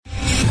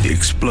The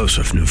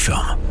explosive new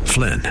film,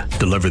 Flynn,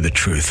 deliver the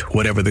truth,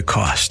 whatever the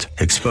cost,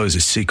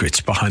 exposes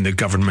secrets behind the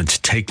government's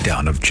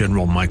takedown of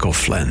General Michael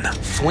Flynn.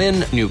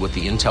 Flynn knew what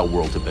the intel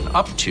world had been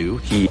up to.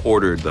 He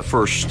ordered the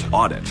first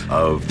audit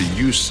of the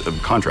use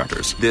of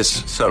contractors.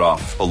 This set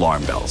off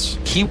alarm bells.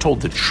 He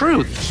told the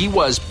truth. He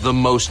was the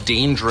most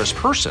dangerous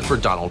person for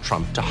Donald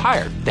Trump to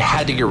hire. They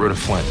had to get rid of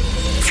Flynn.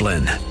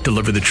 Flynn,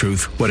 deliver the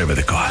truth, whatever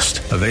the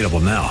cost. Available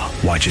now.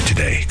 Watch it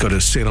today. Go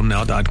to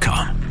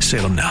salemnow.com.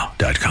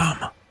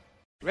 salemnow.com.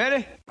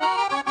 Ready?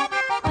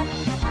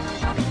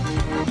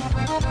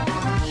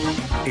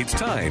 It's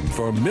time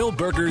for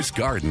Millburgers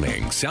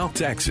Gardening, South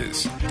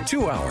Texas.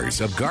 2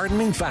 hours of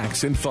gardening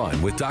facts and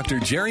fun with Dr.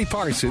 Jerry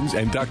Parsons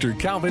and Dr.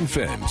 Calvin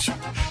Finch.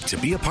 To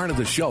be a part of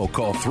the show,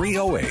 call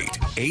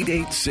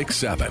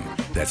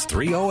 308-8867. That's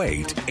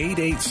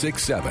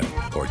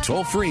 308-8867. Or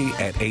toll free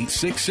at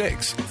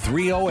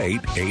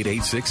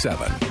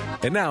 866-308-8867.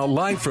 And now,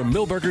 live from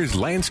Millburgers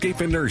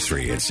Landscape and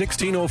Nursery at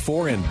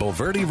 1604 and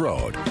Bulverde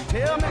Road.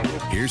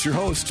 Here's your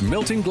host,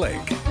 Milton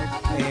Blake.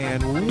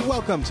 And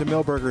welcome to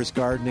Millburgers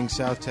Gardening,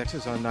 South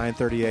Texas on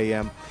 9:30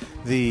 a.m.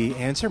 The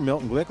Answer,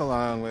 Milton Glick,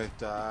 along with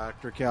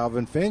Dr.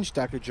 Calvin Finch,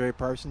 Dr. Jerry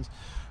Parsons,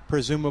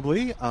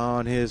 presumably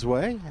on his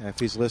way, if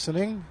he's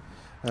listening.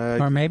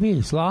 Or maybe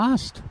he's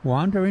lost,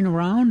 wandering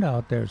around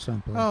out there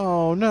someplace.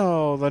 Oh,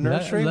 no, the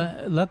nursery?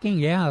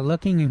 Looking at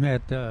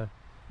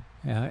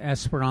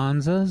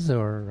Esperanzas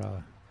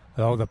or...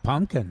 the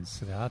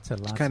pumpkins. That's a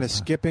lot. Kind of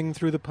skipping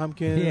through the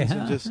pumpkins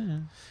and just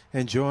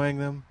enjoying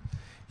them.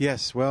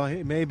 Yes, well,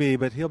 he may be,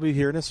 but he'll be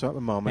here in a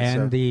moment.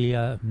 And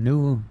the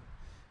new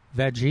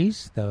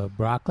veggies, the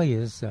broccoli,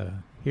 is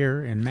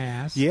here in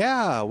mass.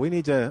 Yeah, we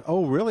need to...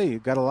 Oh, really?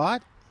 Got a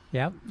lot?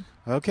 Yep.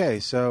 Okay,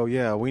 so,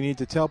 we need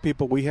to tell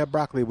people we have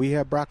broccoli, we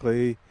have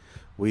broccoli,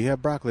 we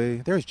have broccoli.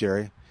 There's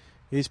Jerry.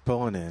 He's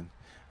pulling in.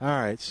 All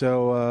right,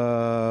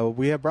 so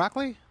we have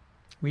broccoli?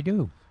 We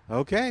do.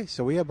 Okay,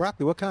 so we have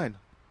broccoli. What kind?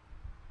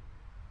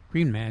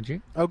 Green Magic.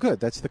 Oh, good.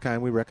 That's the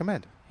kind we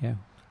recommend. Yeah.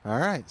 All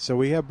right, so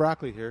we have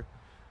broccoli here.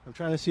 I'm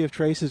trying to see if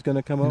Trace is going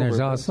to come over. There's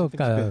also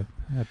a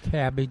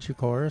cabbage, of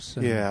course.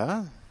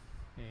 And,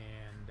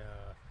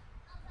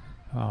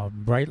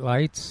 And bright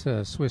lights,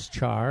 Swiss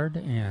chard,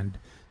 and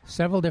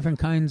several different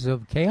kinds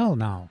of kale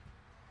now.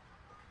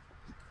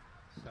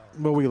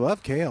 Well, we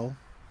love kale.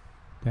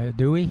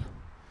 Do we?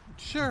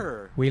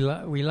 Sure. We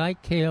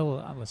like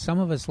kale. Some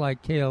of us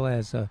like kale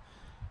as a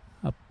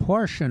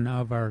portion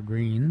of our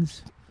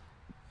greens.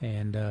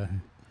 And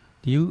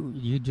do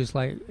you just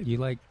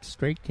like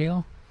straight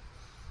kale?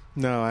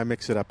 No, I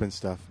mix it up and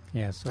stuff.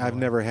 Yes. I've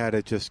never had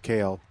it just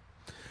kale.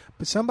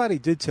 But somebody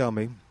did tell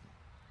me,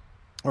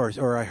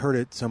 or I heard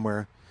it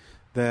somewhere,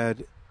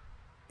 that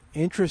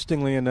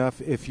interestingly enough,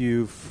 if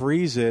you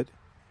freeze it,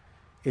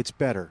 it's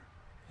better.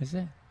 Is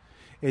it?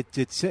 It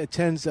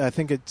tends, I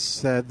think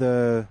it's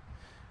the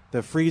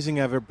freezing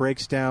of it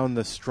breaks down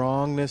the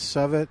strongness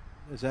of it.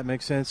 Does that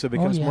make sense? So it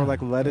becomes more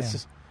like lettuce.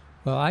 Yeah.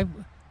 Well, I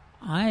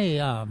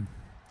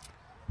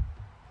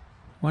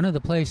one of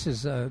the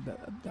places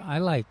I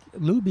like,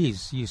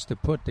 Luby's used to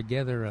put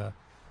together a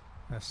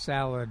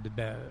salad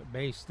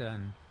based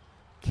on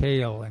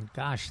kale, and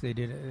gosh, they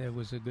did it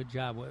was a good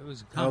job. It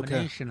was a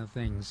combination of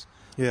things,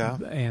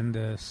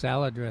 and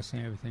salad dressing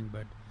and everything.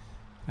 But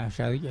gosh,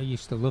 I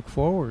used to look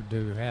forward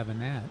to having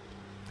that.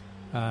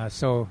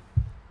 So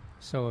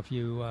if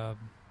you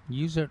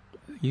use it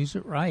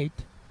right.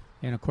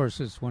 And, of course,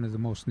 it's one of the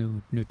most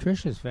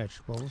nutritious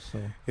vegetables. So.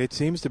 It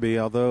seems to be,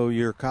 although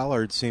your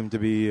collards seem to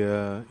be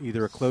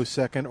either a close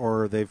second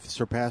or they've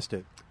surpassed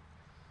it.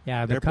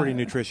 Yeah, they're pretty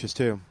nutritious,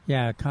 too.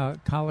 Yeah,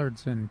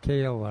 collards and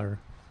kale are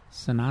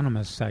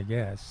synonymous, I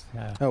guess.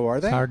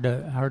 Are they? It's hard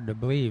to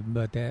believe,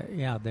 but,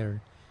 they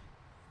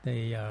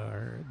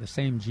are the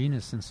same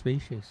genus and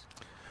species.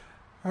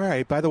 All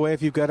right. By the way,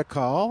 if you've got a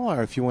call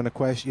or if you want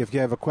if you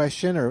have a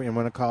question or you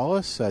want to call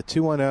us,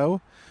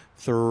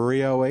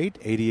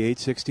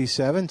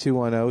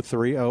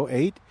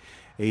 210-308-8867,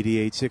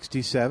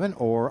 210-308-8867,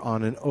 or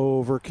on an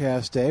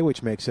overcast day,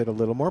 which makes it a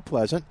little more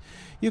pleasant,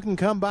 you can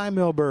come by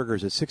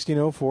Millburgers at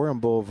 1604 on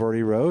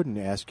Bulverde Road and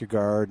ask your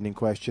gardening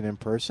question in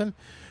person.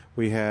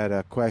 We had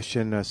a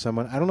question,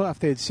 someone, I don't know if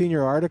they had seen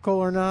your article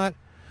or not,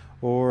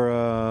 or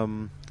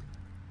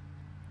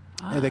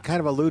they kind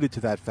of alluded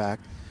to that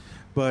fact.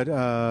 But,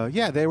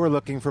 they were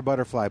looking for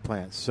butterfly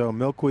plants. So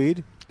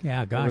milkweed,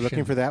 they were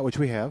looking for that, which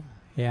we have.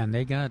 Yeah, and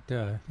they got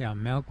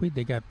milkweed.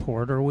 They got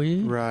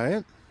porterweed,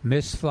 right?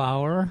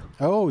 Mistflower.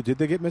 Oh, did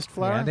they get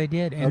mistflower? Yeah, they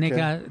did, and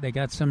they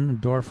got some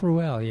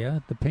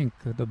Dorfruelia, the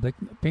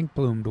pink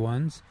bloomed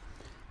ones,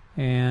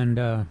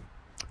 and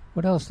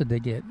what else did they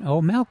get?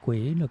 Oh,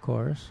 milkweed, of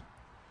course.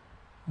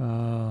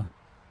 I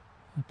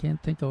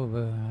can't think of.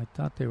 I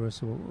thought there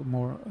was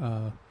more.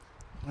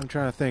 I'm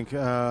trying to think.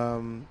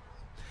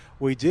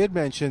 We did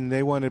mention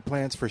they wanted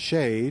plants for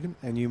shade,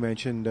 and you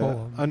mentioned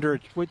under.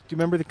 Do you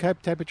remember the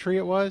type of tree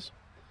it was?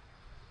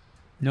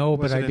 No,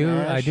 but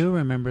I do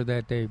remember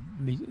that they,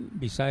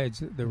 besides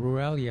the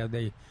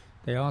Ruellia,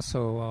 they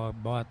also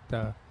bought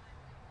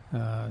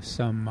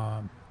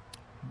some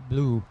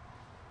blue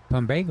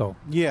plumbago.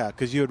 Yeah,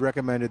 because you had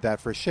recommended that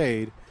for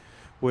shade,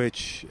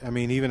 which, I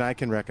mean, even I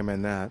can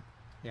recommend that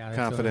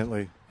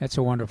confidently. That's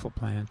a wonderful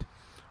plant.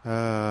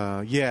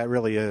 Yeah, it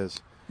really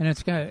is. And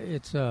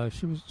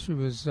she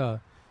was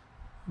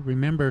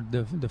remembered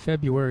the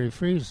February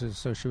freezes,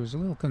 so she was a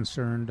little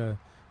concerned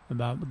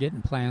about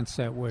getting plants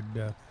that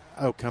would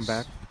come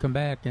back.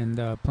 And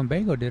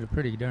plumbago did a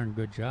pretty darn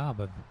good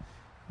job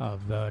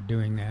of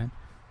doing that.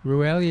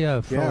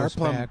 Ruellia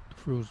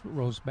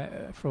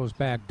froze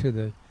back to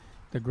the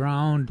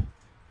ground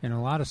in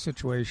a lot of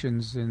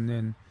situations, and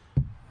then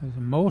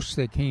most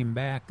they came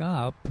back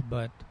up,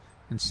 but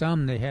in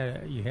some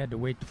you had to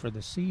wait for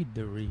the seed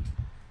to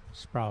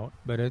re-sprout,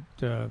 but it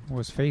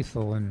was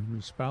faithful in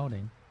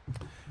re-sprouting.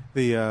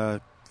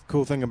 The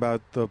cool thing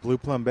about the blue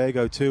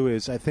plumbago too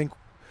is I think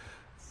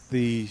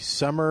the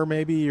summer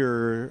maybe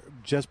or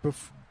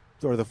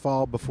or the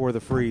fall before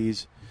the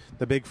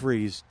big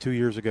freeze 2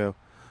 years ago,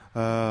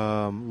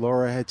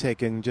 Laura had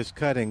taken just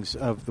cuttings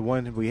of the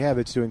one we have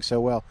that's doing so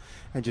well,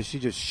 and she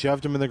just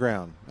shoved them in the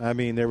ground. I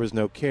mean, there was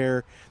no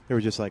care. They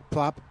were just like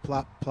plop,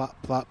 plop,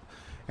 plop, plop.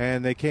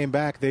 And they came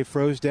back. They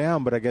froze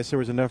down, but I guess there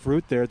was enough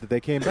root there that they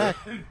came back.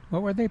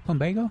 What were they,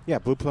 plumbago? Yeah,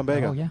 blue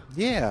plumbago. Oh, yeah?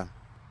 Yeah.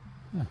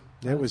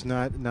 It was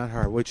not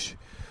hard. All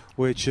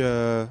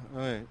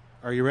right.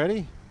 Are you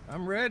ready?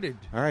 I'm ready.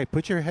 All right,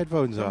 put your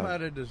headphones on.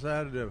 Somebody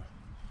decided to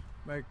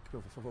make a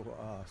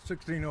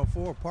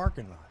 1604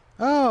 parking lot.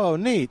 Oh,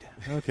 neat.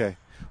 Okay.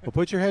 Well,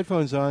 put your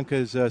headphones on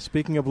because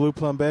speaking of blue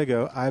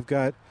plumbago, I've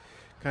got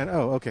kind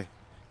of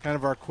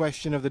our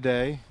question of the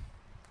day.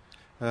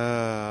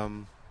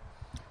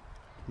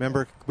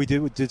 Remember, we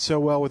did so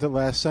well with it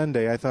last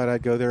Sunday. I thought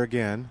I'd go there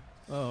again.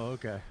 Oh,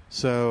 okay.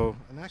 So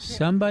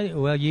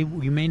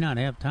you may not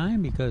have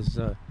time because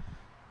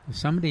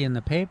somebody in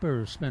the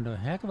paper spent a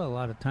heck of a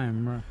lot of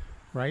time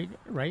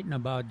writing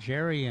about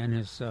Jerry and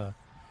his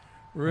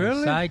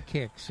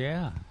sidekicks.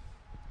 Yeah,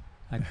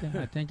 I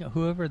think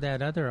whoever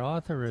that other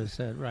author is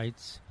that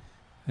writes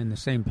in the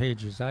same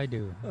page as I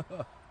do,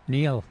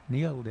 Neil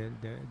did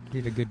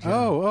a good job.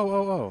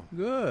 Oh,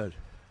 good.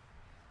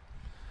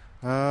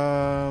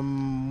 I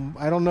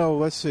don't know.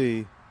 Let's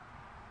see.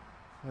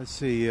 I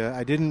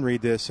didn't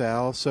read this,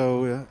 Al.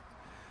 So,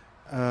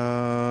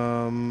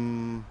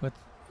 what?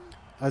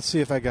 Let's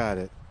see if I got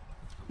it.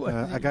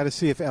 I got to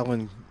see if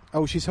Ellen.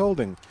 Oh, she's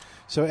holding.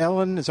 So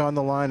Ellen is on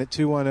the line at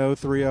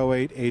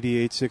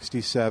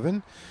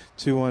 210-308-8867.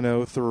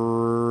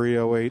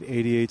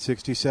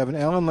 210-308-8867.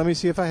 Ellen, let me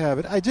see if I have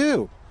it. I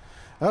do.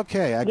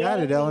 Okay, I got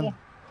it, Ellen.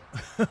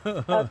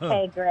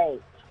 Okay,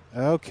 great.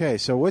 Okay,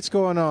 so what's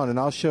going on? And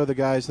I'll show the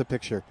guys the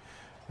picture.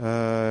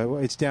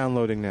 It's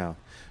downloading now.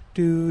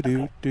 Do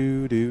do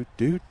do do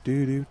do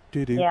do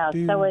do do. Yeah,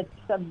 so it's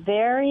a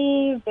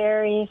very,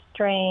 very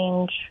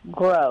strange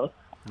growth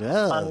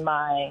on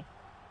my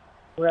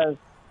rose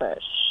bush.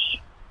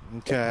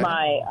 Okay. It's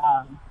my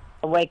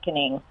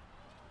awakening.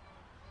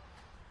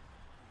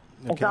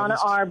 Okay, it's on an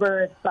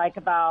arbor. It's like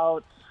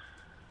about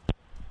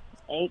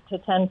 8 to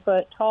 10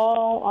 foot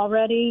tall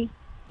already,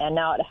 and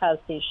now it has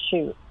these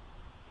shoots.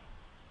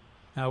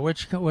 Now,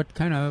 what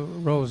kind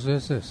of rose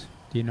is this?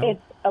 Do you know?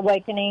 It's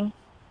Awakening,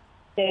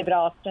 David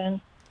Austin.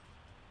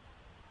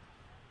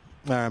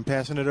 All right, I'm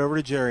passing it over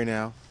to Jerry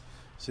now,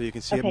 so you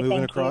can see it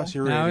moving across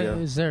your radio.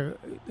 Now, is there?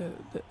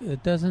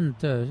 It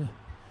doesn't.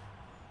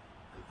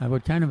 I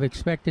would kind of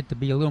expect it to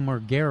be a little more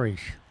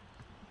garish,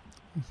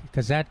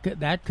 because that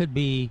could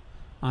be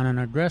on an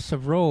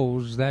aggressive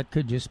rose. That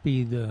could just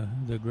be the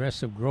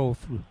aggressive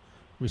growth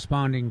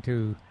responding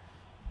to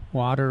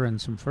water and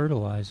some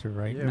fertilizer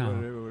now.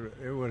 But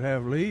it would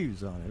have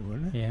leaves on it,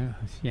 wouldn't it?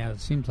 Yeah,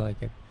 it seems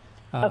like it.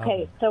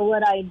 Okay, so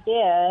what I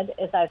did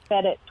is I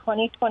fed it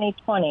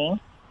 20-20-20,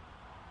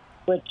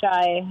 which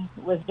I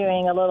was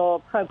doing a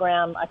little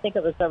program. I think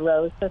it was the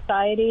Rose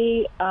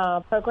Society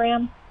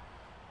program,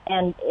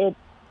 and it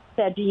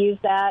said to use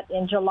that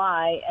in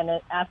July, and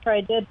after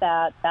I did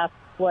that, that's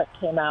what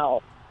came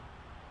out.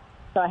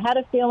 So I had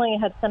a feeling it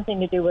had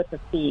something to do with the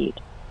feed.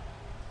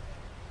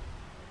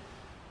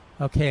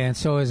 Okay, and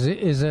so is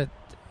it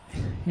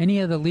any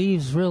of the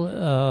leaves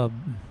real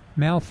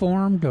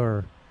malformed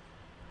or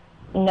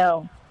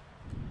no?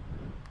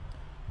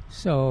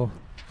 So,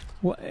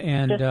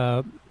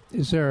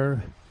 is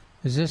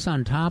this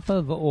on top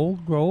of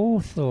old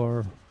growth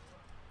or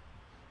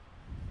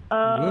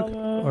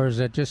is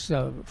it just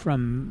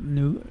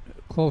from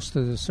close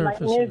to the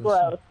surface?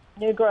 Like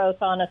new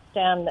growth on a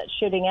stem that's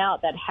shooting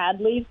out that had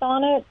leaves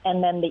on it,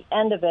 and then the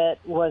end of it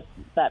was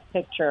that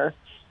picture.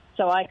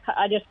 So I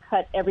just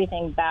cut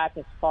everything back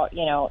as far,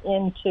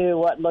 into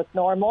what looked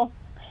normal,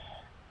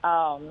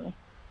 not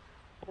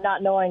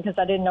knowing because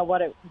I didn't know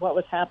what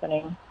was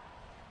happening.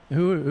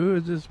 Who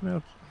is this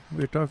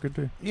we're talking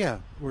to? Yeah,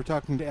 we're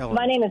talking to Ellen.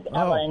 My name is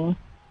Ellen.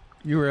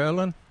 You were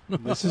Ellen?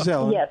 This is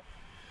Ellen. Yes.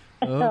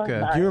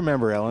 Okay. Do you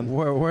remember Ellen?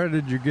 Where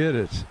did you get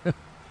it?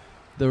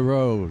 The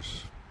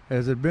rose.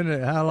 Has it been?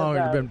 How long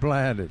has it been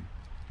planted?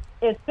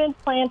 It's been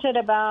planted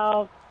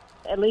about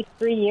at least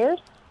 3 years.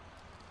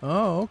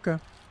 Oh, okay.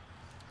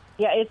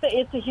 Yeah,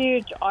 it's a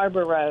huge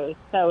arbor rose,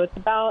 so it's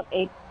about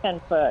 8 to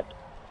 10 foot.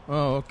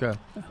 Oh, okay.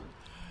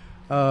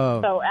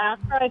 So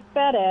after I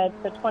fed it,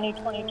 the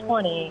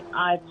 2020,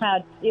 I've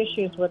had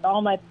issues with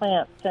all my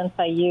plants since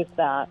I used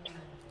that.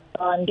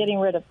 So I'm getting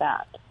rid of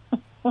that.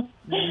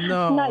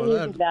 No, not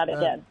using that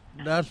again.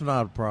 That's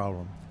not a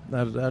problem.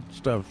 That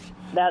stuff's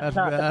That's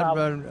not the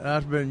problem.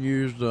 That's been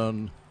used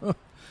on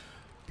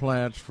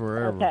plants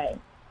forever.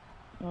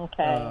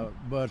 Okay.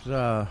 But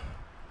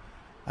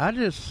I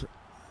just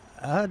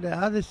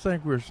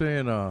think we're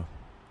seeing a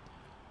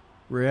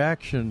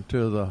reaction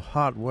to the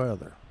hot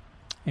weather.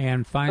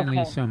 And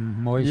finally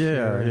some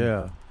moisture.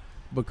 Yeah.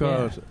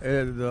 Because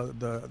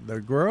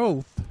the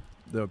growth,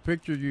 the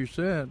picture you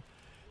sent,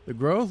 the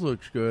growth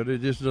looks good.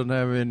 It just doesn't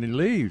have any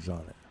leaves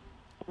on it.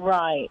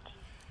 Right.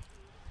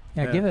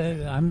 Yeah, give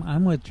it.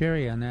 I'm with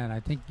Jerry on that. I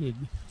think you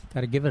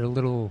got to give it a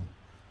little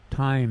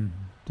time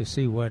to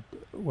see where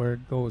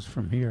it goes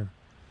from here.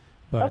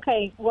 But,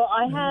 okay. Well,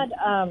 I had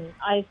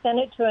I sent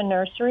it to a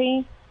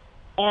nursery,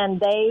 and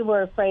they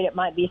were afraid it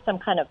might be some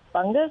kind of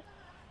fungus.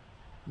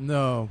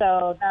 No.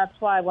 So that's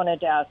why I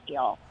wanted to ask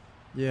y'all.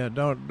 Yeah,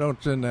 don't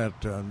send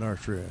that to a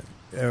nursery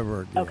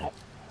ever again. Okay.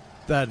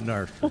 That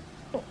nursery.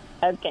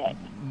 Okay.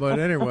 But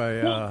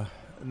anyway,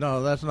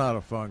 no, that's not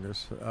a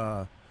fungus.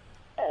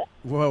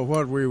 Well,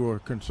 what we were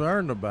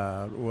concerned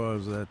about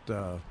was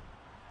that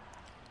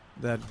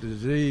that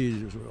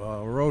disease,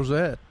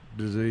 rosette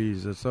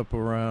disease, that's up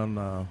around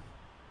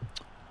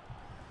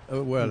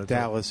the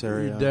Dallas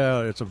area.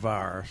 It's a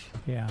virus.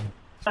 Yeah.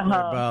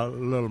 About a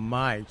little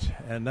mite,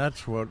 and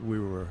that's what we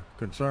were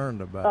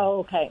concerned about. Oh,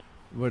 okay.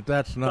 But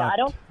that's not. Yeah, I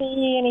don't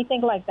see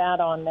anything like that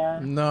on there.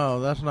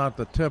 No, that's not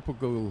the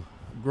typical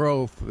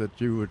growth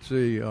that you would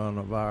see on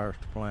a virus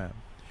plant.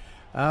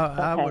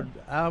 I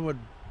would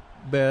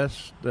bet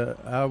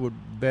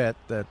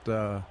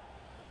that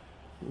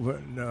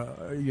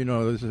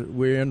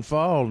we're in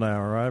fall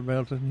now, right,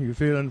 Milton? You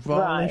feeling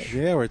fallish?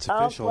 Right. Yeah, it's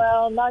official. Oh,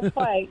 well, not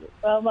quite.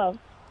 Almost.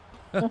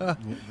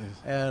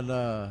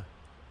 And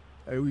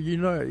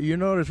you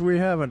notice we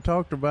haven't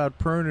talked about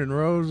pruning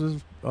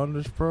roses on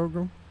this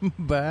program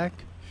back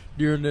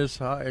during this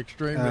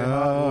extremely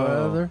hot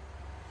weather.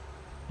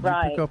 Did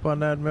you pick up on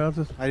that,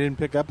 Milton? I didn't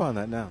pick up on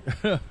that, no.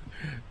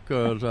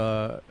 Because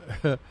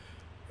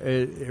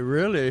it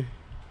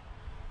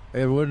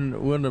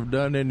wouldn't have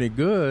done any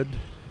good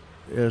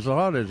as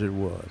hot as it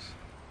was.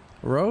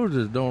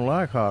 Roses don't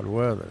like hot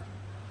weather.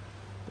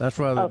 That's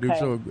why they do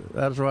so.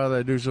 That's why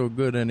they do so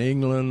good in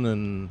England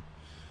and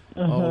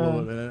all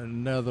over the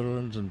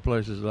Netherlands and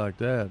places like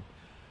that,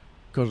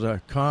 because they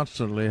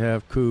constantly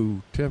have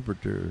cool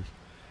temperatures,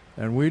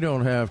 and we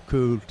don't have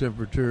cool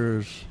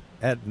temperatures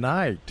at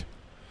night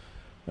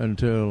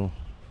until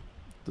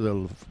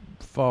the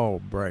fall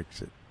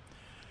breaks it.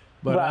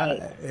 But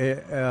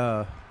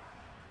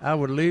I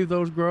would leave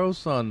those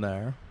growths on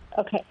there.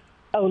 Okay.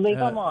 Oh, leave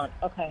them on.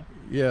 Okay.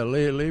 Yeah,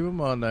 leave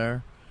them on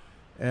there,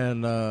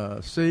 and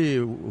see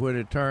when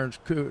it turns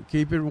cool.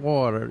 Keep it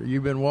watered.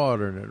 You've been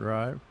watering it,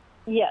 right?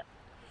 Yes.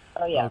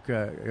 Oh, yeah.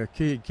 Okay.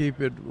 Keep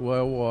it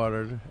well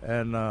watered,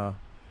 and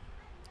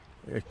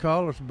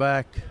call us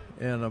back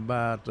in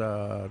about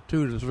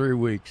 2 to 3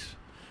 weeks,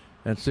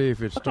 and see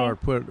if it start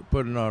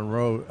putting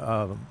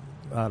on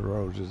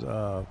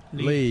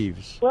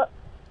leaves. Well,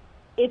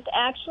 it's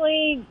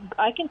actually,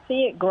 I can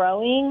see it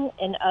growing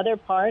in other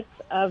parts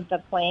of the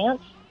plant,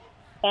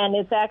 and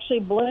it's actually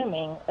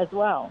blooming as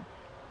well.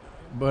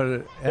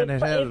 But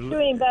it's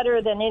doing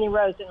better than any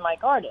rose in my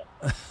garden.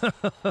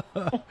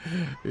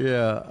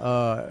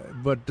 Yeah,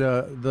 but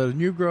the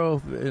new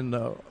growth in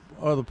the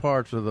other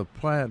parts of the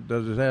plant,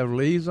 does it have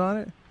leaves on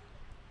it?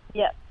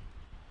 Yes.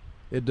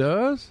 It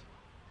does?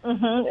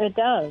 Mm-hmm, it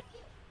does.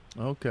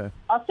 Okay.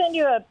 I'll send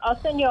you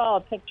all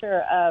a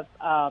picture of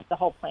the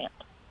whole plant.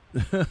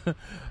 Just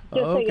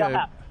so you'll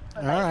have.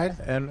 All right.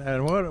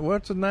 And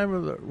what's the name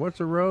of what's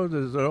the rose?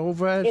 Is it an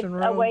old-fashioned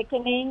rose?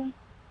 Awakening.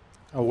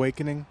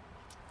 Awakening?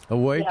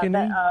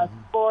 Awakening? Yeah,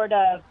 Sport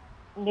of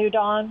New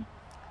Dawn.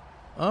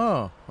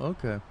 Oh,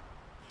 okay.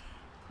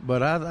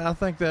 But I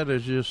think that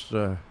is just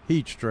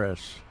heat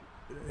stress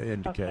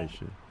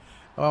indication.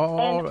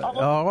 Okay.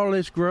 All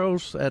this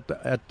growth at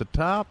the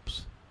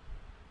tops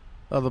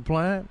of the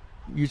plant.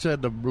 You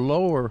said the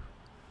lower.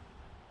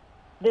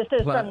 This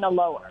is from the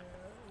lower.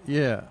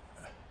 Yeah.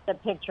 The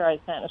picture I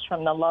sent is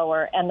from the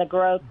lower, and the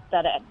growth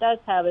that it does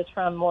have is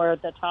from more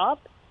at the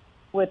top,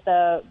 with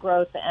the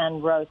growth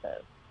and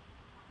roses.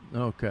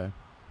 Okay.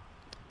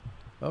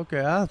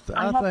 I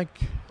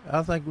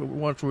think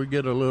once we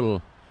get a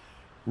little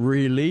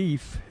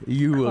relief,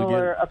 you will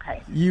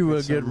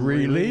get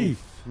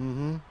relief.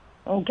 Mm-hmm.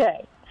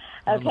 Okay.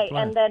 Okay,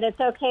 and then it's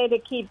okay to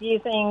keep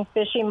using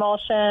fish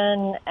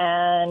emulsion,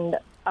 and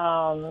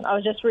I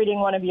was just reading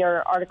one of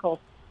your articles.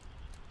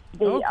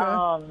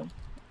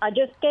 I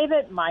just gave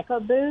it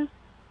MycoBoost.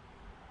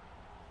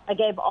 I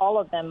gave all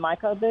of them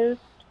MycoBoost.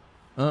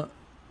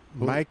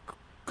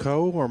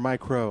 Myco or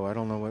Micro? I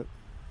don't know what.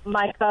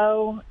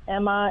 Myco,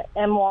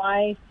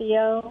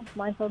 MyCO,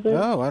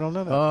 MycoBoost. Oh, I don't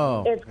know that.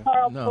 Oh, it's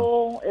Carl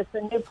Pool. It's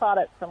a new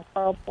product from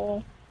Carl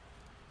Pool.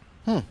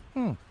 But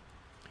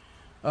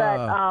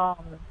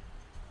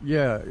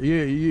yeah,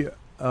 you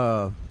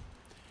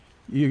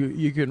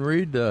can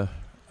read the.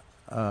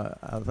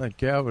 I think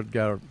Calvin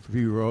got a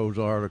few Rose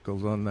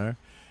articles on there,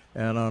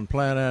 and on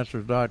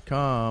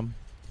plantanswers.com,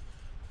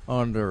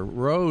 under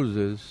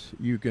roses,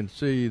 you can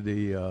see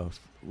the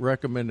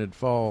recommended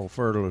fall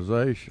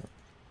fertilization.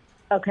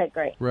 Okay,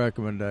 great.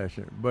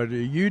 Recommendation, but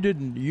you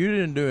didn't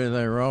do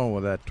anything wrong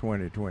with that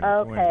 2020.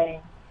 Okay.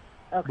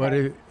 But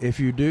if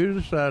you do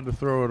decide to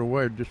throw it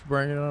away, just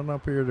bring it on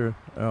up here to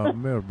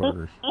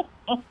Milberger's.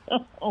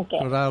 Okay.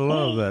 Because I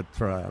love that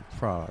product.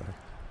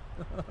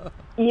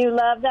 You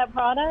love that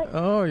product?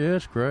 Oh, yeah,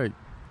 it's great.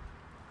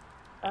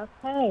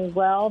 Okay,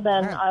 well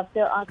then I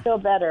feel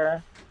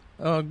better.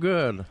 Oh,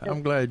 good.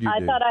 I'm glad you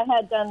did. I thought I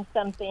had done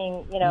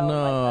something, like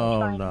I'm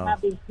trying to have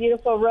these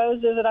beautiful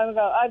roses, and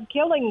I'm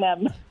killing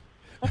them.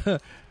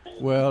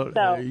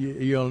 Well,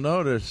 you'll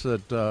notice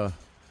that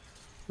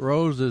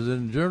roses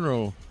in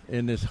general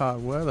in this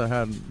hot weather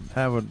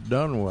haven't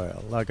done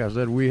well. Like I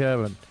said, we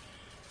haven't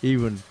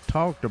even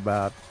talked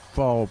about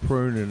fall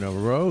pruning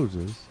of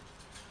roses.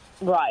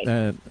 Right.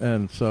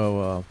 And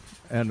so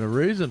and the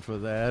reason for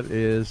that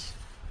is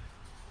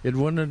it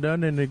wouldn't have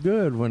done any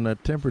good when the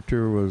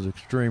temperature was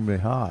extremely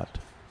hot.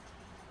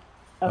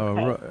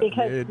 Okay.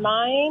 Because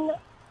mine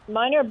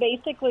are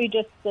basically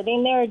just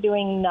sitting there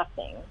doing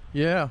nothing.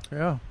 Yeah.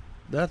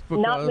 That's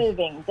because not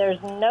moving.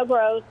 There's no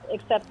growth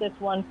except this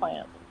one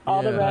plant.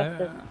 All the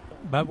rest is.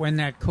 But when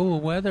that cool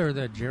weather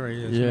that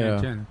Jerry has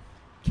mentioned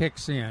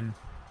kicks in,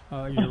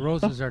 your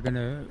roses are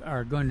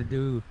going to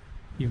do.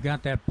 You've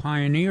got that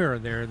Pioneer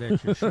there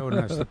that you're showing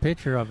us the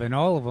picture of, and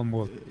all of them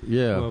will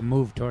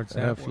move towards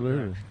that.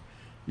 Absolutely.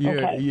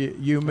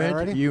 You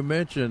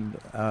mentioned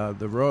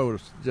the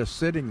rose just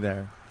sitting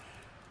there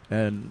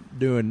and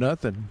doing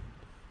nothing.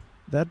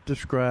 That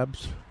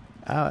describes.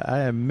 I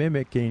am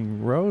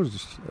mimicking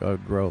rose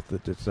growth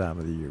at this time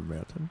of the year,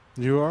 Milton.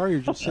 You are?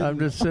 You're just sitting... I'm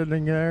just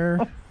sitting there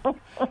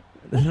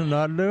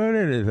not doing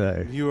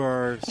anything. You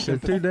are... It's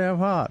too damn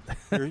hot.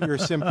 You're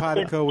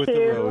simpatico with the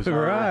rose.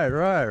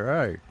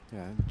 Right.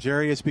 Yeah,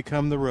 Jerry has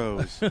become the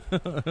rose.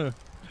 All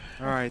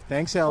right.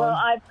 Thanks, Ellen. Well,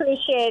 I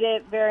appreciate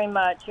it very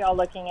much, y'all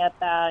looking at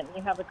that.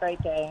 You have a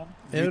great day.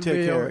 You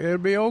take care. It'll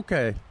be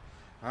okay.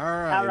 All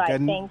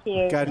right, thank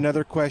you. Got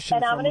another question.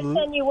 And I'm going to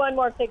send you one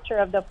more picture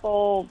of the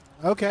full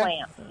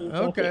plant.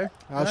 Okay.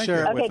 I'll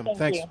share it with them.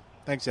 Thanks.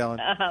 Thanks,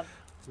 Ellen.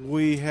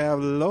 We have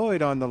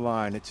Lloyd on the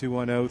line at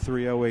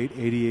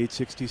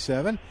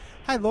 210-308-8867.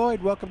 Hi,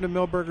 Lloyd. Welcome to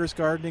Milberger's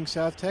Gardening,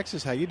 South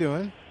Texas. How you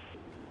doing?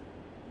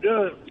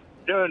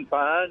 Doing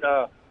fine.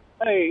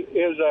 Hey,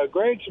 is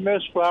Greg's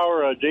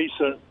Mistflower a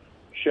decent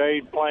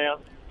shade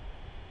plant?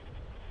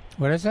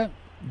 What is that?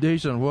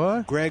 Decent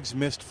what? Greg's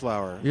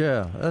Mistflower.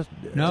 Yeah.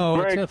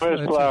 Greg's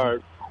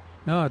Mistflower.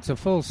 It's a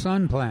full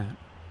sun plant.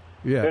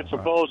 Yeah. It's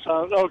a full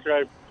sun.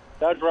 Okay.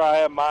 That's where I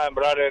have mine,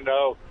 but I didn't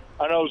know.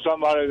 I know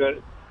somebody that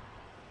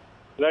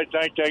they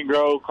think they can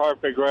grow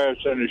carpet grass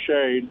in the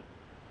shade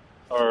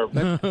or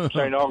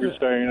St.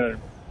 Augustine,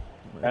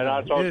 and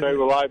I thought they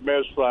were like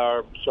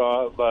Mistflower.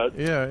 So, but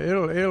yeah,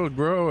 it'll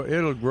grow.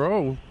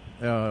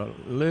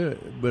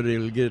 But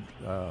it'll get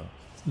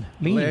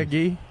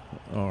leggy.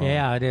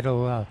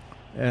 It'll.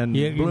 And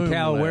you can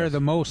tell where the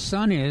most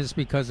sun is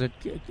because it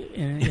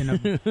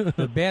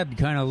the bed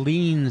kind of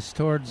leans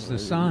towards the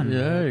sun. Yeah,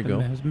 there you go.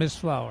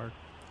 Mistflower.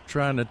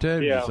 Trying to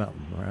tell you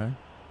something, right?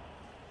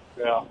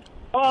 Yeah.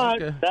 All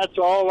right. Okay. That's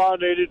all I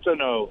needed to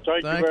know.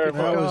 Thank you very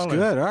much. That was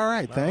good. All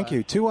right. Thank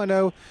you.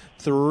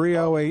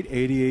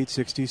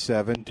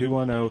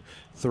 210-308-8867.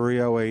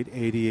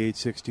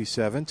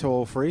 210-308-8867.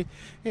 Toll free.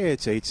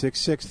 It's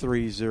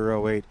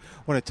 866-308. I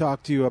want to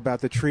talk to you about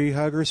the Tree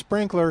Hugger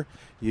Sprinkler.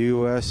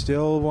 You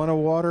still want to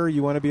water.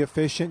 You want to be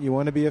efficient. You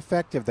want to be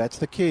effective. That's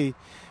the key.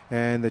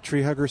 And the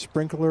Tree Hugger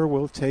Sprinkler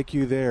will take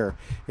you there.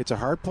 It's a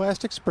hard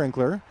plastic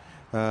sprinkler.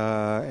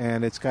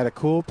 And it's got a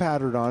cool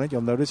pattern on it.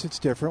 You'll notice it's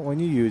different when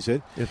you use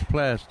it. It's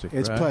plastic,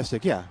 It's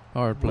plastic, yeah.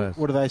 Hard plastic.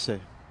 What did I say?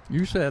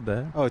 You said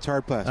that. Oh, it's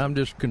hard plastic. I'm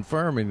just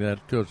confirming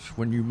that because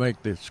when you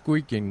make the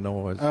squeaking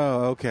noise.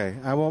 Oh, okay.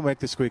 I won't make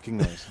the squeaking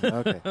noise.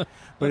 Okay.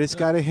 But it's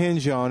got a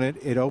hinge on it.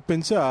 It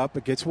opens up,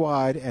 it gets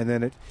wide, and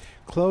then it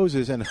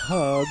closes and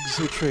hugs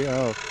the tree.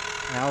 Oh,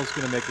 Al's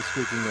going to make a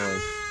squeaking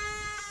noise.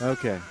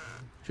 Okay.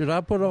 Should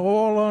I put an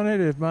oil on it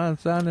if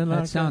mine's sounding like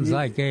that? That sounds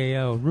like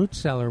a root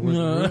cellar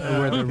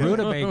where the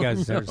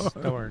rutabagas are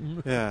stored.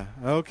 Yeah,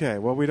 okay.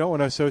 Well, we don't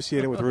want to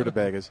associate it with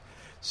rutabagas.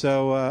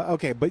 So,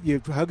 okay, but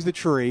you hugs the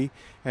tree,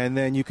 and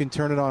then you can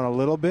turn it on a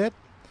little bit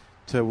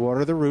to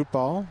water the root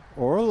ball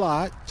or a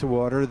lot to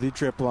water the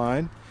drip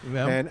line.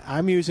 Yep. And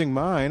I'm using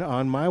mine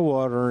on my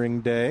watering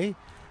day.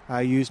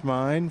 I used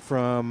mine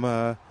from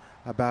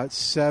about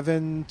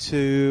 7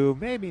 to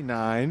maybe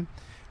 9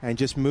 and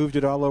just moved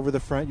it all over the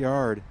front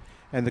yard.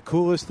 And the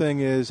coolest thing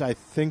is I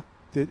think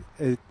that,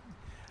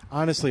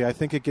 honestly, I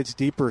think it gets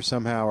deeper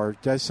somehow or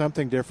does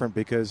something different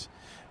because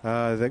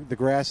the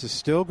grass is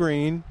still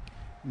green.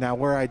 Now,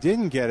 where I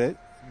didn't get it,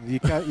 you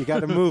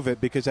got to move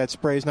it because that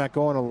spray's not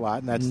going a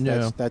lot, and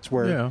that's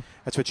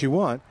what you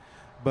want.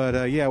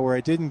 But yeah, where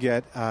I didn't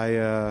get,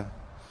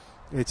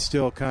 it's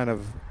still kind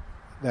of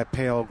that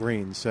pale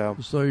green. So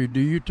do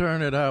you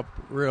turn it up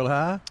real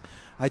high?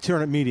 I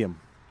turn it medium.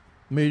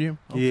 Medium?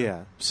 Okay.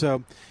 Yeah.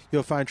 So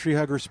you'll find Tree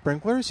Hugger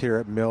sprinklers here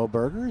at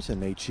Millburgers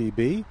and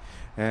HEB.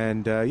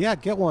 And, yeah,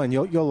 get one.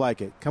 You'll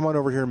like it. Come on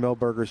over here to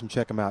Millburgers and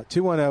check them out.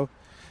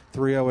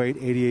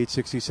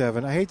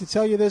 210-308-8867. I hate to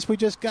tell you this. We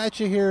just got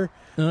you here.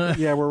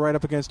 Yeah, we're right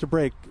up against a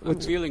break.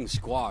 I'm feeling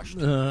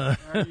squashed. Are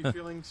you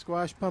feeling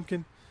squashed,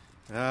 Pumpkin?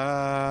 Is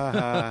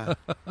that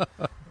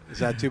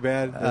too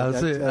bad?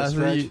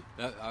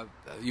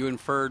 You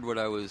inferred what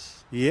I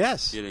was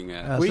getting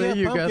at. I see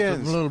you got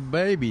some little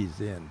babies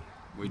in.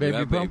 We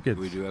baby pumpkins.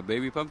 We do have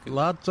baby pumpkins.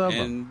 Lots of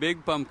them. And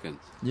big pumpkins.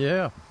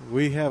 Yeah.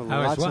 We have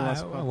lots and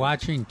lots of pumpkins.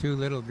 Watching two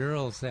little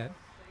girls that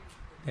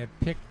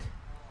picked,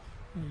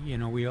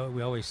 we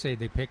always say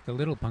they picked the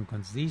little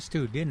pumpkins. These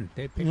two didn't.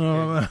 They picked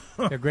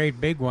the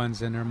great big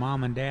ones, and their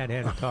mom and dad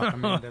had to talk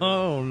them into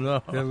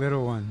the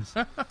little ones.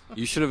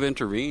 You should have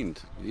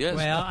intervened. Yes.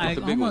 Well,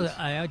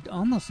 I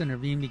almost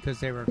intervened because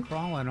they were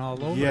crawling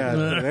all over.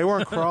 Yeah, they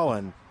weren't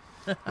crawling.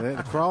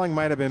 The crawling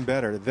might have been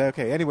better.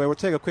 Okay, anyway, we'll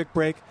take a quick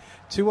break.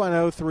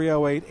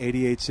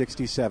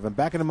 210-308-8867.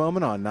 Back in a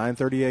moment on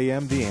 9:30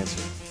 a.m. The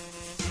Answer.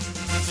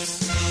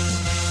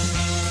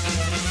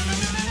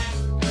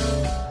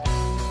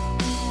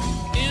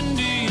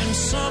 Indian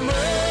summer,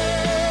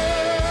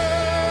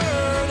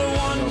 the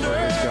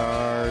wonder.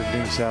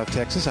 Gardening, South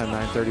Texas on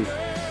 9:30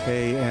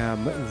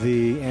 a.m.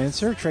 The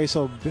Answer. Trace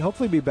will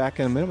hopefully be back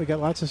in a minute. We got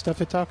lots of stuff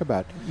to talk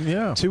about.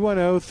 Yeah.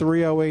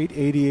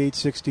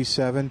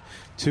 210-308-8867.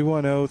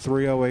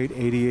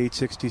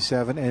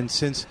 210-308-8867. And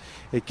since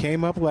it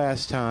came up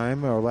last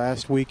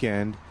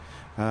weekend,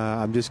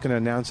 I'm just going to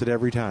announce it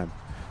every time.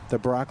 The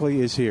broccoli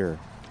is here.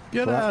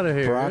 Get out of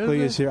here. Broccoli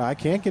is here. I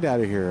can't get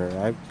out of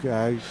here.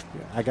 I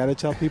got to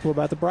tell people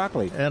about the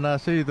broccoli. And I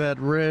see that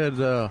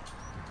red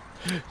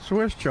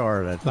Swiss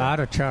chard. A lot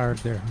of chard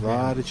there. A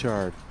lot of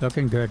chard.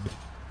 Looking good.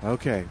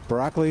 Okay.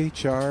 Broccoli,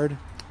 chard.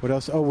 What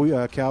else?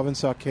 Oh, Calvin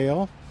saw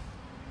kale.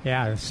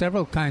 Yeah,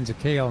 several kinds of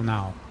kale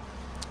now.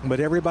 But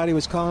everybody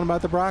was calling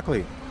about the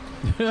broccoli.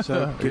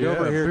 So get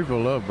over here. People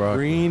love broccoli.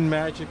 Green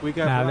magic. We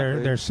got now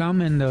broccoli. There's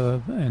some in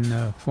the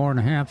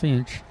 4.5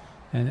 inch,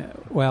 and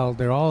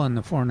they're all in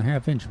the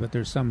 4.5 inch, but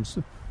there's some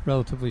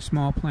relatively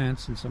small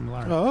plants and some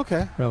large. Oh,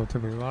 okay.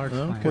 Relatively large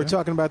plants. We're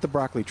talking about the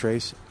broccoli,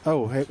 Trace.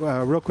 Oh, hey,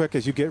 real quick,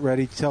 as you get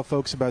ready, tell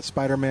folks about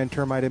Spider-Man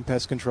Termite and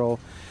Pest Control.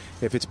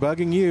 If it's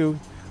bugging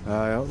you,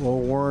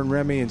 Warren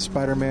Remy and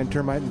Spider-Man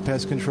Termite and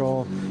Pest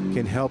Control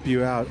can help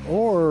you out.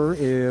 Or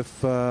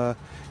if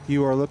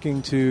you are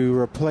looking to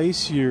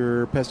replace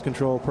your pest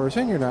control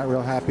person, you're not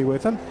real happy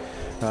with them,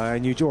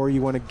 or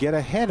you want to get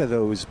ahead of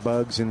those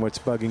bugs and what's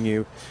bugging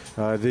you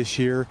this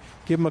year,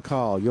 give them a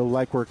call. You'll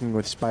like working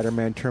with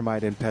Spider-Man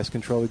Termite and Pest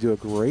Control. They do a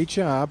great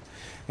job,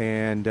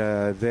 and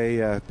they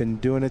have been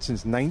doing it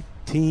since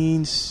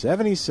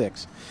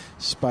 1976.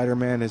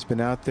 Spider-Man has been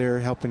out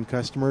there helping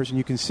customers, and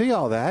you can see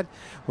all that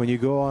when you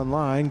go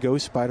online, go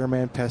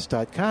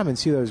SpidermanPest.com, and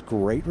see those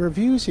great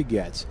reviews he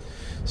gets.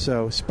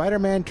 So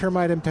Spider-Man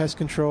Termite and Pest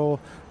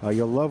Control,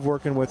 you'll love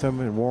working with them,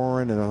 and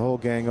Warren and the whole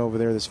gang over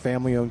there, this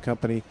family-owned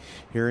company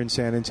here in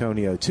San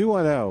Antonio.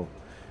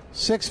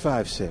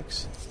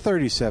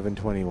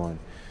 210-656-3721.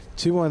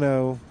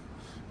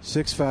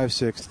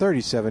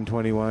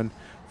 210-656-3721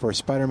 for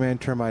Spider-Man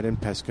Termite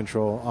and Pest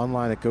Control,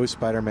 online at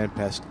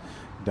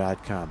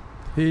GoSpidermanPest.com.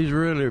 He's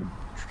really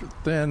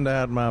thinned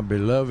out my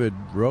beloved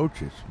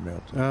roaches,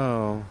 Milton.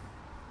 Oh.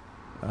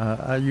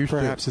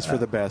 Perhaps it's for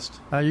the best.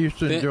 I used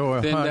to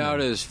enjoy thinned hunting. out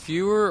as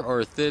fewer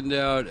or thinned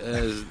out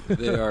as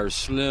they are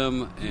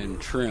slim and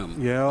trim?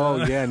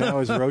 Yeah, now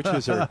his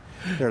roaches they're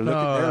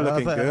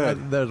looking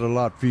good. There's a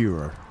lot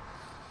fewer.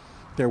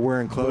 They're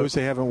wearing clothes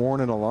they haven't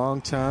worn in a long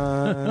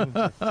time.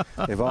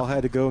 They've all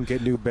had to go and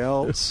get new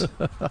belts.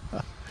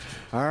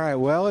 All right,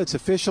 well, it's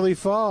officially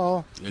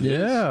fall. It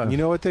is. You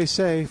know what they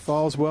say,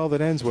 fall's well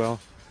that ends well.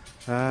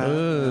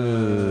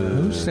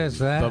 Who says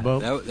that?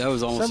 That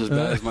was almost as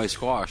bad as my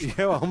squash.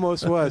 Yeah,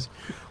 almost was.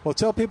 Well,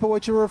 tell people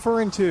what you're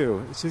referring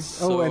to.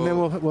 And then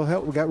we'll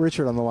help. We got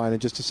Richard on the line in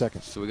just a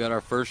second. So we got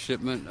our first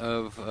shipment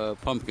of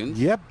pumpkins.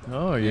 Yep.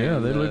 Oh yeah,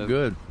 and, they look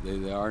good.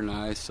 They are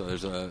nice. So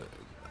there's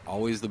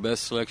always the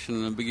best selection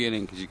in the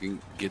beginning because you can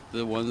get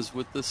the ones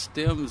with the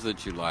stems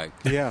that you like.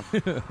 Yeah.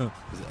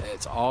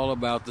 It's all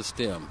about the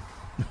stem.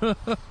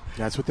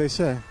 That's what they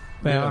say.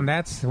 Well, and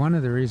that's one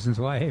of the reasons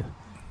why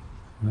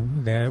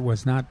that it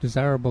was not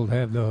desirable to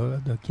have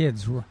the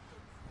kids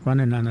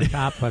running on the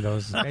top of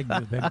those big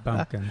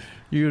pumpkins.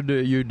 You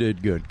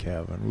did good,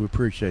 Calvin. We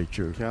appreciate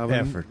your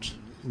efforts.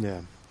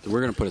 Yeah. So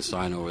we're going to put a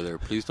sign over there.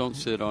 Please don't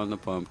sit on the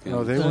pumpkin.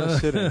 Oh, they weren't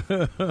sitting.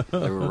 They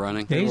were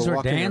running. They were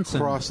walking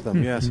dancing across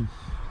them. Yes.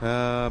 All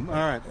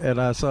right.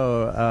 And I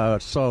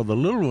saw the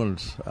little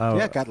ones.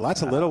 Got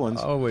lots of little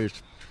ones. I always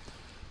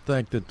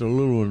think that the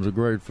little ones are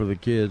great for the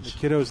kids.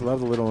 The kiddos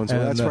love the little ones.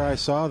 Well, that's where I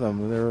saw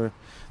them.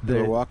 They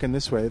were walking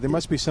this way. There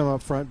must be some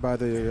up front by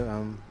the.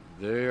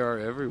 They are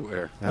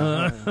everywhere.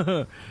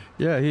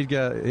 Yeah, he's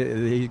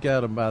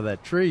got them by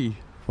that tree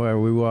where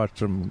we watched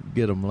them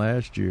get them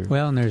last year.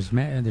 Well, and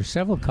there's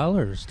several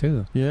colors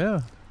too.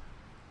 Yeah,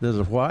 there's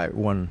a white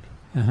one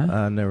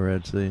I never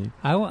had seen.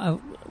 It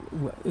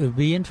would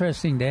be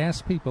interesting to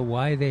ask people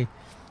why they.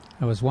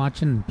 I was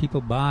watching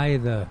people buy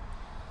the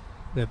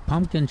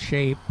pumpkin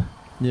shape.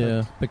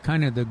 Yeah, but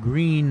kind of the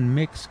green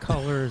mixed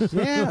colors.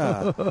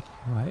 Yeah,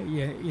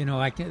 you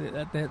know, I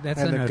can. That's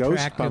and an the attractive.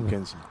 ghost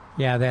pumpkins.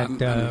 Yeah, that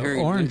I'm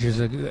orange is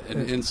an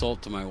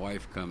insult to my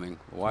wife coming.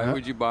 Why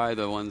would you buy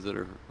the ones that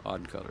are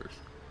odd colors?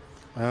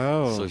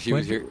 Oh, so she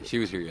was here. She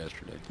was here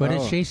yesterday. What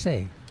did she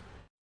say?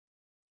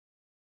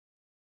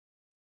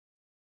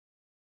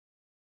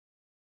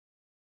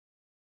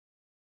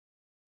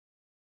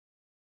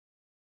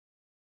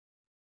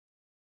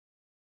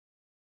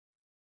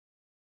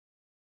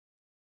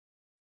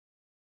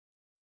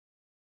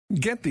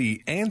 Get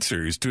the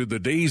answers to the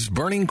day's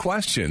burning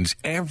questions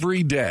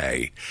every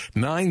day.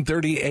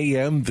 9:30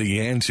 a.m. The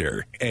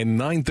Answer and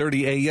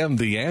 9:30 a.m.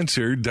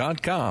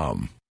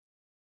 TheAnswer.com.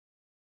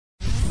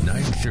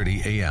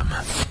 9:30 a.m.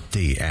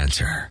 The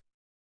Answer.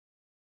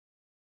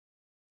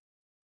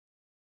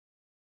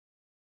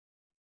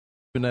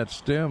 And that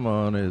stem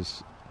on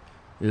is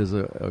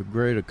a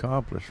great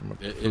accomplishment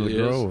for the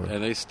grower.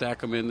 And they stack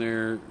them in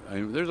there. I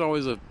mean, there's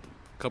always a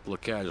couple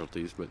of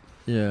casualties, but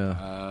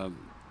the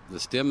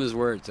stem is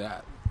where it's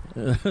at.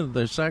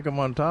 They stack them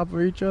on top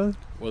of each other?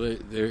 Well,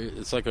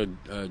 it's like a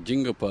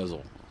Jenga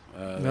puzzle.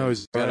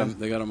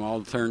 They got them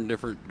all turned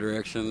different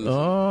directions.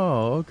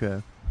 Oh,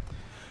 okay.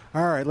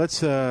 All right, let's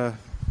help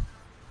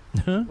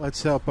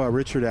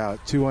Richard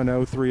out.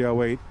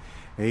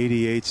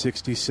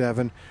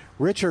 210-308-8867.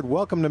 Richard,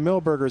 welcome to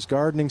Millburgers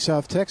Gardening,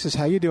 South Texas.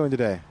 How you doing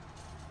today?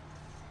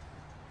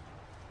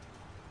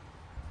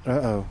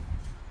 Uh-oh.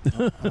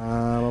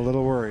 I'm a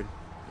little worried.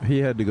 He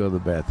had to go to the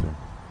bathroom.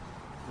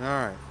 All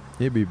right.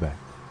 He'll be back.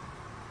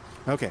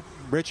 Okay.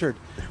 Richard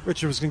was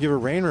going to give a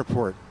rain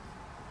report.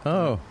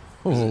 Oh,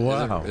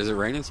 wow. Is it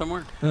raining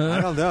somewhere? I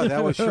don't know.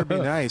 That would sure be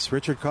nice.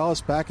 Richard, call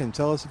us back and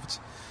tell us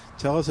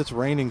it's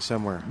raining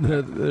somewhere.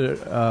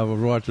 I was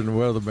watching the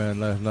weatherman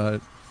last night,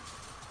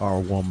 our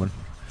woman,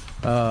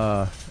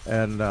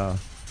 and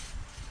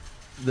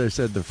they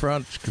said the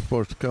front's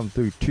supposed to come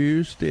through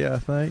Tuesday, I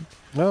think.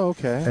 Oh,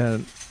 okay.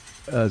 And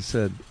I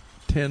said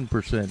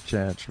 10%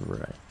 chance of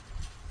rain.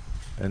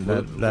 And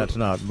that's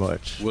not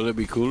much. Will it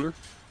be cooler?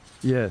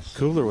 Yes.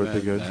 Cooler would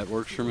be good. That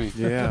works for me.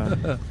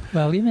 Yeah.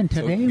 Well, even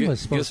today was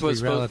supposed to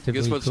be relatively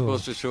Guess what's cool.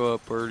 supposed to show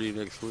up early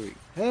next week?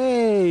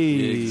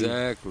 Hey.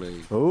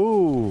 Exactly.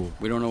 Oh.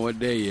 We don't know what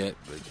day yet,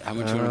 but how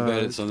much you want to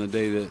bet it's on the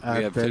day that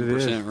we have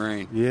 10%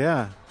 rain?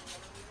 Yeah.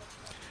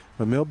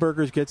 But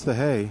Millburgers gets the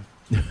hay.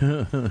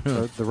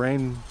 So the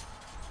rain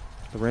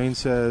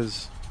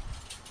says,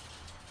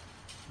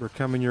 "We're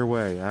coming your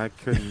way." I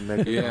couldn't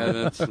make it. Yeah,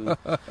 that's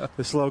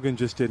the slogan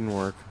just didn't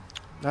work.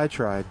 I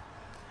tried.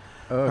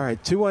 All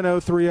right,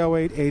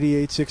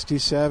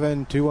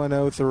 210-308-8867,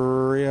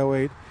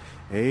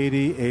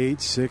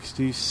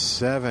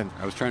 210-308-8867.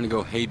 I was trying to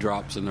go hay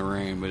drops in the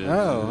rain, but it it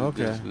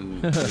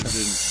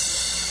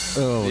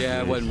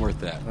wasn't worth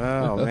that.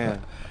 Oh,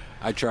 man.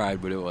 I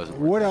tried, but it wasn't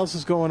worth What else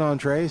is going on,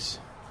 Trace?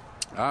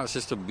 It's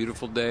just a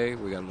beautiful day.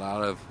 We got a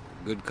lot of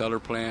good color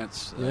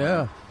plants.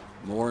 Yeah.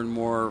 More and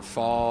more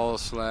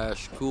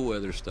fall/cool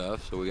weather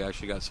stuff. So we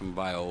actually got some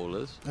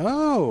violas.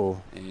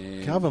 Oh,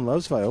 and Calvin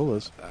loves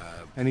violas.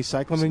 Any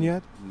cyclamen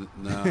yet?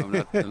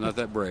 No, I'm not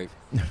that brave.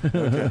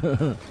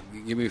 Okay.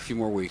 Give me a few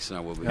more weeks and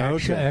I will be.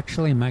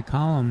 Actually, my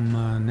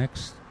column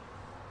next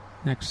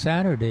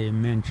Saturday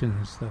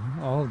mentions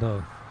all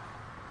the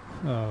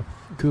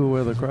cool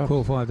weather crops.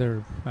 Cool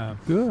weather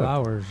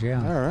flowers.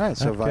 Yeah. All right.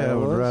 So Calvin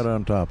was right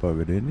on top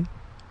of it, isn't he?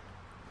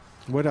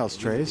 What else,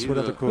 Trace? What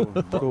other cool?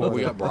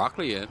 We got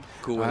broccoli in.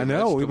 Cool. I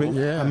know.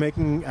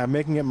 vegetable. I'm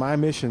making it my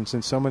mission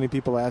since so many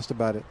people asked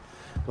about it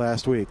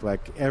last week.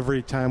 Like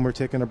every time we're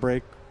taking a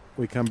break,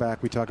 we come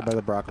back. We talk about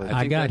the broccoli.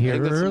 I got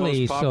here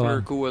early, the most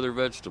popular cool weather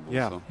vegetable.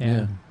 Yeah. So.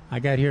 Yeah. I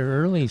got here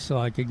early so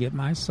I could get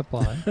my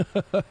supply.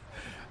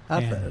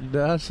 Did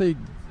I see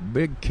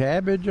big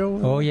cabbage over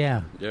there? Oh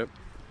yeah. Yep.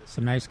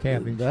 Some nice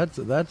cabbage. That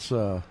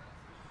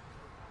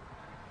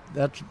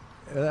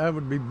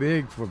would be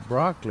big for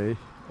broccoli.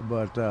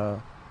 But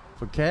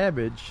for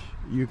cabbage,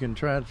 you can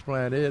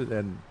transplant it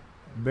and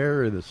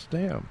bury the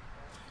stem.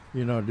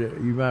 You know,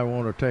 you might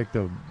want to take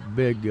the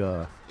big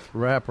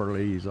wrapper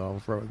leaves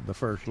off, the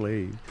first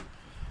leaf,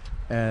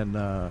 and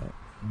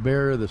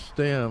bury the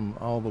stem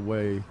all the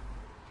way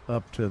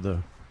up to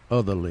the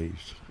other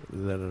leaves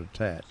that are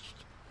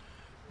attached.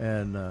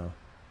 And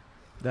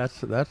that's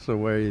the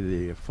way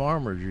the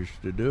farmers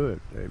used to do it.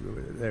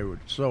 They would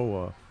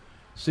sow a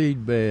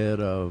seed bed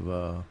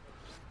of,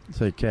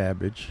 say,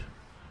 cabbage,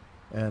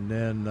 and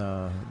then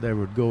they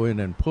would go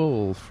in and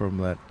pull from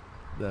that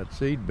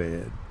seed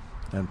bed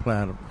and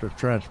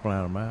transplant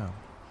them out.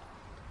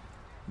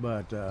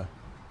 But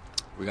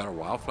we got our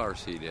wildflower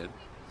seed in.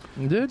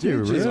 Did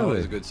you It's really?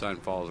 always a good sign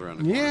falls around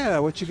the corner. Yeah,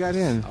 what you got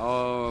in?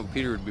 Oh,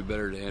 Peter would be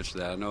better to answer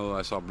that. I know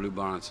I saw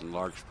bluebonnets and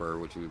larkspur,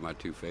 which would be my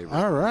two favorites.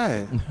 All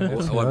right.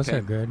 Those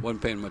are good.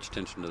 Wasn't paying much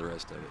attention to the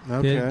rest of it.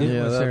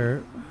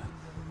 Okay.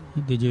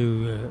 Did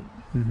you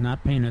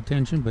not paying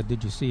attention? But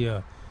did you see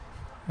a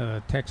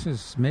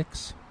Texas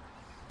mix?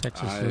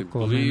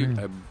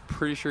 I'm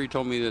pretty sure he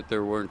told me that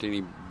there weren't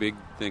any big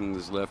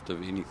things left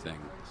of anything.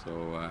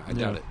 So I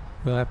doubt it.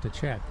 We'll have to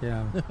check.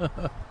 Yeah,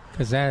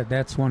 because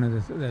that's one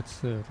of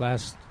the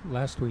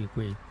last week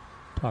we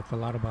talked a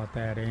lot about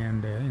that,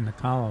 and in the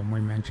column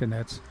we mentioned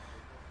that's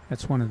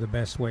one of the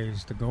best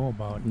ways to go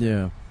about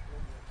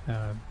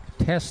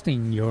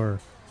testing your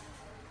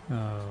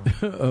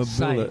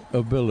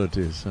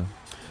abilities.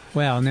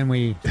 Well, and then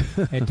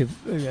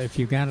if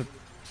you got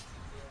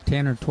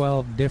 10 or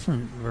 12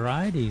 different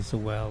varieties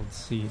of wild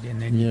seed,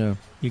 and then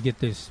you get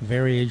this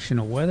variation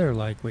of weather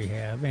like we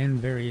have, and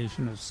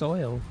variation of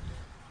soil,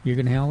 you're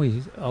going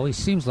to always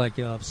seems like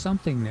you'll have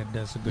something that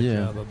does a good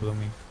job of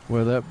blooming.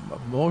 Well, that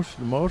most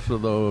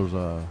of those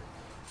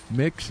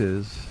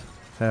mixes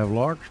have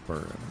larkspur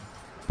in them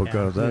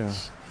because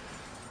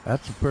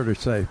that's a pretty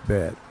safe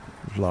bet,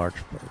 is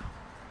larkspur.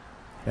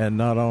 And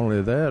not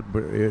only that,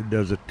 but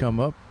does it come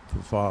up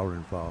the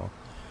following fall?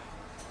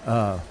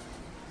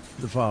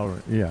 Fall.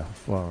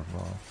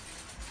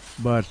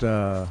 But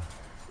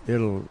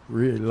it'll,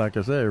 like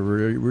I said,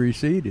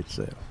 reseed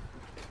itself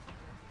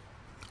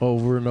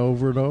over and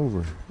over and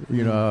over.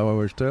 You know, I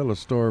always tell a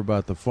story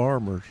about the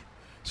farmers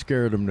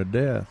scared them to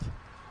death.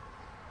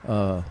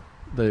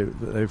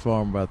 They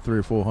farm about 300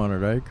 or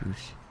 400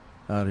 acres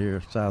out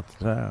here south of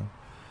town,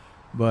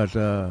 but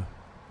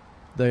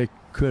they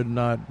did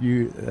not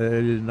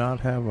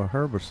have a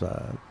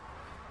herbicide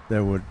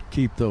that would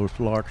keep those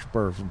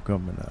larkspur from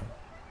coming out,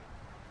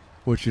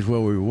 which is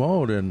what we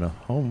want in the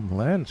home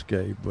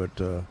landscape. But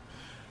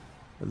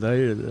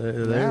they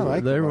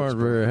weren't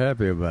very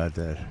happy about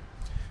that.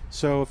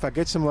 So if I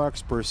get some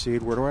larkspur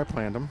seed, where do I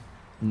plant them?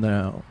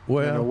 Now,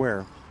 well,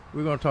 where?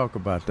 We're going to talk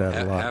about that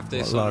a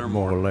lot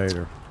more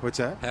later. What's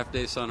that?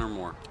 Half-day sun or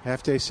more.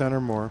 Half-day sun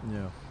or more.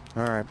 Yeah.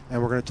 All right,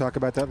 and we're going to talk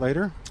about that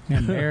later.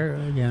 And there,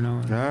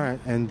 All right,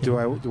 and do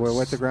I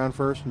wet the ground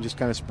first and just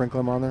kind of sprinkle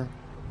them on there?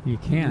 You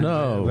can.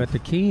 No, but the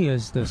key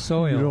is the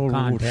soil you don't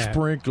contact.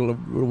 Sprinkle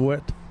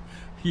wet.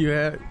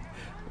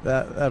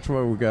 That's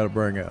what we got to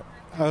bring up.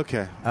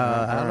 Okay.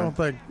 I don't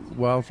think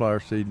wildflower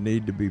seed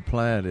need to be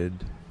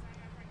planted,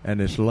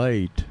 and it's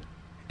late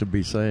to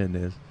be saying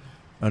this,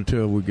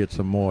 until we get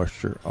some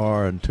moisture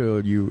or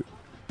until you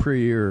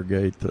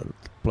pre-irrigate the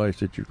place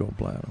that you're going to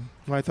plant them.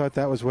 Well, I thought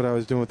that was what I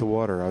was doing with the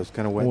water. I was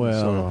kind of wetting the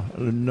soil.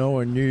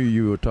 Knowing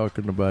you were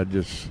talking about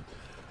just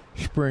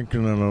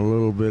sprinkling a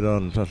little bit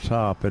on the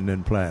top and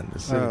then planting the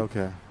seed. Oh,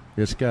 okay.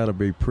 It's got to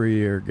be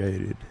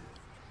pre-irrigated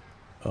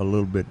a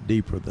little bit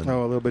deeper than that.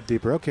 Oh, a little bit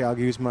deeper. Okay, I'll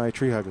use my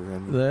tree hugger.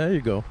 There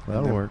you go.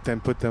 That'll work. Then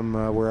put them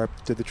where I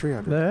did the tree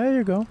hugger. There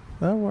you go.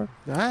 That'll work.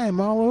 I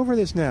am all over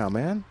this now,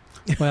 man.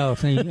 Well,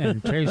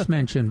 and Trace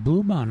mentioned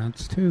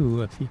bluebonnets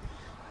too.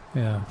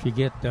 If you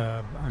get,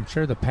 I'm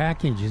sure the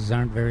packages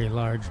aren't very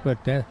large,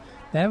 but that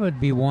would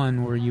be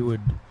one where you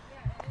would,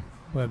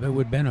 it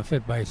would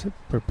benefit by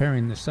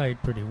preparing the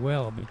site pretty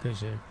well,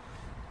 because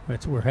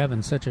we're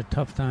having such a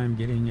tough time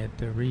getting it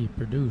to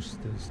reproduce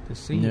the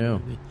seed. Yeah.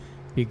 It'd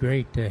be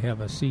great to have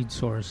a seed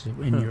source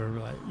in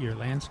your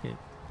landscape.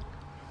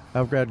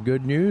 I've got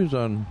good news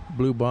on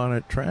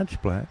bluebonnet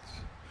transplants.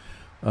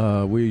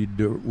 We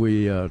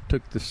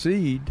took the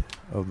seed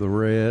of the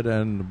red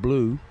and the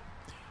blue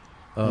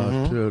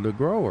to the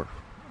grower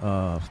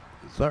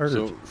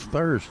Thursday.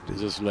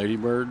 Is this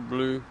ladybird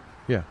blue?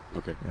 Yeah.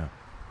 Okay.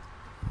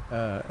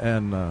 Yeah.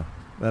 And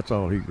that's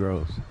all he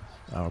grows.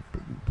 Our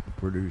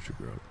producer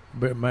grows,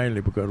 but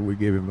mainly because we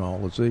give him all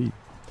the seed.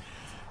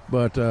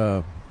 But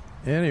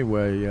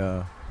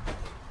anyway,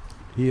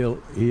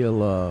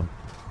 he'll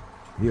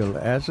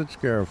acid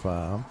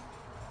scarify them.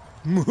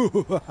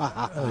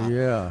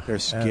 Yeah, they're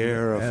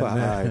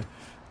scarified. And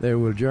they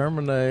will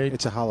germinate.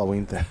 It's a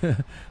Halloween thing.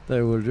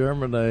 They will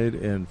germinate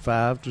in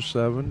 5 to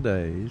 7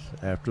 days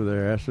after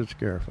they're acid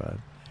scarified.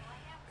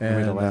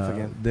 And laugh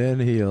again? Then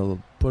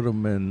he'll put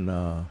them in.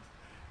 I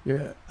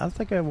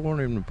think I want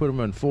him to put them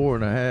in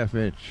 4.5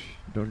 inch.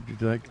 Don't you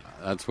think?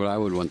 That's what I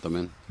would want them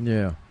in.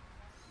 Yeah.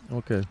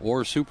 Okay.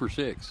 Or Super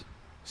 6.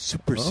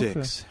 Super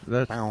 6.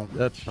 That's cheaper.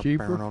 It's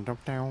Super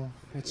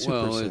 6.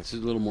 Super It's a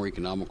little more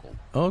economical.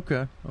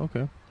 Okay.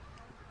 A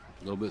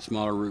little bit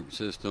smaller root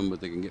system,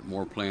 but they can get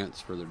more plants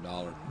for their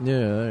dollar. Yeah,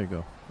 there you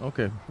go.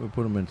 Okay, we'll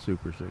put them in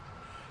Super 6.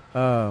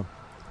 So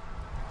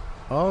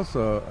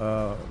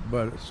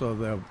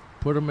they'll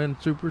put them in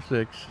Super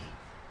 6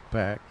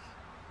 packs,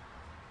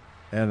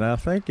 and I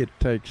think it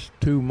takes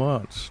 2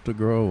 months to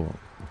grow them.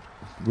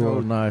 Grow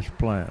a nice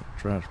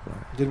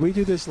transplant. Did we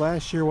do this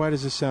last year? Why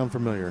does this sound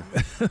familiar?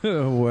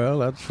 Well,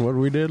 that's what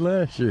we did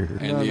last year.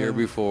 And the year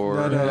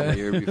before. The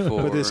year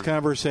before. With this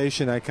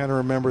conversation, I kind of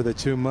remember the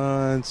 2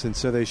 months, and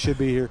so they should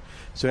be here.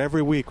 So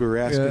every week we were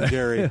asking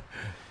Jerry,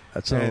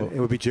 So and it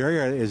would be Jerry.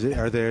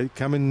 Are they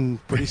coming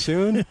pretty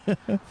soon?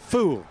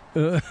 Fool!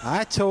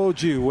 I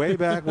told you way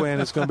back when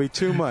it's going to be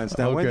 2 months.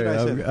 Now, when did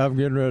I say that? I'm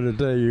getting ready to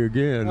tell you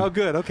again. Oh,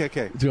 good. Okay.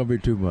 It's going to be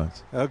 2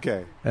 months.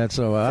 Okay. And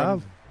so I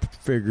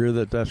figure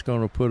that's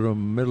going to put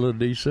them middle of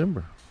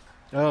December.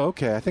 Oh,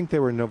 okay. I think they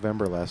were in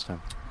November last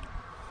time.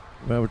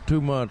 Well, 2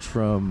 months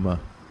from. Well,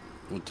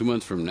 2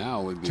 months from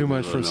now would be 2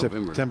 months from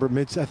November.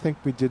 September. I think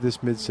we did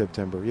this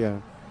mid-September. Yeah.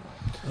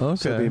 Okay.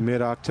 So it'll be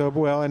mid-October.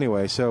 Well,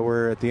 anyway, so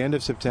we're at the end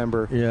of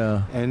September.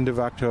 Yeah. End of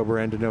October,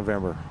 end of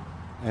November,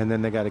 and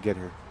then they got to get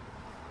here.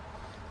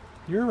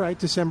 You're right.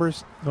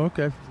 December's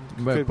okay.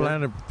 But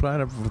plan it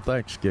for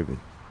Thanksgiving.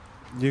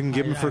 You can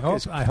give them for.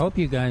 I hope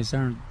you guys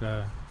aren't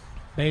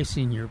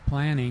basing your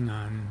planning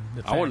on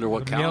the fact I wonder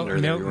what calendar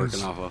they're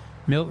working off of.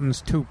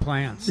 Milton's 2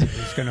 plants that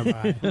he's going to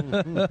buy.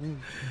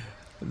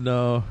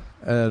 No,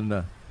 and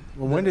well,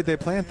 when did they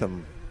plant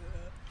them?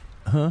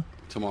 Huh?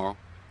 Tomorrow,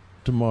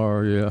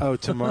 yeah. Oh,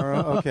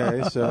 tomorrow.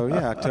 Okay, so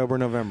yeah, October,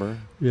 November.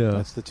 Yeah,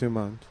 that's the 2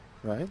 months,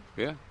 right?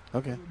 Yeah.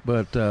 Okay.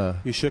 But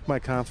you shook my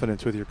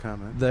confidence with your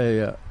comment.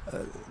 They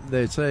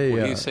say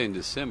well, he's saying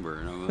December,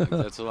 and I'm like,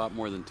 that's a lot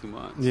more than 2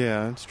 months.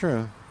 Yeah, it's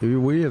true.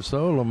 We have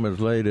sold them as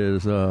late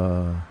as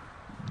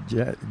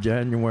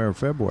January or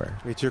February.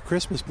 It's your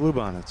Christmas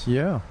bluebonnets.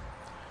 Yeah,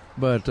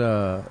 but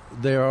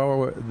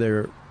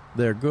they're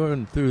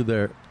going through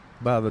their.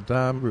 By the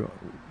time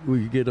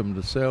we get them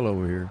to sell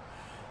over here,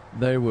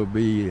 they will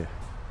be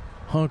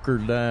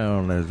hunkered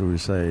down, as we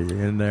say,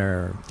 in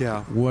their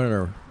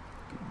winter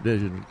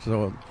condition.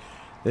 So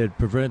it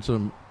prevents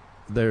them.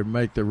 They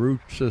make the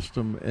root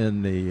system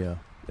in the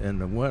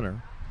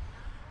winter,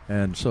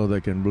 and so they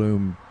can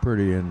bloom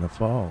pretty in the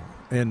fall,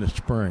 in the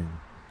spring.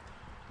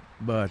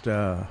 But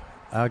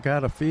I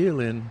got a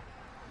feeling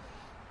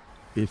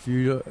if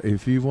you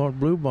want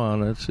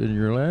bluebonnets in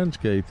your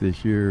landscape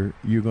this year,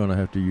 you're going to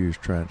have to use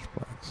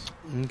transplants.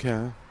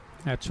 Okay.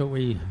 That's what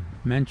we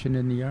mentioned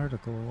in the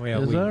article.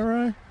 Well, Is that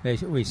right?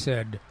 We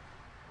said,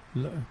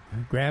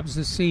 grabs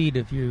the seed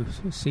if you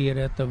see it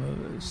at the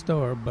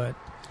store, but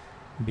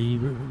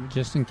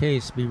just in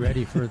case, be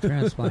ready for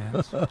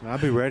transplants. I'll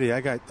be ready.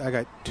 I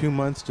got 2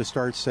 months to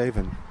start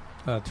saving.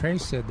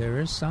 Trace said there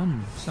is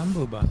some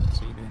bluebonnet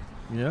seed in.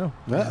 Yeah.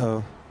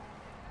 Uh-oh.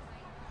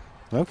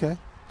 Okay.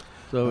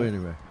 So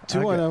anyway,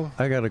 210.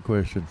 I got a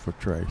question for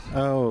Trace.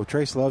 Oh,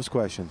 Trace loves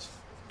questions.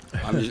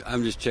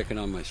 I'm just checking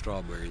on my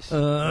strawberries.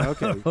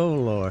 Okay. Oh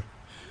Lord.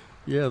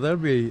 Yeah, they'll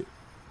be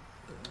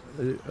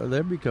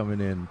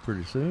coming in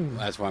pretty soon.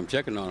 That's why I'm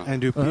checking on them.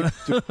 And do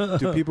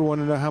people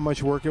want to know how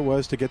much work it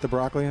was to get the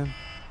broccoli in?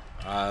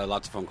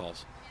 Lots of phone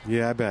calls.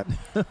 Yeah, I bet.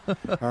 All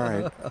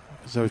right.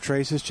 So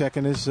Trace is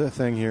checking his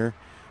thing here.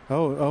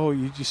 Oh,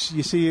 you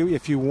see,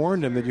 if you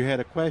warned him that you had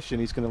a question,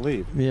 he's going to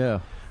leave.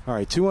 Yeah. All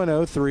right,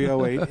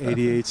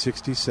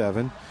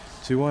 210-308-8867.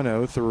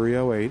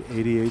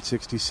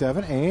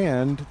 210-308-8867.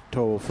 And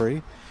toll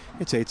free,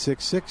 it's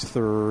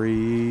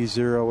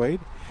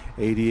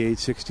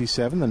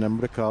 866-308-8867, the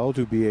number to call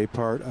to be a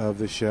part of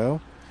the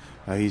show.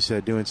 He's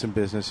doing some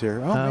business here.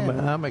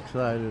 I'm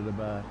excited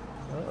about it.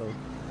 Uh-oh.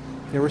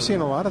 Yeah, we're seeing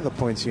a lot of the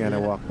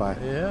Poinciana walk by.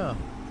 Yeah.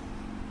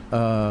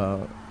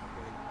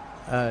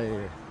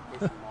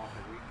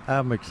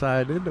 I'm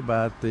excited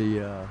about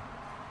the...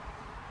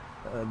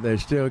 they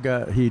still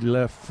got. He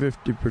left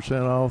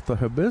 50% off the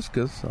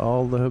hibiscus.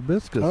 All the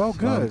hibiscus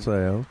on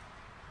sale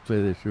for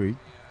this week,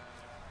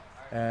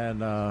 and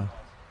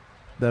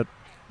that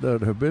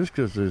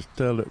hibiscus is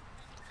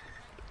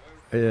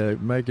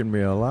making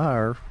me a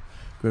liar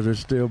because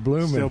it's still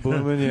blooming. Still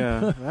blooming,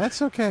 yeah.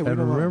 That's okay. And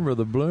remember,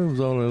 the blooms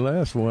only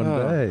last one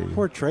day.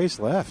 Poor Trace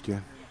left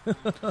you.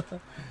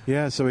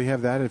 Yeah, so we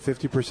have that at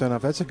 50%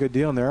 off. That's a good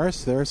deal, and there are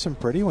some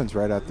pretty ones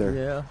right out there.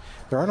 Yeah,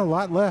 there aren't a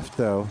lot left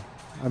though.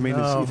 I mean,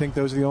 you think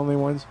those are the only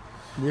ones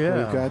we've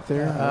got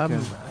there? Okay.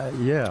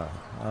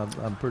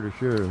 I'm pretty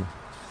sure.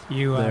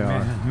 You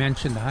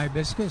mentioned the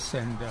hibiscus,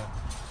 and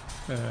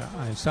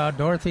I saw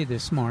Dorothy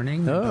this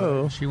morning.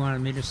 Oh. She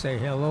wanted me to say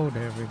hello to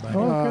everybody.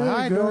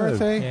 Hi, good.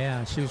 Dorothy.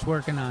 Yeah, she was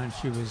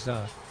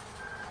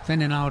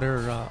thinning out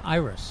her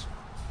iris.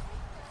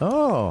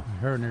 Oh.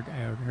 Her and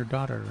her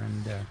daughter.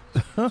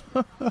 And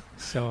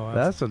so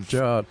that's a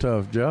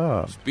tough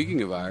job.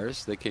 Speaking of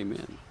iris, they came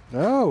in.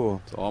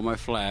 Oh. So all my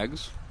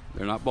flags...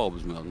 They're not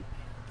bulbs, Milton.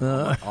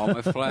 All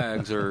my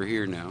flags are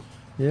here now.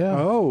 Yeah.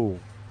 Oh.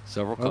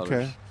 Several colors.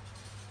 Okay.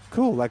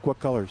 Cool. Like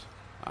what colors?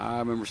 I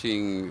remember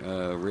seeing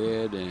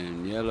red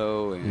and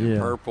yellow and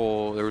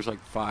purple. There was like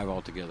 5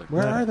 altogether.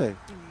 Where are they?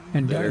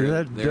 And they're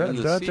in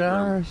the Dutch seed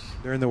iris? room.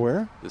 They're in the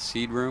where? The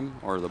seed room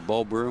or the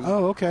bulb room.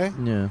 Oh, okay.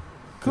 Yeah.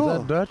 Cool. Is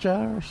that Dutch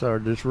iris or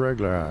just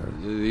regular iris?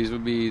 These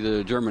would be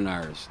the German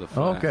iris. The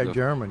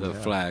German. The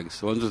flags.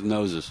 The ones with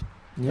noses.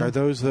 Yeah. Are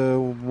those the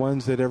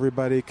ones that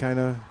everybody kind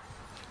of...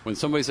 When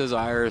somebody says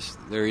iris,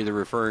 they're either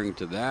referring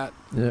to that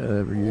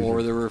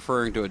or they're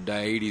referring to a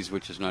dietes,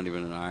 which is not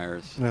even an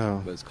iris.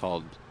 No. But it's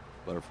called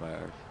butterfly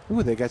iris.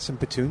 Ooh, they got some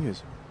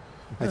petunias.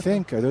 I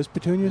think. Are those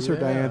petunias or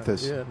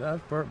dianthus? Yeah,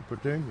 that's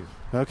petunias.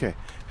 Okay.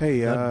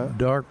 Hey,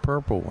 dark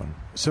purple one.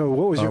 So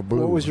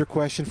what was your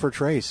question for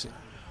Trace?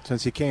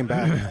 Since he came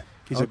back,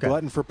 he's a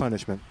glutton for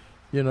punishment.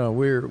 You know,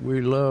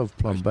 we love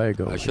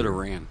plumbago. I should have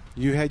ran.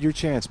 You had your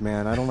chance,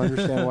 man. I don't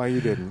understand why you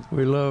didn't.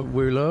 We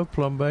love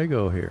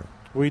plumbago here.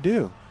 We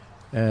do.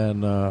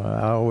 And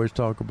I always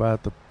talk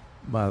about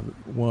my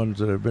ones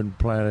that have been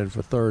planted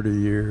for 30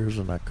 years,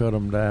 and I cut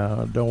them down.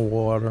 I don't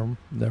water them.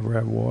 Never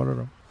have watered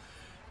them.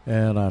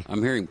 And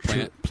I'm hearing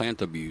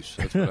plant abuse.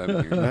 That's what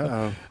I'm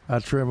hearing. I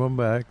trim them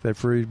back. They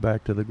freeze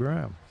back to the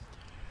ground.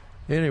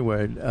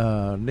 Anyway,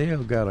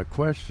 Neil got a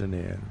question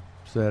in.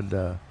 Said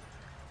the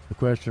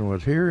question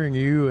was, hearing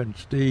you and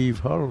Steve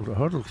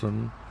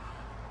Huddleston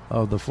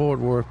of the Fort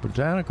Worth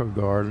Botanical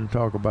Garden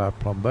talk about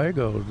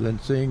plumbagos, then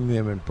seeing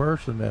them in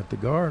person at the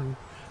garden,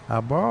 I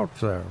bought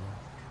several.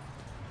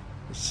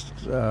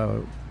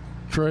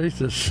 Trace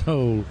has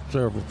sold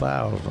several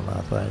thousand,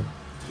 I think.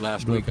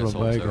 Last week I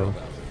sold several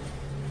thousand.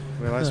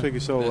 Well, last week you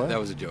sold what? That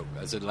was a joke.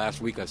 I said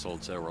last week I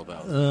sold several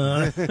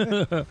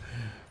thousand.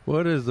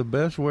 What is the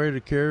best way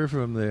to care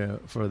for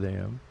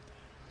them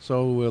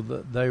so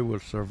they will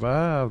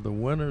survive the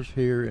winters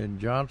here in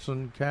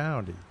Johnson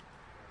County?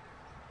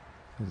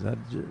 Is that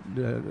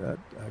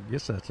I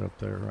guess that's up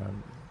there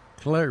around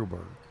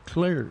Clearburg.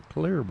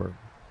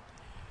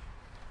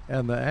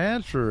 And the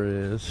answer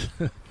is,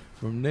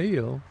 from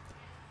Neil,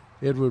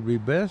 it would be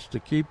best to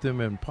keep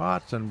them in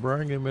pots and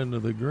bring them into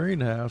the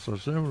greenhouse or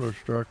similar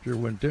structure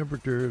when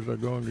temperatures are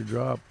going to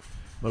drop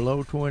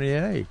below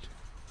 28.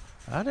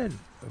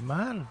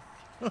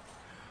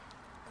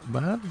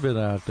 Mine's been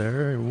out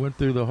there and went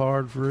through the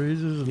hard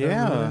freezes and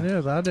everything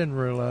else. I didn't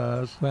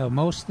realize. Well,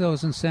 most of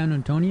those in San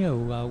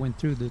Antonio went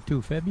through the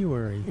 2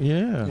 February.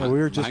 Yeah. We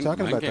were just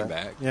talking about that.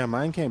 Back. Yeah,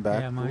 mine came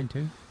back. Yeah, mine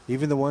too.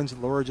 Even the ones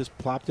that Laura just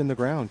plopped in the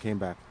ground came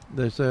back.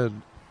 They said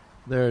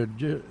they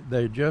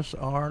just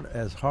aren't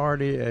as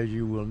hardy as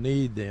you will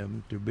need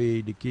them to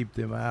be to keep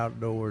them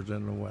outdoors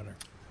in the winter.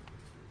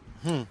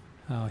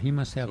 Oh, he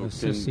must have a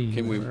sissy.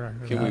 Can we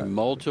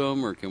mulch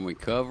them or can we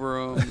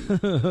cover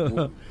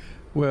them?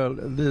 Well,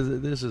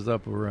 this is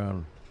up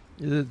around.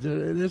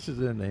 This is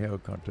in the hill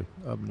country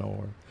up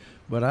north,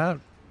 but I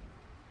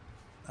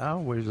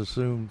always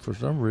assumed for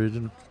some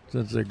reason,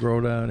 since they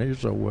grow down here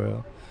so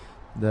well,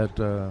 that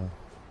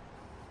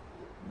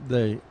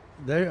they.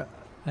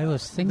 I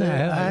was thinking I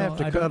have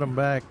to cut them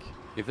back.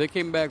 If they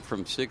came back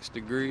from 6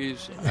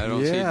 degrees, I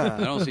don't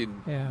see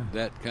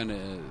that kind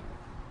of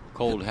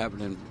cold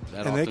happening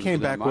that often. And they came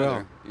back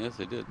well. Yes,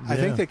 they did. I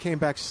think they came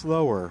back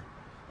slower,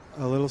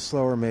 a little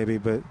slower maybe,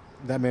 but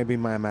that may be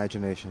my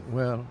imagination.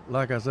 Well,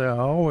 like I say, I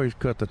always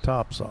cut the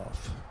tops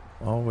off.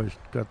 Off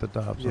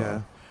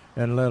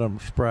and let them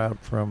sprout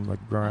from the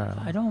ground.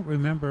 I don't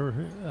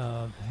remember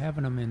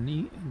having them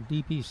in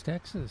deep East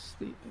Texas,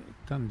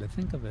 come to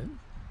think of it.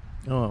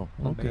 Oh,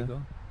 okay.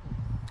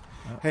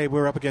 Hey,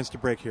 we're up against a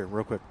break here,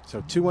 real quick.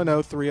 So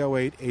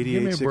 210-308-8860.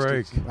 Give me a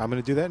break. I'm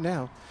going to do that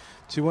now.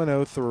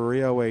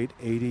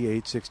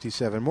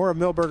 210-308-8867. More of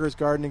Millburgers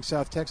Gardening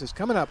South Texas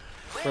coming up.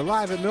 We're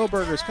live at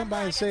Millburgers. Come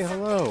by and say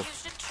hello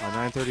on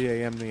 9:30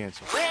 a.m. The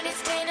Answer. When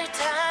it's dinner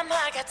time,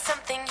 I got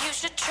something you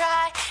should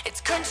try.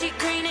 It's crunchy,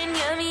 green, and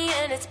yummy,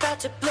 and it's about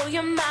to blow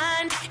your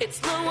mind.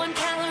 It's low on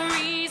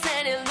calories,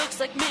 and it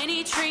looks like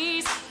mini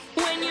trees.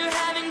 When you're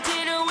having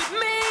dinner with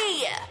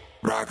me,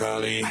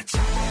 broccoli.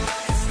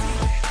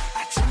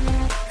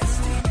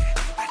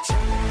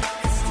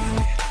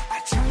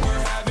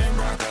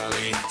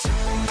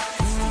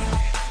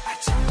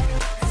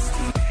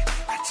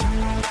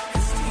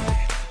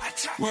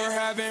 We're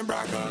having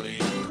broccoli.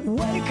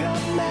 Wake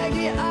up,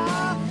 Maggie,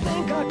 I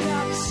think I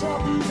got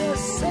something to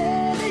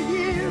say to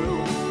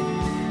you.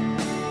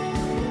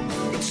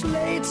 It's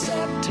late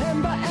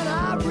September and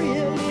I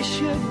really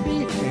should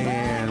be.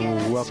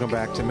 And welcome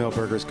back to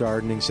Millburgers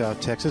Gardening South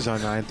Texas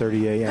on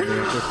 9:30 a.m.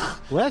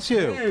 Bless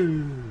you.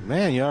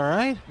 Man, you all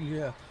right?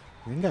 Yeah.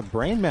 You got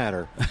brain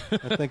matter.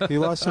 I think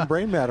you lost some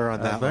brain matter on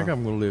that I think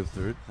I'm going to live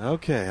through it.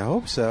 Okay, I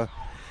hope so.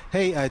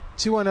 Hey,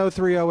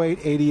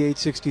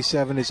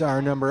 210-308-8867 is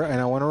our number,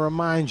 and I want to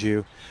remind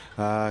you,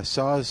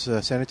 SAWS,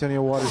 San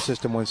Antonio Water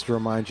System, wants to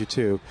remind you,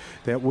 too,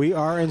 that we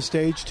are in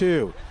Stage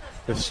 2,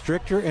 the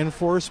stricter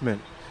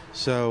enforcement.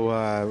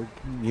 So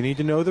you need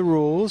to know the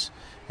rules,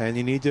 and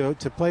you need to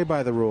play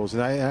by the rules.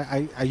 And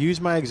I use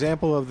my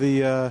example of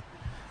the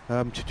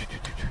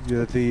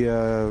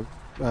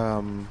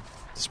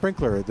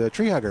sprinkler, the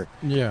tree hugger.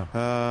 Yeah.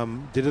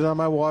 Did it on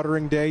my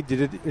watering day,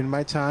 did it in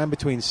my time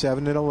between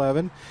 7 and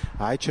 11.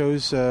 I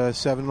chose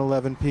 7 and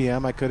 11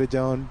 p.m. I could have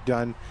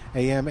done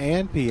a.m.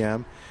 and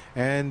p.m.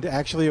 And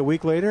actually a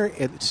week later,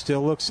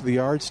 the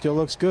yard still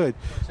looks good.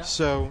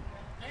 So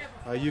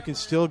you can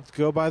still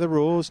go by the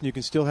rules and you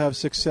can still have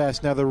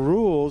success. Now the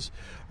rules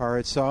are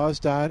at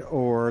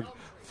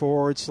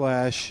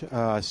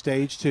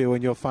saws.org/stage 2,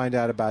 and you'll find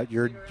out about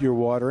your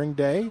watering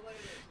day.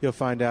 You'll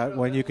find out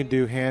when you can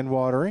do hand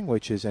watering,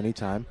 which is any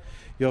time.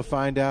 You'll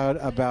find out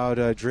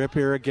about drip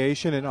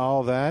irrigation and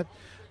all that.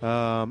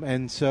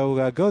 And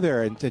so go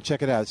there and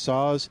check it out,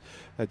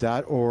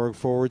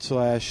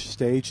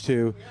 saws.org/stage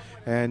 2,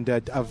 and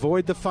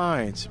avoid the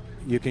fines.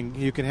 You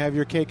can have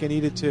your cake and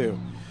eat it too.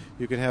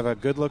 You can have a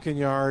good-looking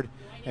yard,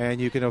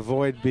 and you can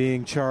avoid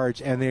being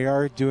charged. And they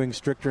are doing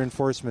stricter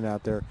enforcement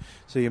out there.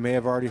 So you may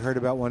have already heard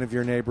about one of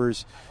your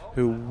neighbors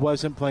who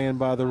wasn't playing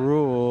by the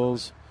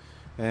rules,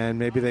 and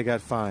maybe they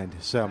got fined.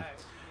 So,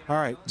 all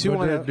right.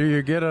 Do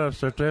you get a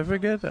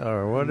certificate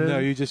or what? No,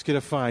 you just get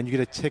a fine. You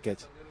get a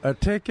ticket. A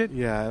ticket?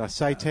 Yeah, a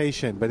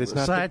citation, but it's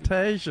not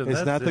citation.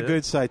 It's not the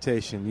good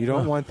citation. You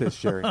don't want this,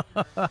 Jerry.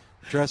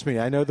 Trust me,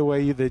 I know the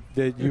way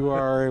that you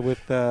are with.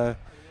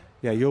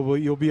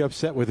 You'll be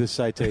upset with this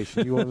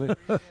citation. You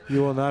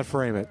will not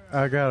frame it.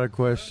 I got a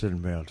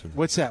question, Milton.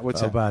 What's that?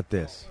 About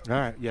this? All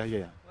right.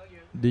 Yeah.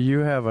 Do you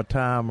have a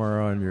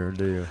timer on your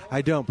deal?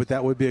 I don't, but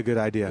that would be a good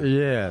idea.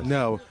 Yes.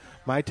 No,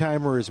 my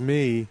timer is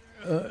me.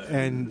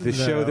 And the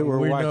show that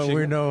we're watching.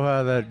 We know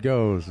how that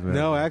goes, man.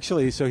 No,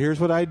 actually, so here's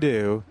what I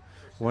do.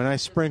 When I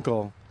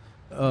sprinkle,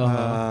 when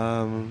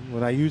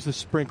I use the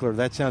sprinkler,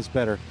 that sounds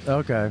better.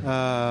 Okay.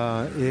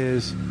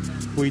 Is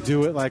we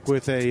do it like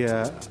with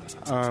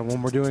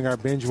when we're doing our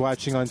binge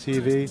watching on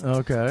TV.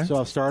 Okay. So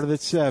I'll start it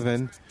at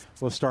 7.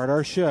 We'll start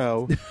our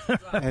show,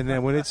 and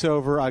then when it's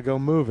over, I go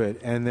move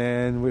it. And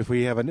then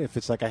if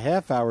it's like a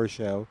half-hour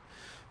show,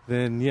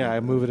 then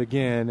I move it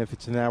again. If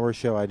it's an hour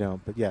show, I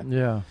don't. But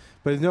yeah.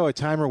 But no, a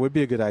timer would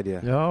be a good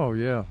idea. Oh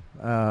yeah,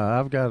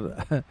 I've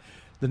got.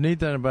 The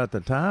neat thing about the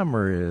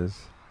timer is,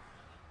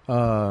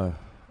 I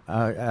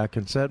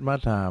can set my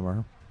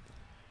timer,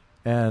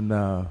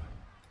 and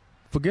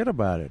forget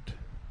about it.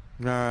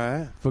 All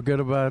right. Forget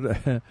about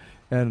it,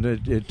 and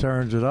it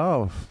turns it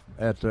off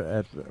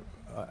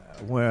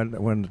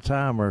when the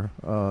timer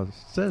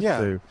says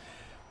to.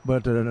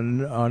 But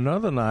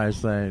another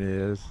nice thing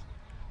is,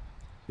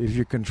 if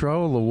you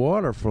control the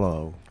water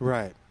flow,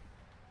 right,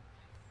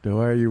 to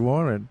where you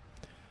want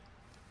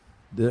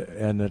it,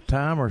 and the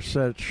timer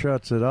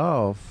shuts it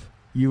off,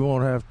 you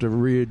won't have to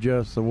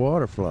readjust the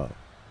water flow.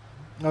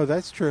 Oh,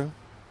 that's true.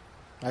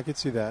 I could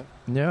see that.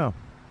 Yeah.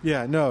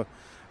 Yeah, no,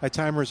 a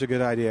timer is a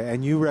good idea.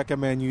 And you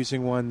recommend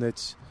using one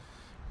that's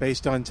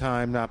based on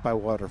time, not by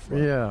water flow.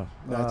 Yeah.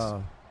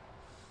 I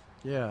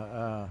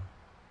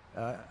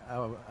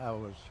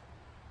was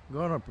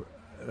going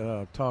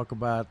to talk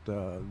about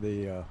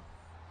the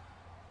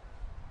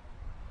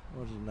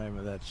what's the name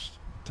of that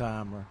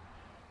timer?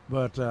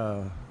 But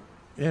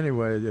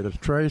anyway, as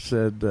Trey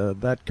said,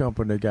 that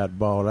company got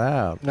bought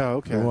out. Oh,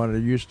 okay. The one that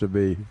used to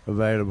be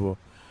available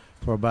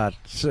for about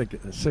 $6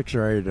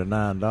 or $8 or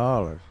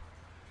 $9,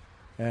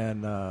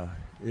 and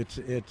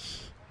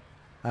it's.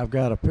 I've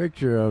got a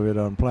picture of it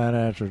on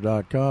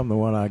plantanswers.com, the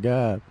one I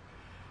got,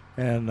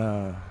 and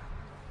I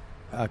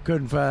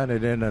couldn't find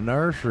it in the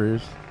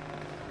nurseries,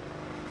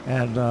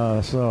 and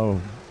so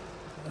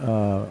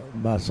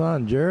my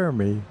son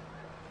Jeremy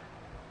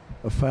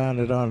found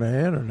it on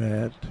the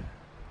internet.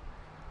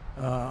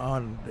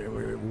 On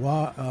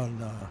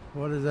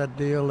what is that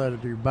deal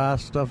that you buy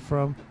stuff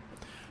from?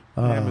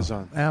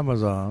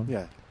 Amazon.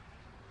 Yeah.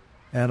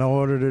 And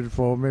ordered it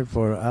for me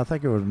for, I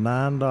think it was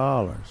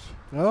 $9.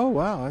 Oh,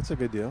 wow, that's a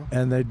good deal.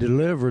 And they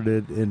delivered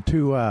it in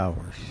 2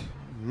 hours.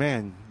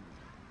 Man,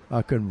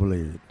 I couldn't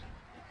believe it.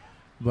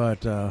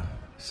 But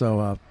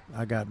so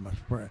I got my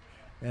spray,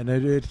 and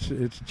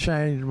it's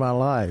changed my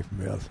life,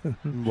 Milton.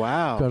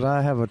 Wow. Because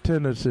I have a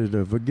tendency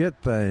to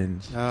forget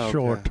things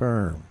short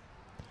term.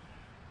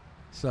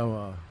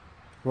 So,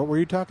 what were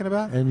you talking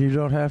about? And you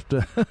don't have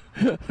to,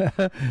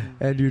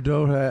 you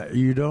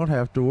don't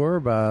have to worry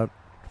about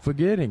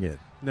forgetting it.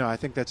 No, I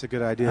think that's a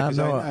good idea. I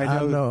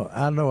know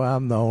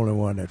I'm the only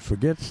one that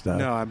forgets stuff.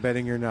 No, I'm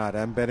betting you're not.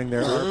 I'm betting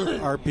there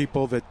are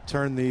people that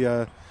turn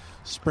the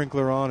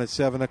sprinkler on at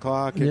 7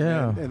 o'clock,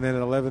 and then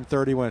at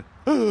 11:30 went.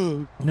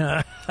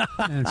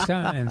 and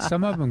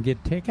some of them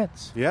get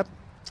tickets. Yep.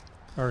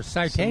 Or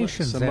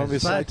citations. Some of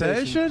his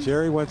citations.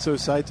 Jerry wants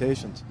those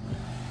citations.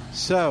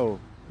 So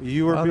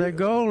you were. They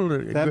gold.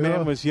 That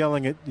man was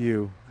yelling at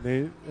you.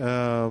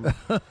 Was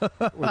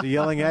he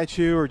yelling at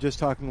you or just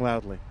talking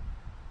loudly?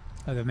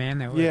 The man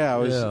that was.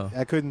 Yeah,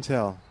 I couldn't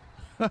tell.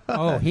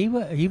 Oh, he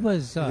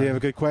was. Did he have a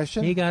good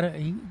question? He got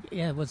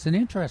it was an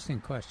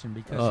interesting question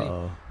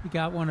because he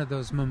got one of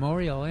those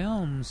memorial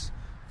elms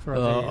for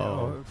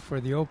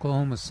the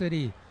Oklahoma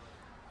City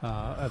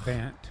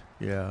event.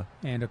 Yeah.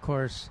 And of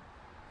course,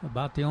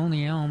 about the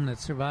only elm that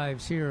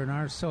survives here in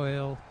our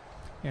soil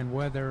and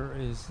weather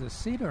is the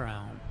cedar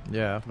elm.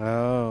 Yeah.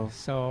 Oh.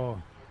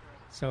 So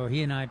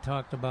he and I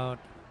talked about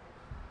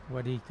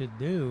what he could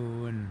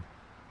do, and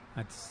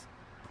I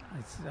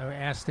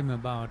asked him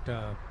about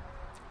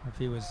if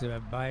he was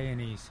by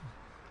any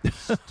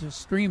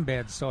stream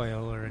bed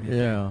soil or anything.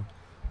 Yeah.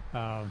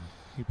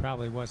 He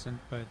probably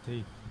wasn't, but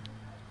you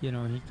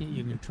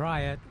can try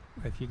it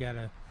if you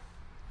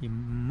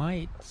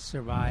might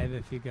survive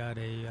if you got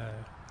a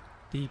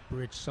deep,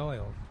 rich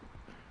soil.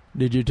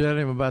 Did you tell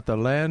him about the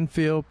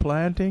landfill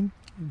planting?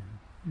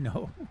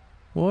 No.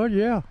 Well,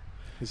 yeah.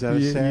 Is that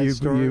a sad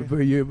story?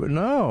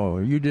 No,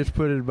 you just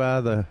put it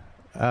by the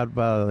out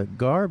by the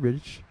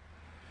garbage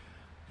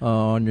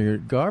on your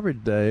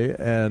garbage day,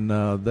 and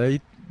the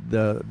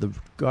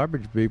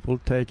garbage people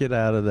take it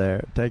out of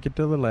there, take it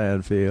to the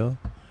landfill,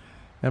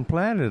 and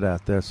plant it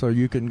out there, so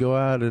you can go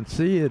out and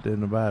see it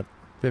in about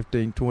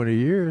 15, 20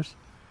 years.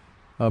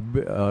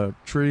 A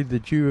tree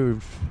that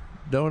you've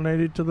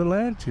donated to the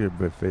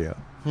landfill.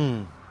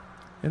 And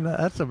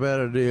that's a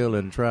better deal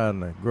than trying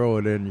to grow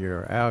it in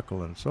your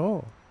alkaline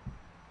soil.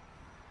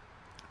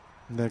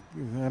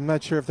 I'm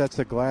not sure if that's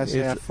the glass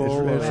half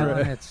full.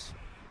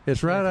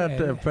 It's right out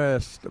there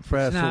past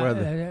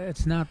weather.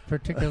 It's not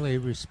particularly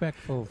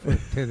respectful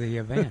to the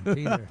event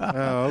either.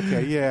 Oh,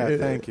 okay. Yeah,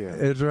 thank you.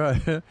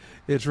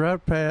 It's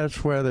right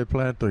past where they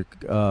plant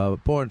the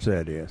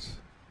poinsettias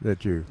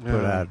that you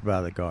put out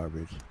by the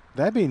garbage.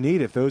 That'd be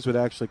neat if those would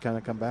actually kind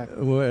of come back.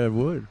 Well, it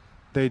would.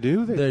 They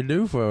do? They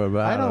do for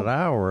about an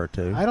hour or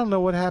two. I don't know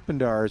what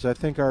happened to ours. I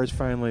think ours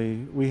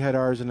we had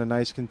ours in a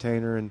nice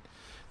container, and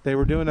they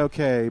were doing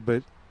okay,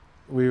 but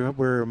we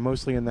were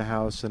mostly in the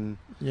house, and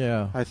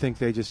I think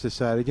they just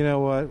decided, you know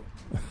what,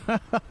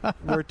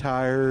 we're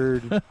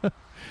tired.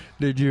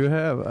 Did you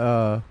have...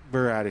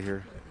 we're out of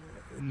here.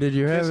 Did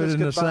you have it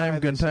in the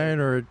same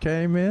container it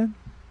came in?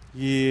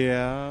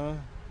 Yeah.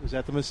 Was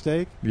that the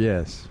mistake?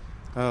 Yes.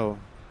 Oh.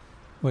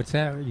 What's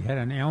that? You had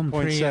an elm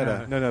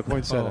poinsettia. tree? No,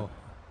 poinsettia.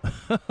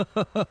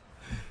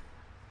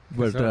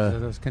 But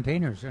those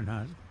containers are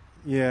not.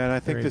 Yeah, and I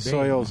think the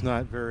soil's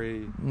not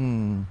very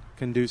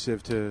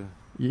conducive to.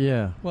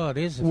 Yeah. Well, it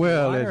is.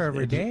 Water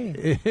every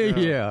day.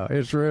 Yeah,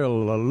 it's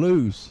real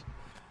loose,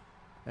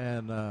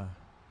 and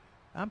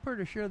I'm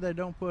pretty sure they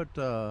don't put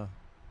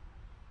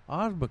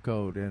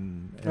Osmocote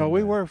in.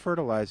 We were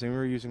fertilizing. We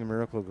were using a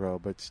Miracle Grow,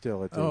 but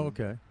still, it didn't. Oh,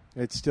 okay.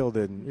 It still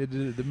didn't.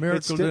 The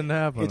miracle didn't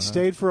happen. It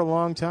stayed for a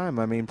long time.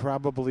 I mean,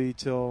 probably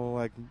till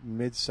like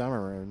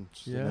midsummer, and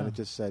then it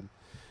just said,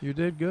 "You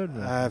did good."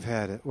 I've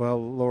had it.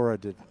 Well, Laura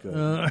did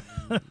good.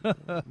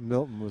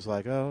 Milton was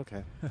like, "Oh,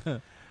 okay,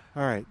 all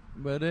right."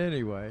 But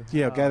anyway,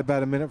 yeah, got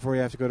about a minute before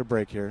you have to go to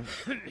break here.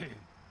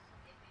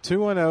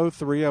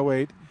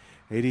 210-308-8867.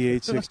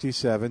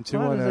 210.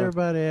 Why does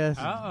everybody ask?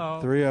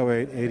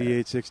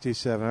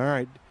 308-8867. All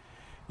right.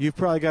 You've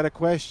probably got a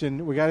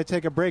question. We got to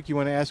take a break. You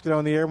want to ask it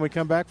on the air when we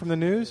come back from the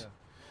news?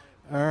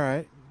 Yeah. All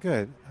right.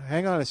 Good.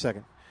 Hang on a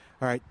second.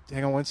 All right.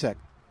 Hang on one sec.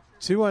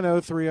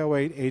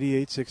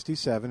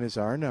 210-308-8867 is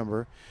our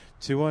number.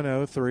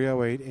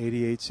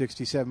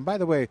 210-308-8867. By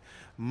the way,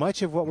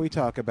 much of what we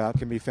talk about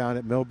can be found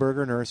at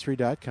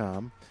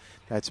millburgernursery.com.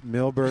 That's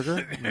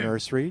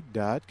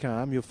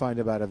millburgernursery.com. You'll find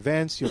about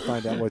events. You'll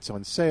find out what's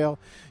on sale.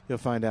 You'll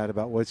find out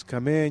about what's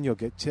come in. You'll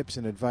get tips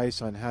and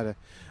advice on how to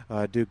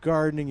do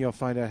gardening. You'll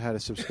find out how to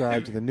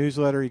subscribe to the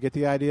newsletter. You get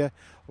the idea?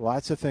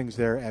 Lots of things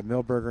there at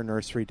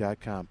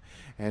millburgernursery.com.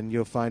 And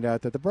you'll find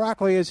out that the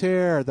broccoli is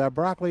here. The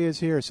broccoli is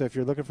here. So if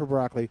you're looking for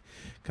broccoli,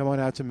 come on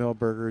out to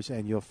Millburgers,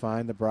 and you'll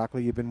find the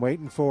broccoli you've been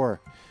waiting for.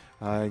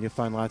 And you'll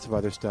find lots of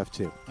other stuff,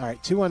 too. All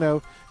right,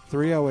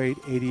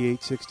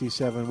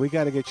 210-308-8867. We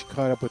got to get you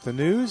caught up with the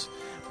news,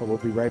 but we'll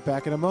be right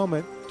back in a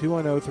moment.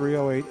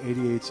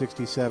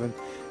 210-308-8867.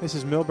 This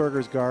is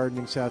Millburgers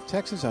Gardening, South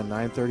Texas on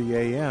 9:30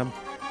 a.m.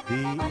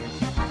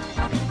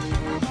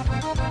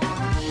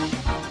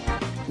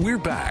 We're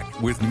back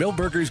with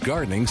Millburgers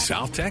Gardening,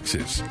 South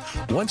Texas.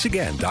 Once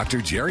again, Dr.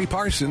 Jerry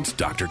Parsons,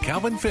 Dr.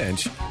 Calvin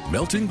Finch,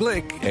 Milton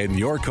Glick, and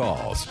your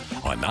calls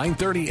on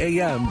 9:30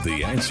 a.m.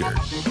 The Answer.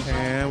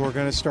 And we're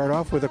going to start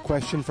off with a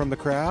question from the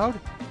crowd.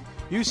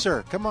 You,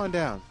 sir, come on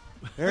down.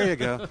 There you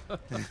go.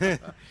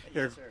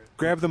 Here,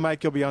 grab the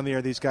mic. You'll be on the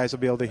air. These guys will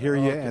be able to hear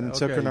you, and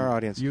so can our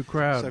audience. You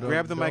crowd. So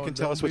grab the mic and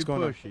tell us what's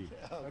going on.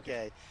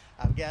 Okay.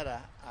 I've got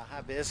a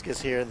hibiscus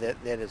here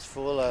that is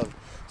full of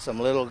some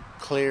little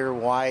clear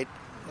white,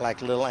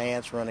 like little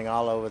ants running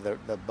all over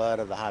the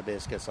bud of the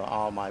hibiscus on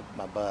all my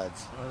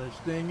buds. Are they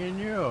stinging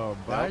you or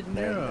biting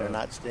you? They're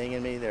not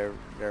stinging me. They're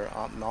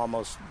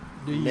almost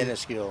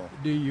minuscule.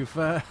 Do you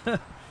find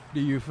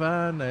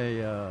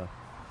the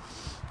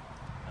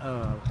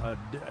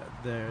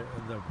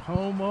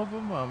home of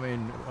them? I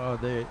mean, are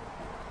they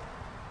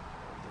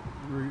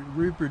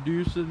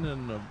reproducing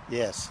in the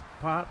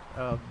pot,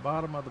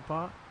 bottom of the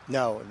pot?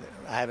 No,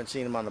 I haven't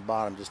seen them on the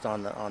bottom, just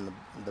on the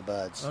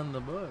buds. On the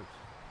buds.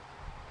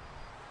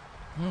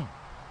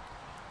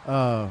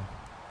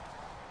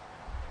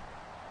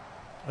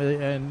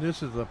 And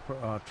this is a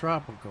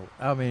tropical.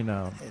 I mean,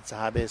 it's a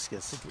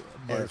hibiscus.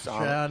 It's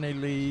shiny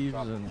leaves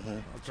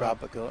and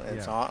tropical.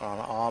 It's on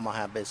all my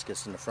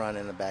hibiscus in the front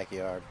and the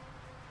backyard.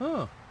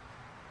 Huh.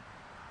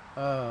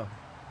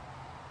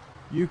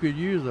 You could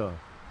use a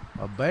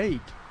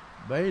bait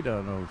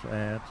on those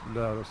ants.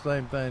 The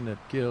same thing that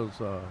kills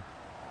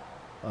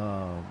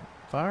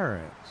fire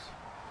ants.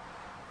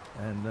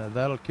 And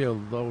that'll kill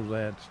those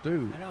ants,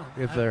 too,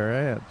 if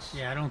they're ants.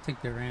 Yeah, I don't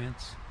think they're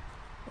ants.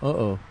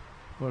 Uh-oh.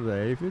 What are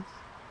they, aphids?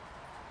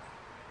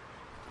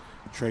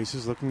 Trace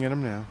is looking at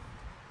them now.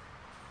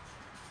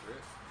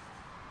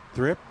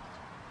 Thrip?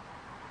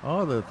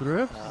 Oh, the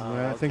thrips?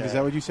 I think, is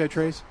that what you said,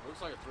 Trace?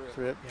 Looks like a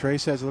thrip.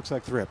 Trace says it looks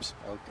like thrips.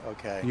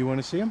 Okay. You want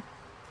to see them?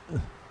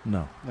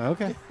 No.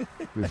 Okay.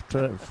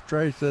 If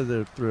Trey said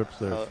they're thrips,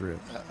 they're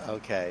thrips.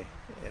 Okay.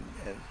 And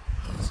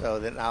so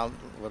then I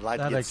would like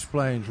that to get...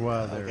 explains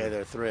why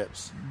they're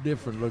thrips.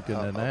 Different looking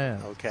than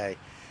ants. Okay.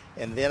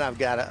 And then I've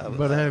got a...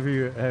 But have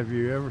you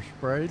ever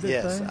sprayed it?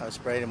 Yes, I've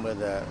sprayed them with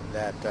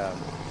that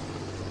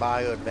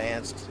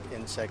bio-advanced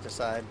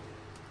insecticide.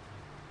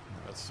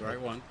 That's the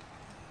right one.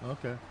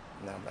 Okay.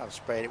 No, I've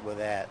sprayed it with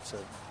that. So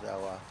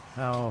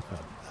how often?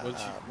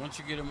 Once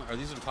you get them, are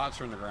these in pots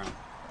or in the ground?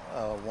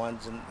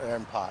 They're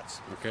in pots.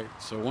 Okay,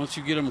 so once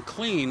you get them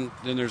clean,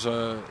 then there's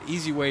a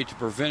easy way to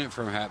prevent it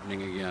from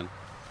happening again,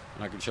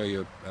 and I can show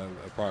you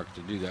a product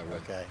to do that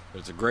with. Okay. But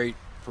it's a great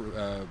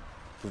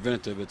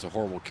preventative. It's a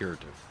horrible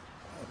curative.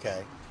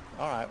 Okay.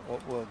 All right.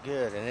 Well,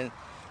 good. And then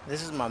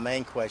this is my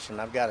main question.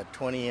 I've got a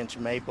 20-inch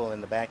maple in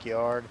the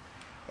backyard,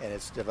 and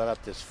it's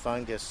developed this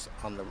fungus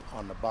on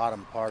the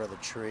bottom part of the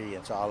tree.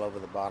 It's all over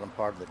the bottom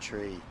part of the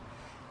tree,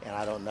 and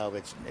I don't know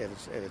if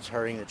it's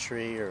hurting the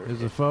tree or. Is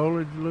the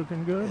foliage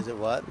looking good? Is it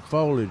what? The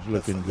foliage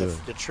looking good.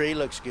 The tree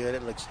looks good.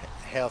 It looks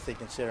healthy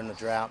considering the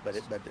drought, but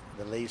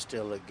the leaves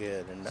still look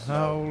good. And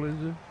how old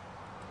is it?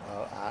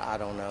 I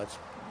don't know.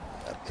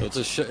 It's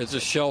a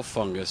shelf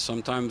fungus.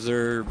 Sometimes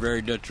they're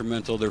very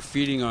detrimental. They're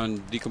feeding on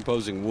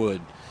decomposing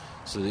wood,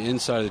 so the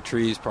inside of the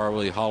tree is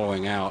probably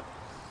hollowing out,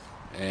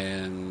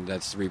 and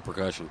that's the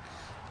repercussion.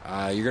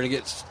 You're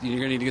gonna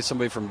need to get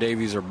somebody from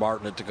Davies or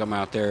Bartlett to come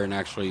out there and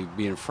actually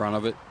be in front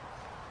of it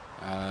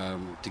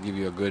to give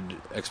you a good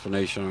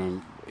explanation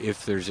on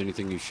if there's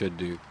anything you should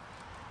do.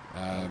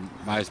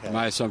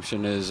 My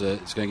assumption is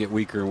that it's going to get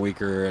weaker and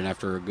weaker, and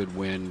after a good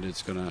wind,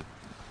 it's going to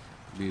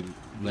be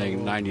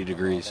laying 90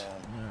 degrees.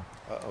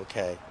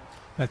 Okay.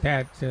 But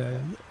that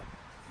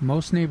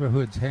most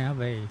neighborhoods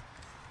have a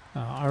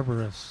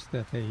arborist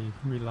that they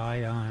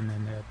rely on,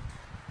 and that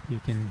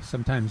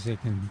sometimes they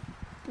can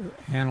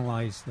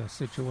analyze the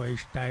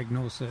situation,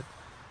 diagnose it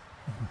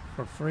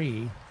for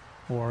free,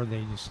 or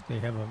they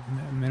have a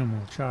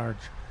minimal charge.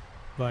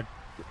 But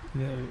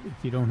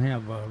if you don't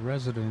have a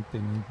resident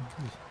in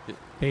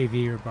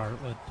Davie or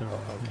Bartlett,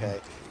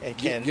 okay, and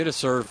get a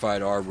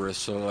certified arborist.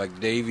 So like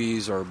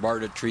Davies or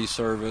Bartlett Tree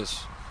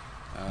Service,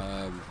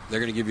 they're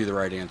going to give you the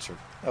right answer.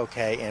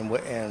 Okay, and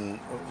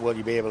will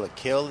you be able to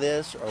kill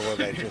this, or will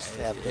they just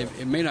have to?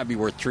 It may not be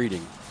worth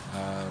treating.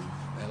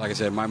 Like I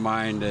said, in my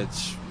mind, it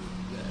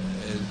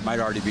might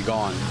already be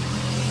gone.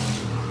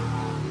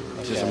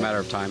 It's just a matter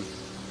of time.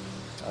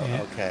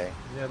 Okay.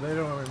 Yeah, they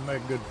don't even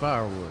make good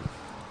firewood.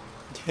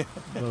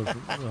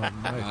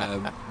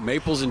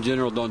 Maples in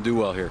general don't do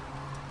well here.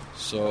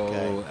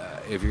 So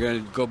if you're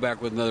going to go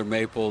back with another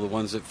maple, the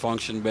ones that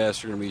function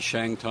best are going to be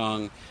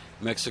Shantung,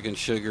 Mexican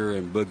Sugar,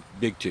 and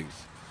Big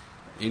Tooth.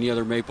 Any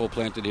other maple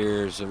planted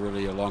here is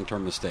really a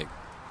long-term mistake.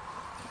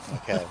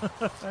 Okay.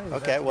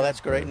 Okay. Well, that's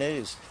great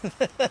news.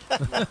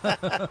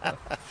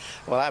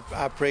 Well, I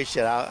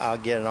appreciate it. I'll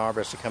get an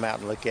arborist to come out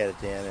and look at it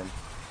then.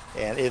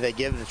 And if they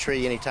give the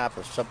tree any type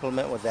of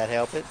supplement, would that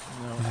help it?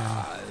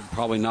 No.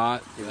 Probably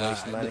not.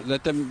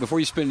 Let them, before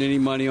you spend any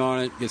money on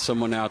it, get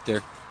someone out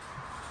there.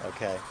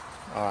 Okay.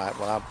 All right.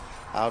 Well,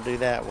 I'll do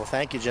that. Well,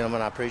 thank you,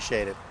 gentlemen. I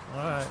appreciate it. All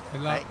right.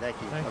 Good luck.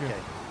 Thank you. Thank you. All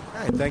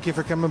right. Thank you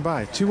for coming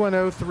by.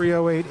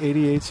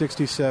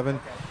 210-308-8867.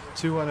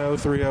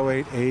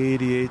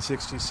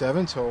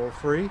 210-308-8867. Toll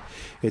free.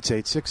 It's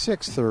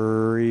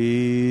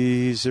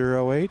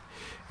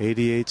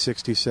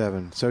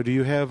 866-308-8867. So do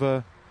you have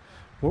a...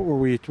 What were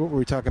we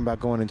talking about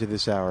going into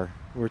this hour?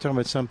 We were talking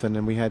about something,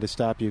 and we had to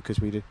stop you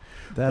because we did.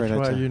 That's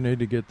why you need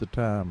to get the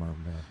timer,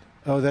 man.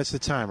 Oh, that's the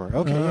timer.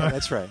 Okay, yeah,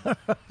 that's right. All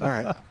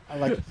right, I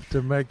like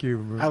to make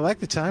you. I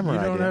like the timer.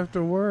 You don't have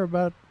to worry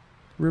about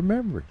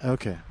remembering.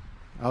 Okay,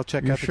 I'll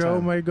check Your out the show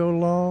timer. may go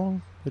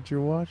long that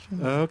you're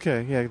watching.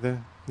 Okay, yeah,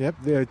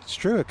 it's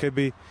true. It could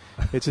be.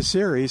 It's a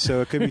series,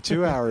 so it could be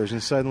 2 hours,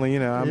 and suddenly,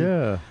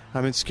 I'm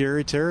in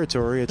scary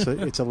territory. It's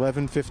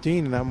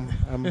 11:15,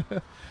 and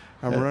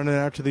I'm running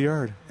out to the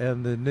yard.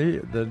 And the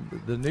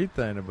neat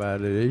thing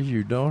about it is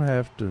you don't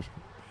have to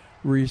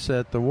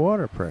reset the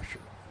water pressure.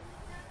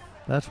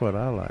 That's what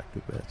I like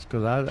the best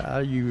because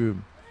I use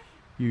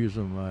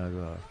them as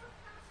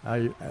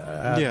I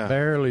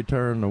barely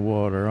turn the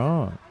water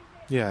on.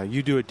 Yeah,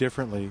 you do it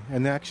differently,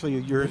 and actually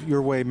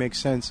your way makes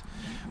sense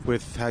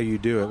with how you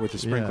do it with the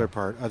sprinkler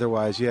part.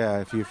 Otherwise,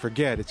 if you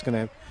forget, it's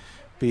going to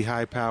be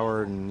high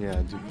powered and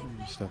do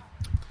stuff.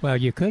 Well,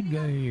 you could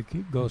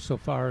go so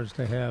far as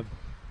to have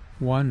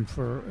one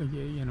for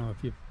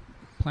if you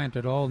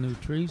planted all new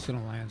trees in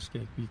a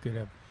landscape, you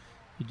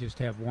just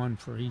have one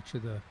for each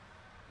of the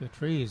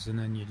trees, and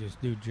then you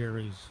just do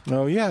Jerry's.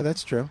 Oh yeah,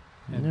 that's true.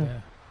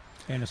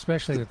 And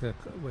especially with the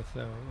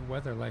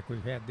weather like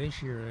we've had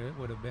this year, it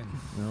would have been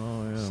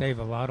save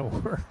a lot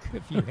of work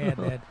if you had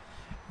that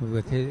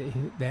with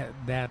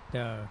that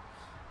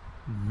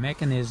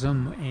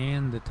mechanism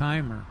and the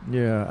timer.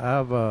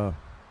 Yeah,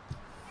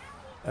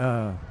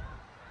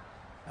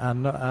 I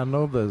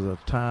know there's a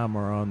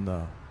timer on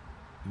the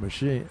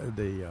machine,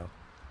 the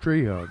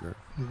tree hugger.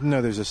 No,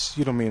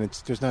 you don't mean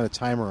there's not a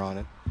timer on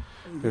it.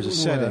 There's a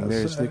setting.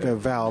 There's like a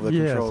valve that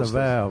controls it's a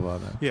valve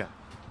on it. Yeah.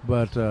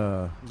 But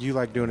you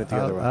like doing it the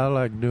other way. I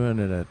like doing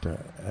it at the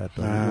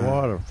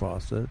water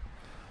faucet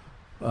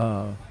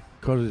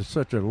because it's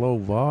such a low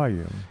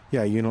volume.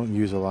 Yeah, you don't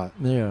use a lot.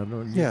 Yeah, I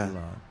don't use a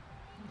lot.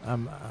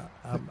 I'm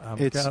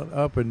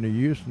up in the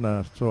use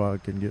now, so I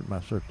can get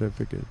my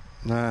certificate.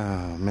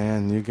 Oh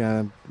man,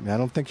 I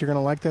don't think you're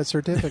gonna like that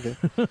certificate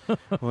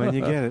when you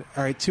get it.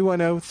 All right,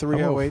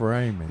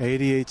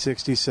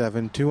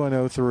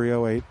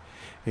 210-308-8867.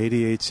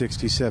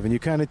 210-308-8867. You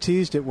kind of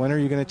teased it. When are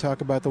you going to talk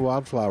about the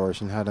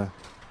wildflowers and how to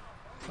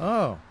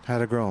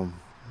grow them,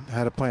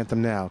 how to plant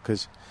them now?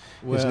 Because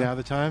is now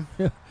the time?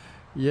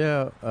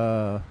 Yeah.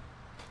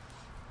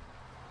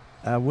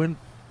 I went.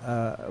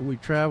 We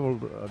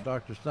traveled.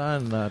 Dr.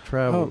 Stein and I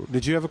traveled. Oh,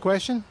 did you have a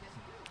question?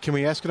 Can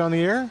we ask it on the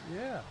air?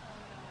 Yeah.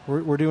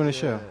 We're doing a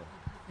show.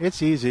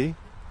 It's easy.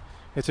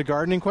 It's a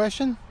gardening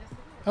question?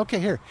 Okay,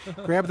 here.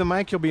 Grab the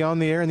mic. You'll be on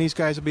the air, and these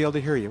guys will be able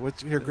to hear you. Go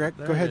ahead.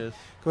 Go ahead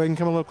and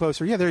come a little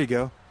closer. Yeah, there you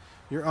go.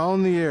 You're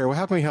on the air. Well,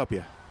 how can we help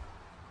you?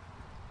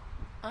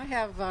 I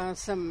have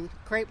some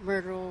crepe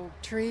myrtle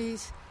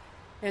trees,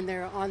 and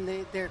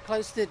they're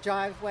close to the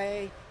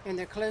driveway, and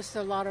they're close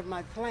to a lot of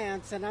my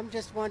plants. And I'm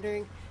just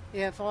wondering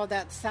if all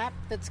that sap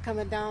that's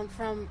coming down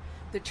from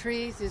the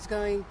trees is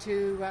going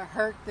to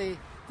hurt the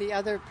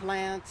other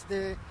plants.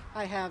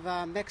 I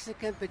have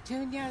Mexican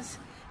petunias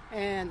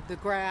and the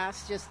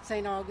grass, just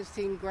St.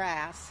 Augustine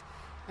grass,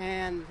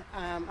 and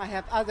I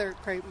have other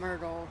crepe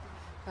myrtle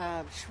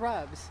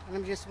shrubs, and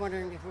I'm just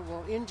wondering if it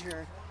will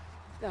injure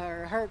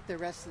or hurt the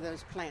rest of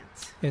those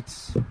plants.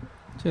 It's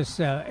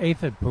just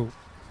aphid poop.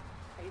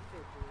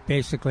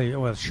 Basically,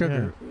 well,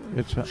 sugar.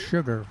 Yeah, it's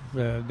sugar.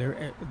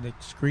 They're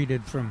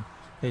excreted from.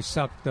 They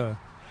suck the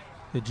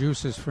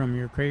juices from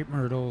your crepe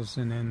myrtles,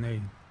 and then they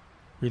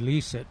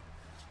release it.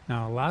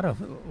 Now, a lot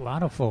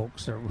of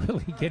folks are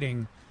really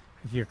getting.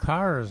 If your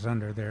car is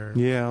under there,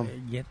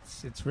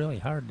 it's really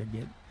hard to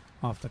get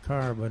off the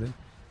car, but it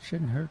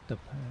shouldn't hurt the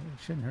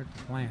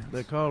plants.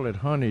 They call it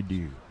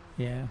honeydew.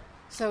 Yeah.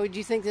 So, do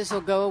you think this will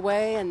go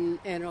away and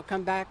it'll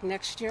come back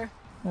next year?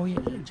 Well, yeah,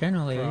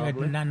 generally,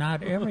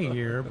 not every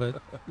year,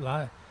 but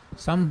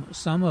some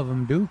of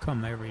them do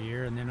come every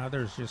year, and then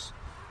others just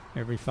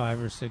every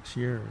 5 or 6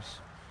 years.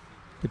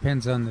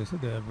 Depends on the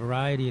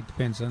variety. It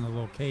depends on the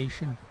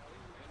location.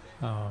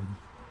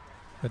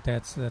 But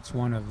that's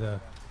one of the,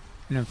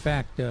 and in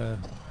fact,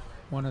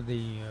 one of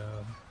the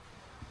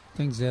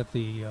things that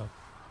the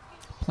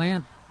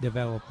plant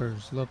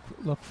developers look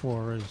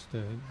for is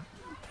to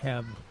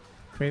have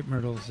crepe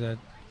myrtles that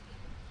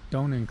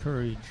don't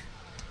encourage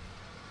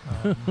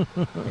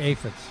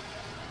aphids.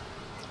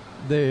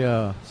 They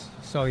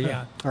so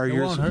yeah,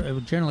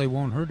 it generally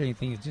won't hurt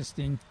anything.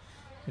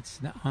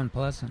 It's not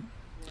unpleasant.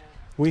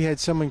 We had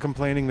someone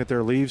complaining that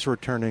their leaves were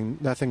turning,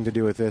 nothing to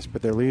do with this,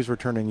 but their leaves were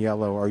turning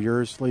yellow. Are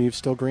yours leaves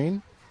still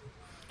green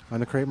on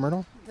the crepe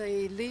myrtle?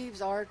 The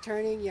leaves are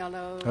turning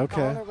yellow.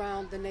 Okay. All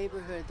around the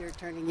neighborhood, they're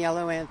turning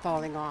yellow and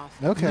falling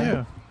off. Okay.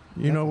 Yeah.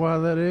 You know why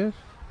that is?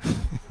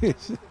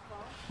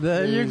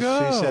 There you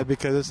go. She said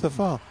because it's the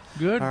fall.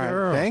 Good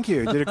girl. Thank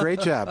you. Did a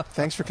great job.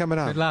 Thanks for coming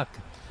on. Good luck.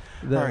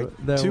 There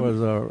was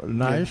a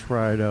nice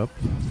write-up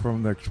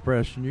from the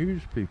Express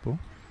News people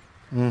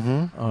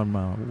on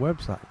my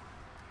website.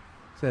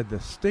 Said the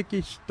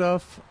sticky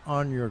stuff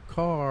on your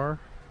car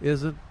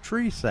isn't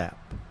tree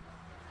sap.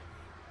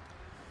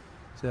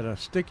 Said a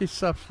sticky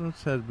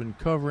substance has been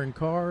covering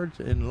cars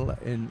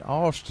in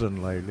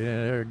Austin lately,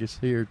 and I guess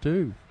here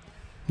too.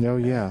 Oh,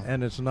 yeah.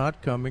 And it's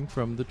not coming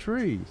from the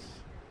trees.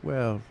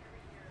 Well,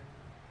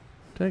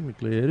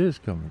 technically it is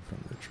coming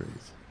from the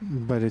trees.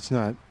 But it's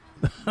not.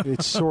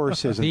 Its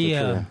source isn't the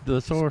tree. The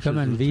source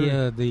coming is the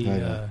via tree.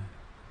 the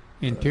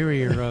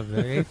interior of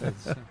the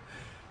aphids.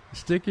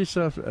 Sticky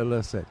stuff,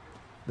 let's say.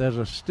 There's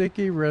a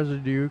sticky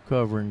residue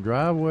covering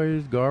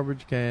driveways,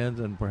 garbage cans,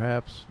 and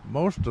perhaps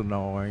most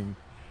annoying,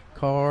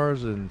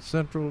 cars in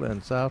Central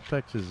and South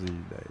Texas these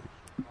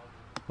days.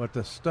 But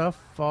the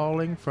stuff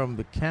falling from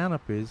the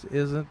canopies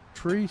isn't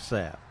tree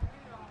sap.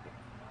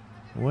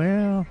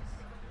 Well,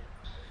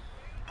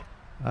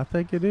 I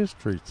think it is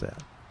tree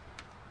sap.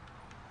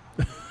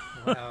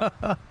 Well,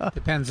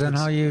 depends on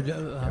how you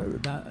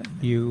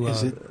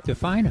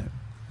define it.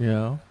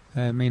 Yeah.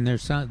 I mean,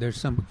 there's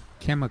some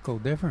chemical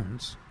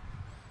difference.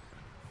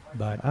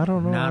 But I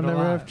don't know. Not I never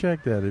a lot. have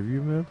checked that. Have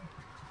you, Milton?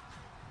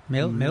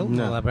 Milton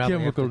No. will probably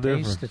Chemical have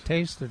difference. to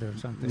taste it or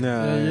something.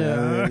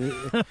 No,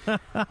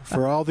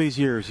 for all these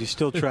years, he's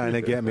still trying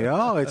to get me.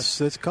 Oh,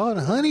 it's called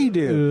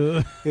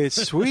honeydew.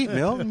 It's sweet,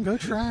 Milton. Go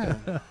try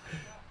it.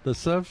 The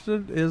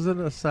substance isn't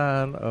a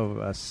sign of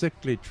a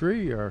sickly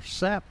tree or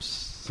sap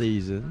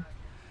season,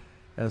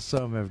 as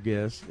some have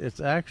guessed. It's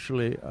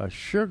actually a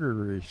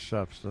sugary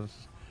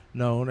substance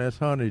known as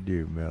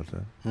honeydew,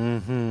 Milton.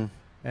 Mm-hmm.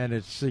 And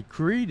it's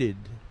secreted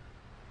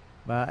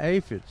by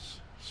aphids,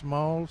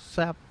 small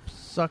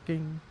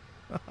sap-sucking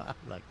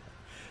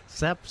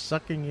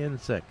sap-sucking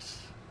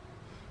insects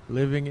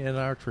living in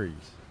our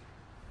trees.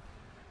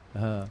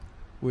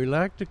 We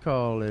like to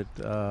call it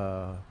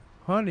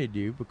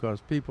honeydew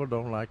because people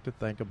don't like to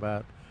think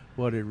about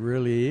what it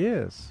really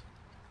is.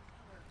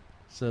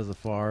 says a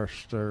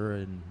forester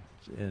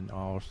in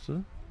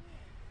Austin.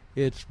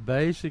 It's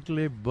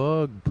basically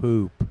bug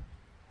poop.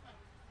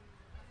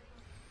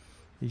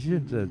 He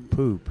shouldn't have said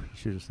poop. He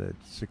should have said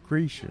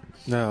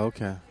secretions. No,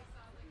 okay.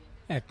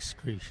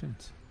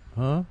 Excretions.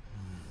 Huh?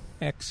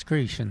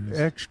 Excretions.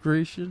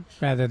 Excretions?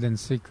 Rather than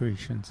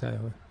secretions.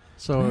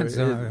 So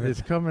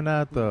it's coming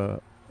out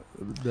the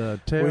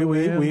tail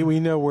end? We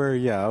know where,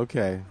 yeah,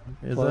 okay.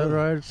 Is that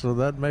right? So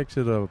that makes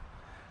it a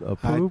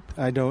poop?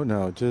 I don't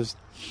know. Just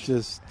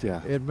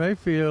yeah. It may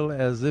feel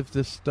as if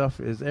this stuff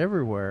is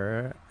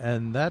everywhere,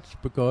 and that's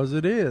because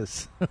it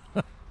is.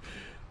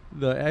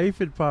 The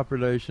aphid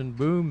population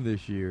boomed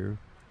this year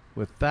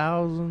with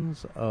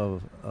thousands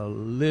of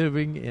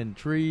living in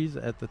trees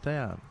at the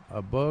town.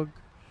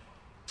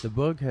 The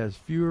bug has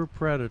fewer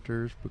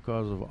predators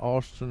because of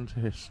Austin's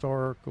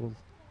historical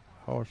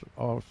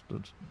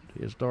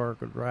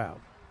drought.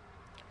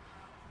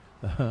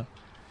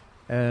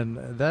 And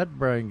that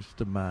brings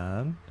to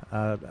mind,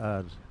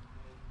 I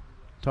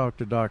talked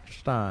to Dr.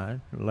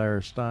 Stein,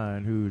 Larry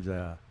Stein, who's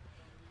a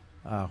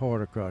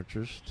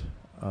horticulturist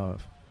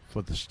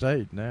for the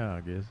state now,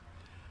 I guess.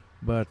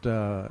 But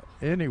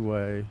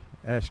anyway,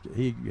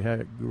 he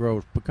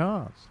grows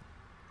pecans.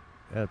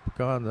 Had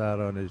pecans out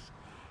on his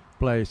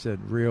place at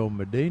Rio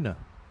Medina.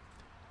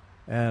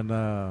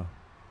 And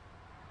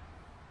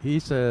he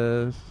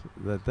says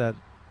that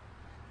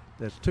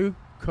there's two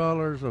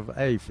colors of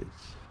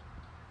aphids.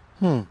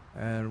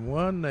 And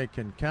one they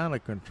can kind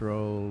of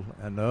control,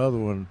 and the other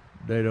one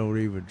they don't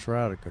even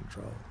try to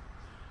control.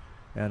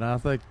 And I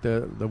think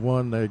the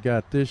one they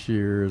got this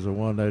year is the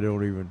one they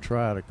don't even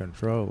try to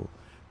control.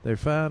 They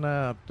found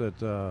out that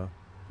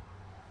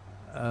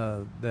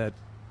that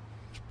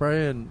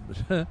spraying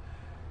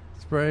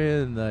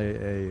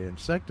a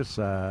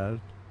insecticide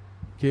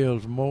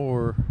kills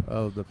more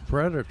of the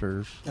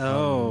predators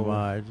on the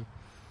mites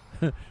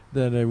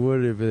than they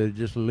would if they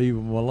just leave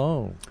them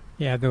alone.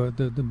 Yeah,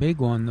 the big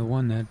one, the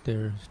one that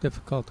there's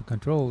difficult to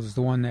control, is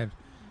the one that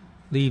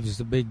leaves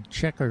the big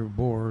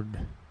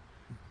checkerboard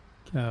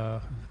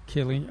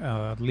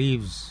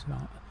leaves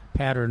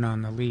pattern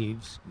on the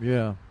leaves.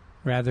 Yeah.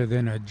 Rather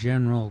than a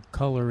general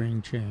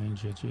coloring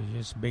change, it's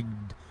just big,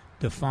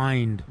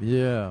 defined.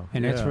 Yeah.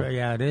 And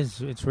it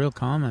is. It's real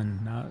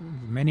common.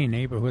 Many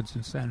neighborhoods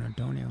in San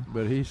Antonio.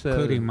 But he said,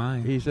 including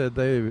mine. He said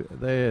they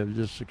have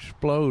just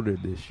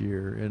exploded this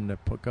year in the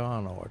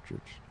pecan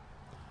orchards.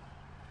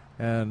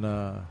 And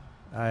I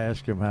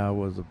asked him how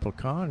was the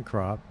pecan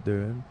crop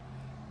doing,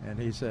 and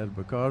he said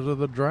because of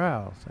the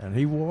drought, and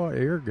he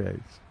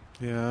irrigates.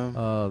 Yeah.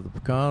 The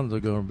pecans are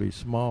going to be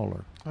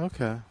smaller.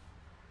 Okay.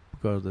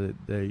 Because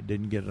they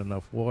didn't get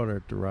enough water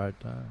at the right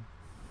time.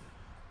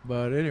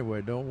 But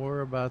anyway, don't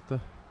worry about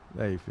the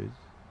aphids.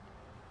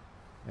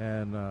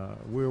 And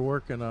we're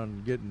working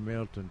on getting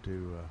Milton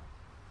to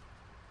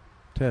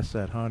test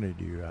that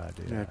honeydew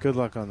idea. Yeah, good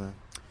luck on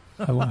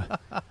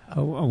that. I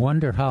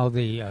wonder how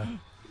the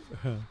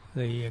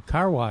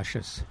car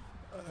washes,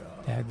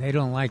 they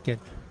don't like it.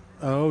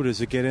 Oh, does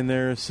it get in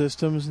their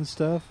systems and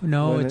stuff?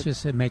 No,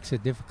 it makes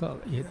it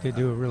difficult to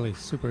do a really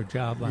super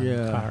job on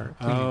cleaning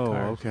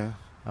cars. Okay.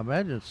 I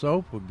imagine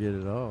soap will get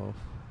it off,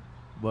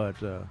 but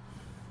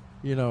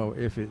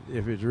if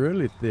it's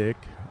really thick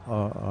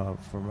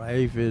from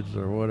aphids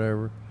or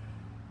whatever,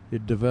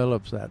 it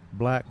develops that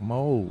black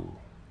mold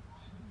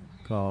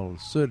called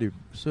sooty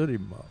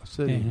mold.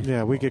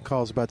 Yeah, we get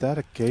calls about that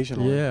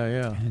occasionally.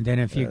 Yeah. And then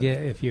if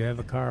you have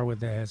a car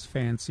that has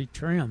fancy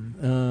trim,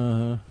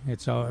 it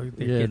gets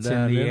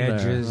in the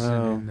edges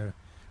and in the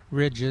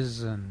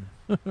ridges and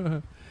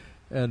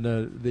and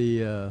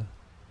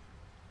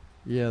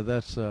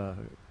that's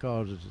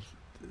causes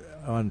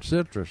on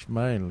citrus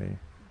mainly.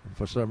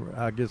 For some,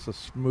 I guess a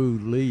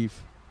smooth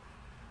leaf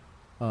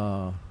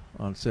on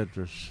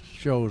citrus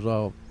shows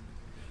off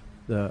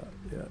the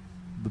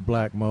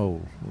black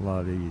mold a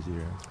lot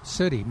easier.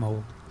 Sooty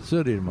mold.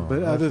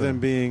 But other than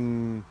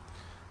being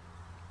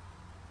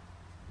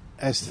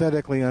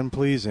aesthetically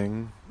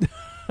unpleasing,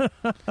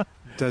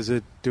 does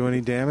it do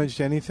any damage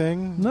to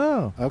anything?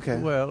 No. Okay.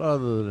 Well,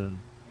 other than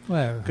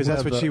because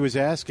that's what she was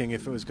asking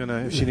if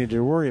she needed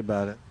to worry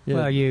about it. Yeah.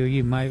 Well,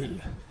 you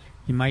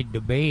might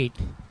debate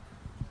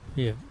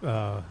if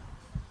and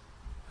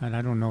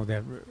I don't know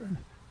that.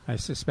 I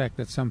suspect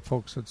that some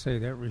folks would say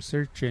that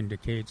research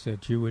indicates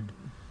that you would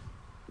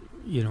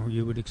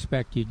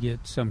expect you'd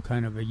get some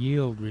kind of a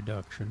yield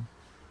reduction,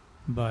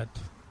 but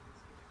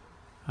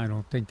I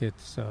don't think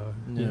it's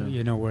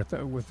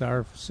with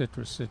our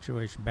citrus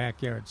situation,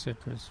 backyard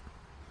citrus.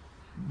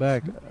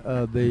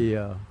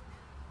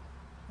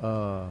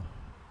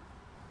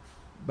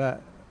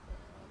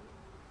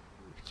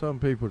 Some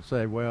people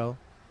say, well,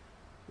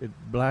 it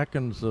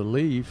blackens the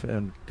leaf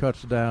and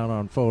cuts down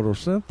on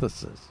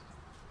photosynthesis,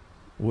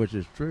 which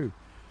is true.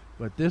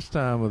 But this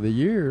time of the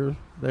year,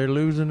 they're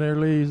losing their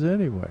leaves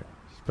anyway,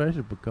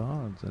 especially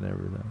pecans and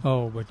everything.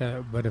 Oh,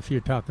 but if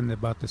you're talking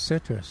about the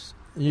citrus.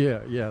 Yeah,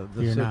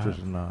 the citrus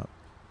is not.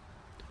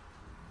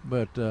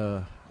 But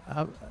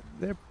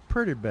they're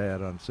pretty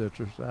bad on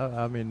citrus.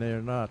 I mean,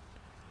 they're not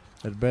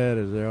as bad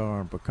as they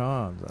are in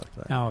pecans, I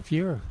think. Now, if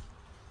you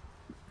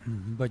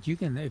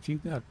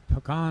got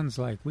pecans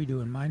like we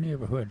do in my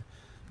neighborhood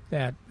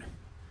that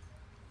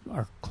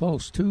are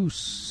close to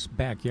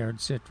backyard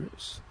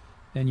citrus,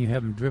 then you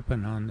have them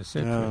dripping on the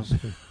citrus.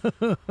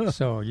 Yeah.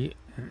 So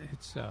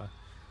it's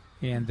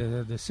and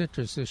the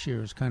citrus this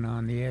year is kind of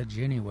on the edge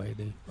anyway.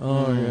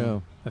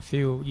 A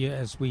few,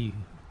 as we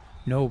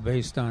know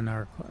based on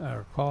our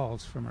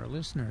calls from our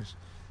listeners,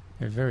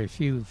 there are very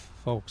few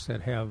folks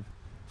that have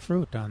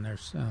fruit on their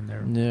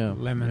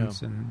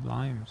lemons and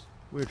limes.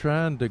 We're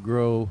trying to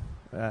grow.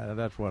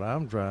 That's what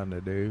I'm trying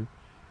to do,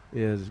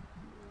 is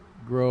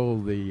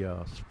grow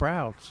the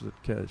sprout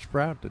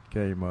that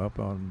came up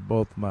on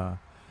both my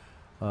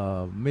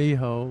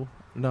miho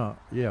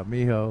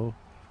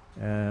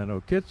and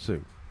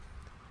okitsu.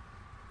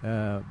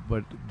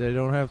 But they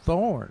don't have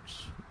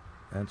thorns,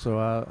 and so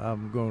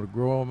I'm going to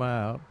grow them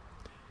out.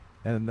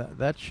 And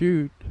that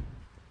shoot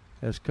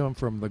has come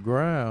from the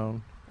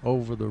ground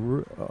over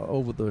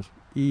the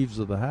eaves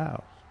of the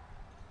house.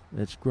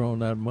 It's grown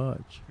that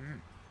much.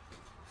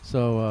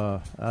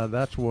 So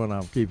that's what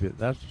I'm keeping.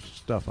 That's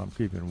stuff I'm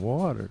keeping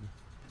watered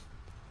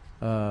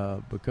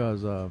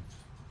because I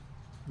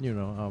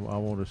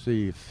want to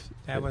see if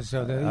that was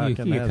I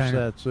can have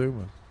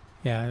satsuma.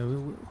 Yeah,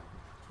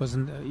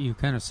 wasn't you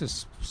kind of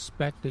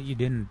suspect that you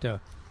didn't?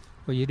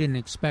 You didn't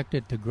expect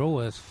it to grow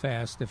as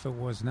fast if it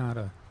was not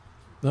a.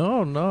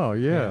 No,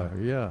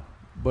 yeah.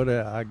 But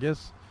I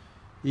guess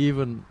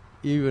even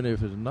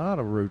if it's not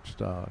a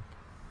rootstock,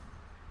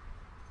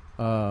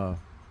 to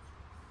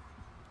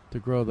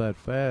grow that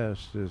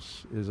fast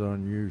is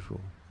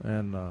unusual,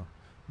 and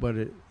but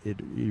it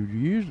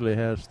usually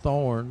has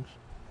thorns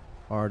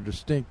or a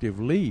distinctive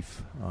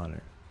leaf on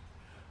it.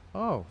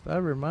 Oh,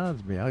 that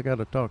reminds me, I got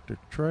to talk to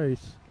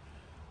Trace.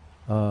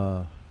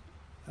 I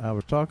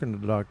was talking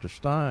to Dr.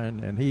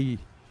 Stein, and he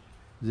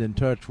is in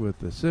touch with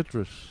the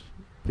citrus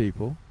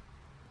people,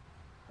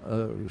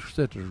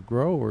 citrus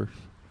growers,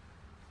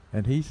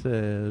 and he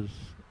says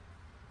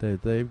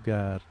that they've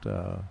got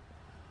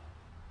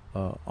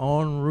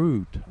on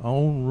root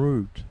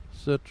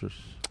citrus.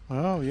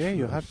 Oh yeah,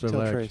 you'll have to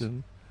tell Trace.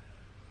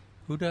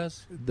 Who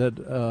does? That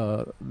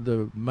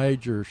the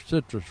major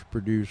citrus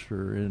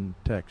producer in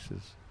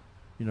Texas.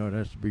 It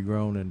has to be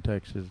grown in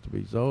Texas to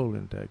be sold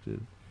in Texas.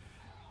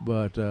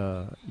 But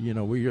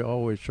we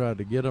always try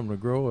to get them to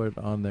grow it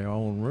on their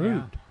own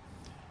root,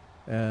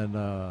 and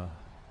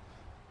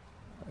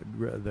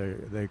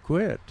they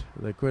quit.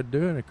 They quit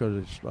doing it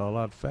because it's a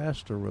lot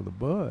faster with a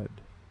bud.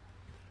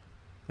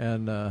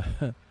 And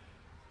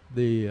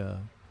the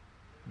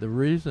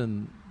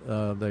reason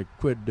they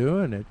quit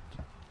doing it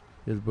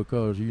is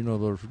because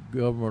those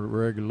government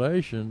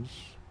regulations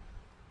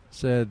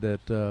said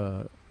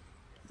that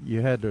you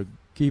had to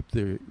keep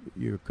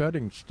your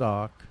cutting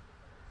stock,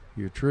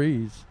 your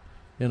trees,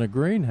 in a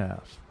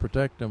greenhouse,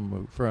 protect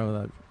them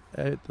from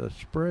the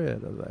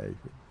spread of the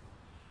aphid.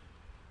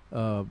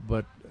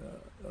 But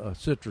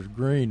citrus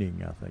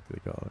greening, I think they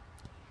call it.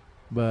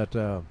 But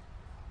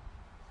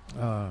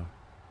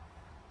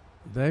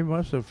they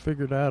must have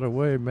figured out a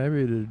way,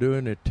 maybe to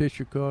doing it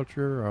tissue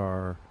culture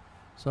or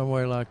some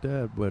way like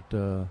that. But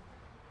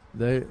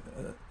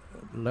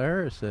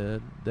Larry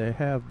said they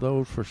have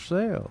those for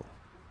sale.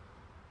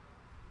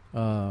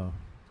 Of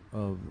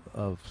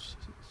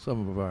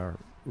some of our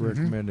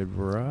recommended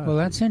varieties. Well,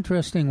 that's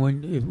interesting.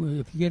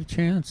 If you get a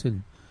chance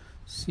and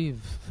see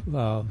if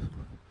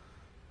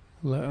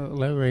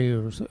Larry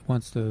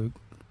wants to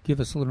give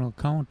us a little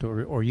account,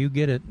 or you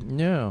get it,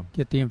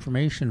 get the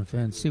information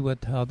and see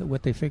what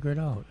they figured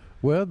out.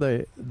 Well,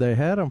 they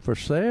had them for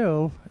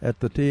sale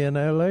at the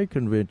TNLA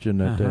convention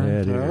that they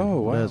had here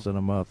less than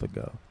a month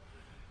ago.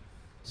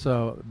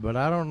 So, but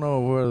I don't know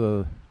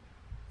whether.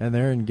 And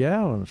they're in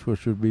gallons,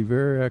 which would be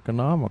very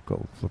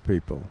economical for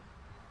people.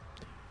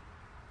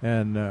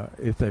 And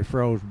if they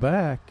froze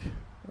back,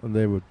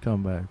 they would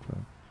come back.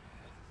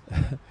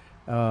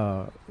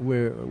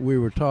 We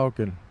were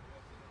talking.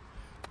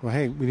 Well,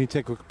 hey, we need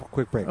to take a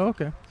quick break.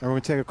 Okay. And we're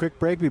going to take a quick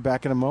break. Be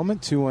back in a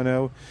moment.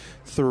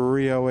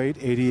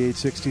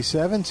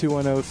 210-308-8867.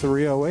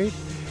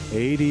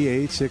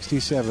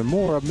 210-308-8867.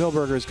 More of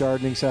Milberger's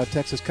Gardening South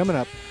Texas coming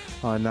up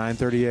on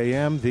 9:30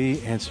 a.m.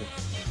 The Answer.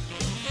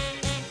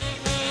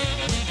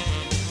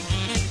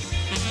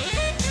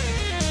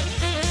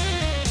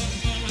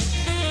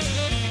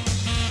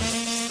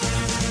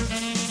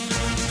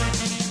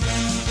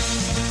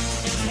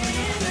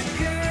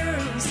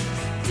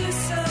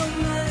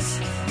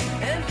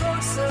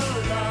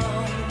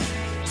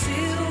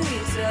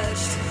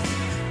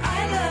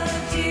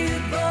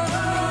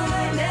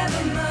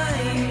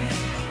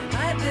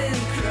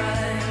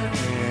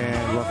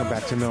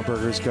 To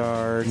Milberger's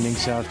Gardening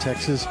South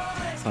Texas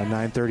on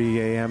 9:30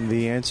 a.m.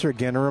 The Answer.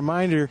 Again, a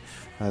reminder,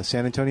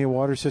 San Antonio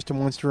Water System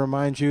wants to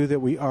remind you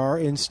that we are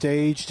in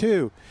Stage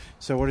 2.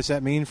 So what does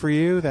that mean for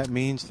you? That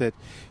means that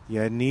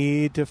you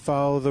need to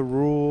follow the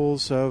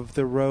rules of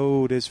the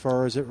road as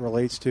far as it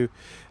relates to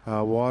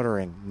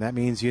watering. And that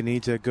means you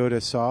need to go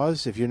to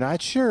SAWS. If you're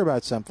not sure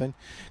about something,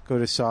 go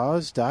to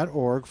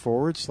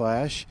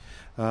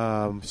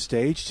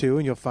saws.org/stage 2,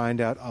 and you'll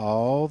find out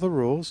all the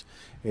rules.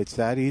 It's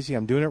that easy.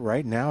 I'm doing it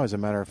right now, as a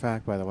matter of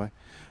fact, by the way.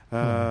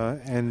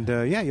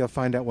 You'll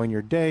find out when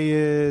your day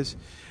is.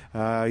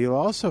 You'll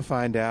also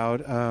find out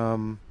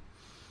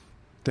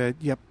that,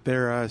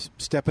 they're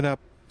stepping up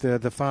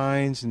the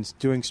fines and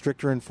doing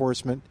stricter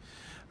enforcement.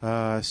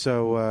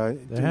 They're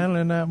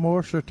handing out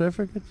more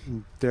certificates?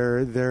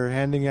 They're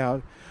handing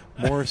out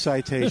more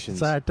citations.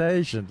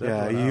 Citations.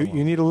 Yeah,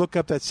 you need to look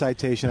up that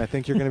citation. I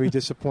think you're going to be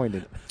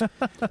disappointed.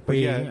 But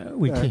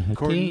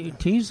we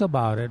tease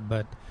about it,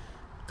 but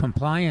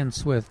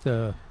compliance with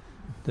the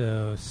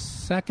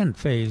second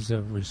phase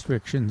of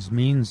restrictions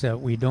means that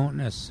we don't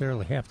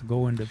necessarily have to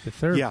go into the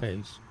third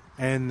phase.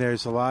 And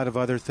there's a lot of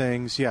other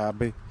things,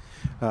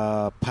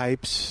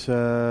 pipes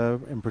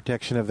and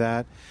protection of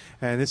that.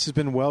 And this has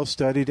been well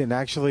studied, and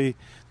actually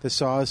the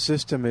SAWS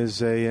system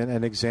is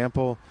an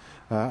example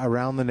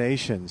around the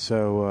nation.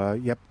 So,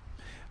 you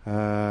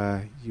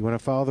want to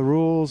follow the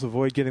rules,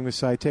 avoid getting the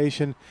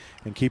citation,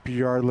 and keep your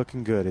yard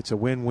looking good. It's a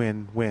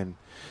win-win-win.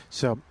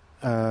 So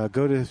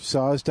go to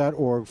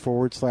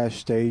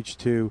saws.org/stage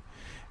 2,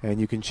 and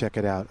you can check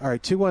it out. All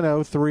right,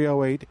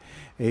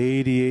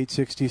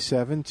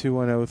 210-308-8867,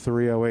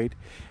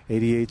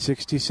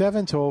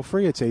 210-308-8867, toll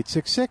free. It's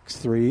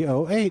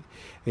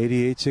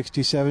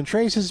 866-308-8867.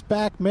 Trace is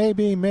back,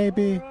 maybe.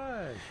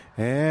 Right.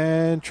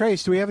 And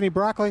Trace, do we have any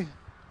broccoli?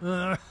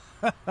 Yes,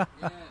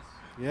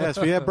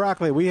 we have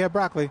broccoli.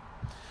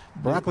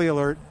 Broccoli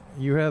alert.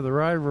 You have the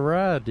right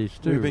varieties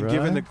too. We've been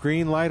given the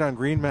green light on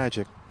Green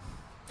Magic.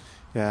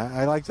 Yeah,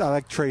 I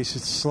like Trace.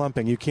 It's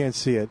slumping. You can't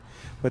see it,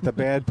 but the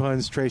bad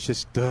puns, Trace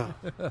just.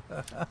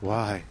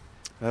 Why?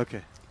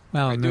 Okay.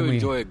 Well, I do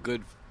enjoy a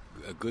good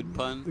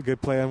pun. A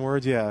good play on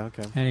words. Yeah.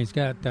 Okay. And he's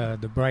got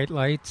the bright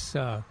lights.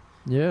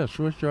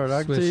 Swiss chard.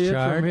 I can see it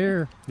from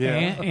here.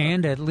 Yeah.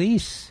 And at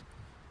least,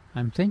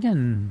 I'm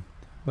thinking,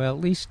 at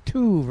least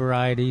 2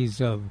 varieties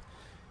of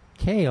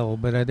kale,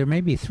 but there may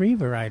be 3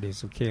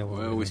 varieties of kale.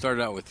 Well, we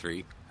started out with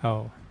 3.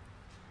 Oh.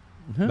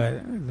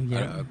 But I'm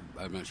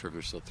not sure if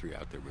there's still 3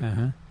 out there. But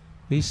at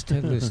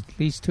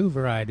least 2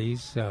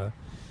 varieties.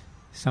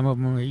 Some of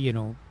them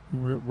are,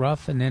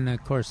 rough, and then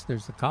of course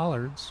there's the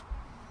collards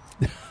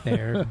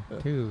there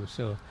too.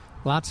 So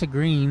lots of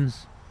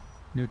greens,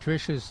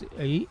 nutritious,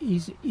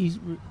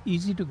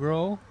 easy to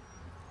grow,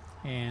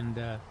 and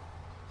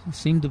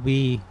seem to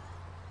be,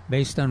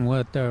 based on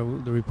what the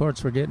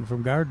reports we're getting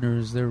from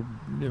gardeners, they're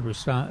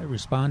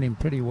responding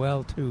pretty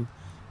well to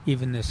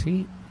even this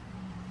heat.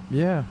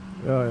 Yeah,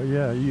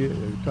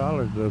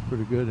 collards are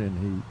pretty good in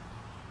heat,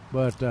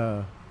 but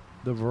the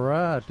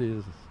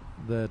varieties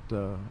that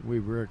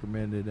we've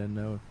recommended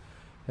and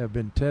have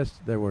been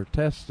tested, they were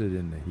tested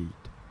in the heat,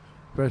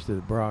 especially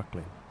the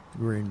broccoli,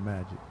 Green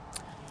Magic.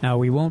 Now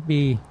we'll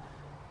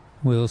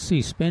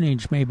see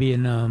spinach maybe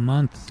in a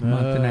month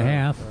and a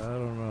half. I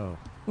don't know.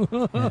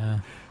 Yeah.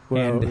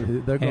 Well,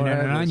 they're going to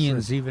have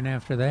onions even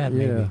after that.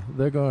 Yeah, maybe.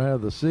 They're going to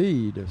have the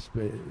seed of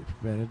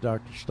spinach.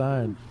 Dr.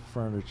 Stein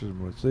furnishes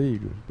them with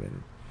seed of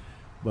spinach,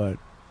 but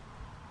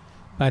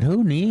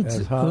who needs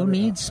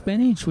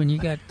spinach when you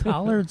got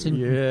collards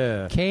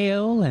and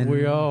kale and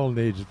we all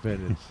need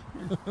spinach.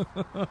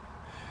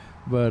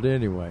 But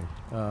anyway,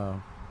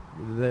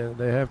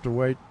 they have to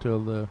wait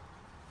till the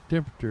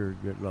temperature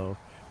gets low,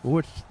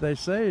 which they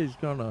say is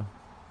going to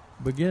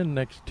begin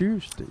next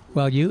Tuesday.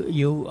 Well,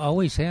 you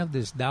always have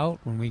this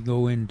doubt when we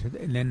go into,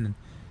 and then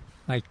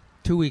like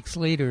 2 weeks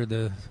later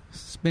the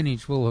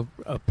spinach will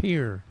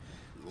appear.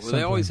 Well,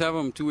 they always have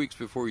them 2 weeks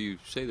before you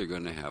say they're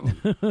going to have them.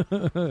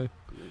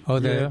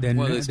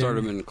 They start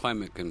them in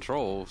climate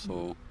control,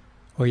 so.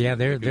 Oh yeah,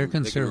 they're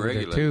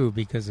conservative too,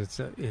 because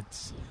it's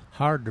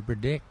hard to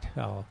predict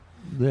how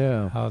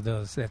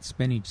that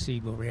spinach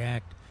seed will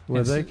react.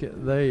 Well,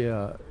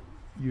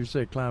 you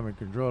say climate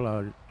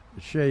control.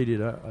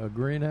 Shaded a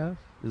greenhouse?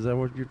 Is that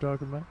what you're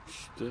talking about?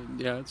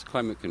 Yeah, it's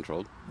climate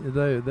controlled.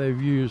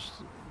 They've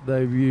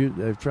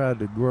tried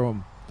to grow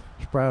them,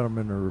 sprout them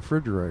in the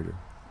refrigerator,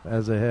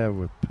 as they have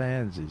with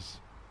pansies,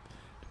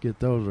 to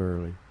get those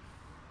early.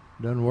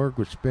 Doesn't work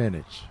with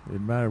spinach. It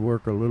might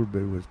work a little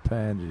bit with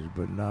pansies,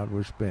 but not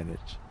with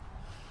spinach.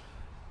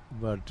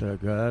 But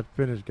that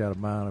spinach got a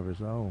mind of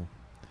its own.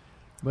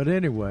 But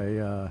anyway,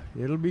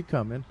 it'll be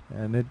coming,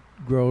 and it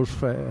grows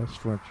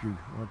fast once you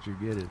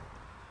get it.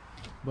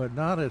 But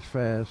not as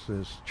fast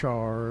as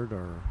chard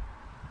or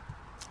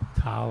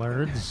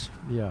collards.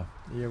 We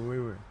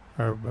were.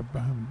 Or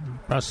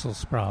Brussels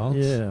sprouts.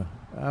 Yeah,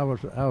 we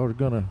were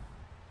gonna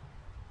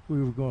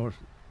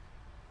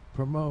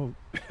promote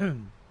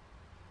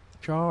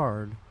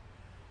chard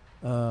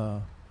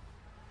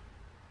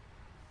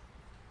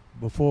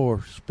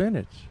before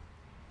spinach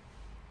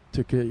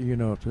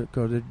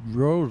because it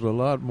grows a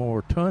lot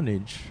more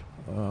tonnage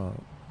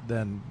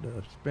than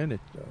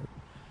spinach does,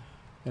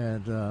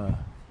 and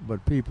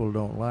but people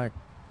don't like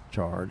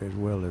chard as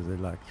well as they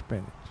like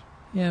spinach.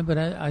 Yeah, but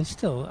I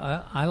still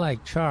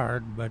like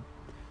chard, but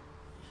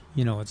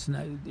it's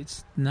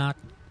not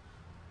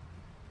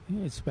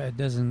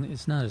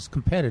as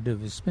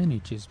competitive as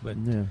spinach is,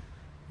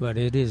 but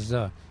it is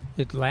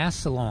it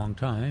lasts a long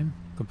time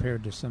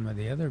compared to some of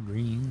the other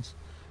greens,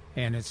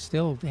 and it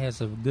still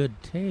has a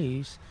good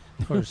taste.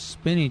 Of course,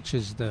 spinach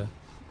is the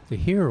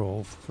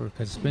hero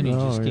because spinach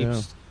just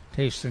keeps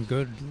tasting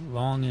good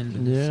long into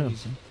the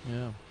season.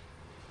 Yeah.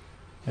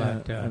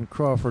 But, and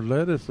Crawford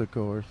lettuce, of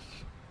course.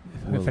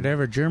 If it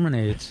ever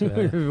germinates,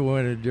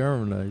 when it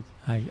germinates,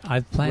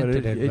 I've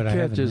planted it, but it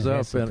catches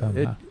up.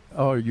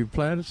 You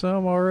planted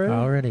some already?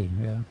 Already,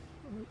 yeah.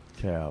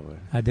 Calvin,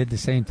 I did the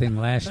same thing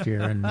last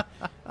year, and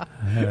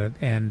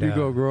you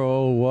go grow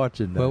old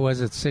watching that. What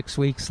was it? 6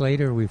 weeks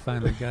later, we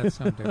finally got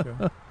some to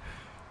go.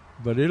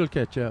 But it'll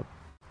catch up.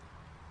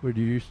 Would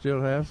you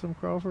still have some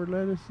Crawford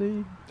lettuce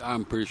seed?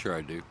 I'm pretty sure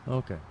I do.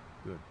 Okay,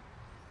 good.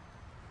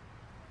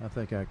 I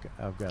think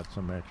I've got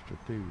some extra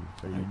too,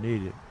 so you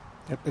need it.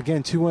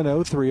 Again,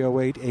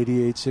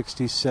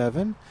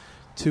 210-308-8867.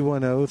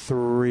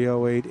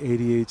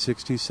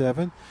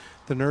 210-308-8867.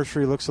 The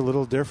nursery looks a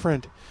little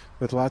different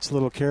with lots of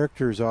little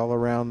characters all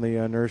around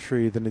the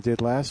nursery than it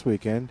did last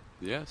weekend.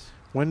 Yes.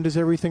 When does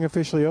everything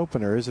officially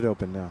open, or is it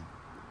open now?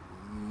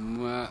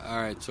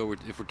 All right, so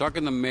if we're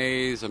talking the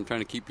maze, I'm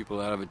trying to keep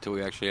people out of it until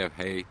we actually have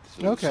hay.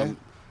 So okay.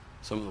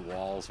 Some of the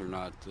walls are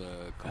not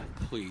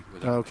complete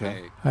without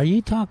hay. Are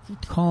you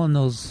calling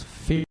those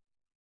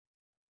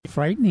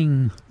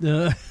frightening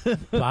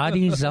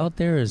bodies out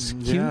there as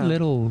cute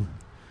little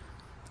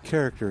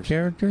characters?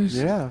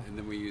 Yeah. And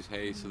then we use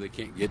hay so they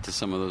can't get to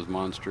some of those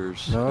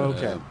monsters. Oh,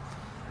 okay.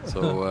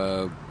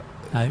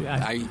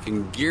 I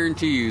can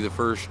guarantee you the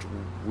first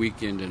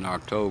weekend in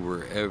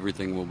October,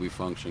 everything will be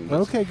functioning.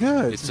 Okay,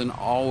 good. It's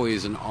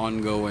always an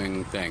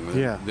ongoing thing.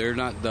 Yeah. They're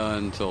not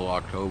done until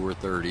October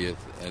 30th,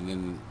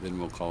 and then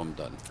we'll call them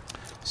done.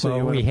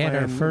 So we had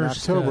our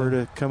first October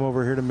to come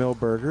over here to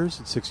Millburgers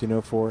at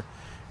 1604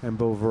 and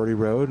Boulevardy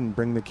Road and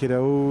bring the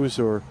kiddos,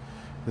 or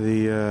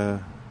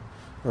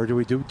or do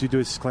we do a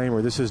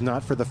disclaimer? This is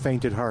not for the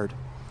faint at heart.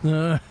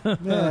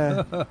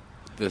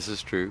 This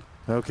is true.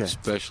 Okay.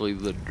 Especially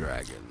the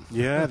dragon.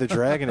 Yeah, the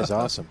dragon is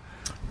awesome.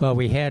 Well,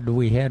 we had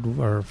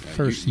our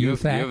first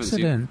youth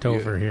accident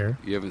over here.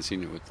 You haven't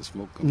seen it with the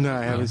smoke. No,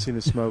 I haven't seen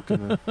the smoke.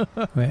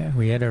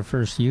 We had our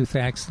first youth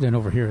accident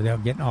over here. They were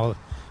getting all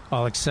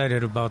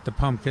excited about the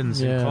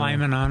pumpkins and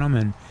climbing on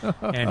them,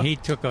 and he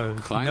took a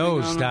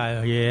nosedive.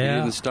 Yeah,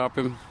 you didn't stop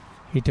him.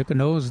 He took a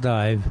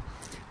nosedive,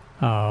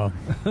 and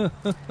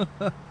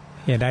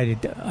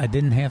I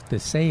didn't have to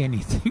say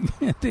anything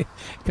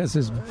because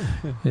his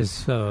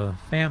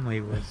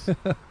family was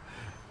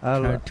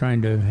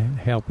trying to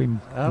help him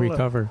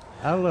recover.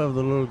 I love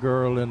the little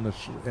girl in the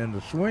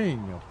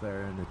swing up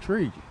there in the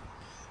tree.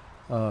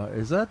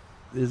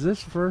 Is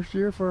this the first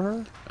year for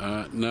her?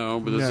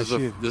 No, but this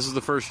is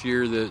the first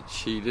year that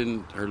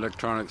her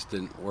electronics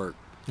didn't work.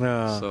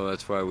 So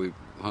that's why we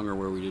hung her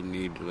where we didn't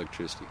need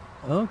electricity.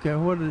 Okay,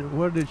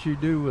 what did she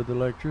do with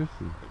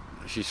electricity?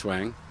 She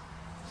swang.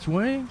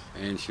 Swing?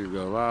 And she would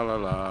go la la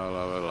la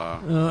la la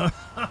la.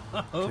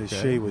 Okay.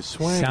 She was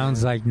swinging.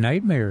 Sounds like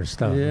nightmare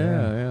stuff.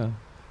 Yeah.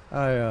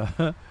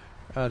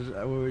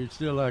 We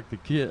still like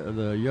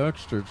the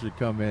youngsters to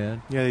come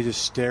in. Yeah, they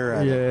just stare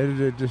at it. Yeah,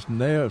 it just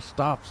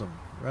stops them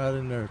right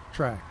in their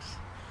tracks,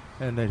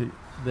 and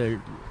they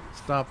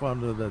stop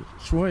under the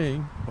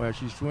swing while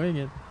she's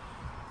swinging,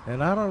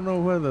 and I don't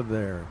know whether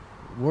they're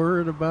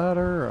worried about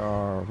her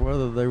or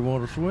whether they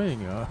want to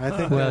swing. I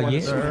think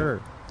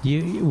her.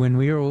 When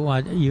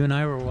you and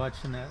I were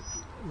watching that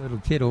little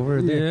kid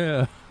over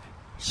there,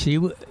 she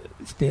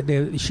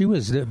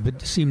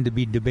seemed to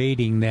be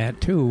debating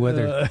that too.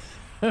 Whether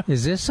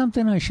is this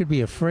something I should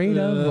be afraid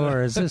of,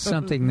 or is this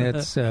something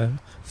that's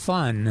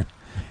fun?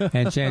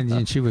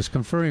 And she was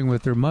conferring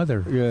with her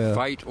mother. Yeah.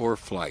 Fight or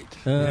flight.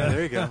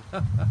 There you go.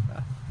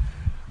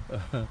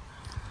 All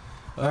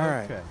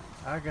right. Okay.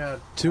 I got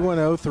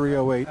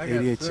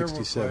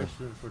 210-308-8867.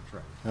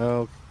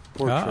 Oh,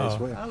 poor Trace.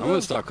 I'm going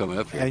to stop coming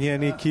up here.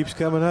 And he keeps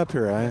coming up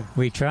here.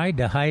 We tried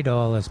to hide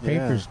all his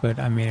papers, but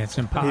I mean, it's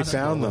impossible. He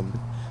found them.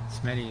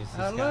 As many as he's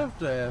got. love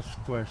to ask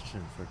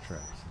questions for Trace.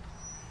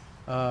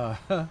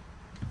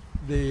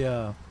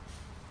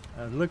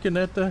 Looking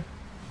at the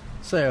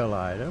sale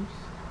items.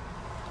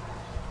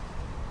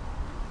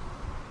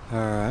 All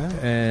right.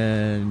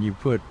 And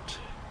you've got,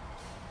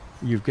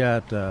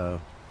 there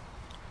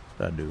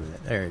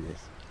it is.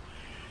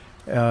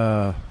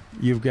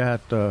 You've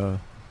got, the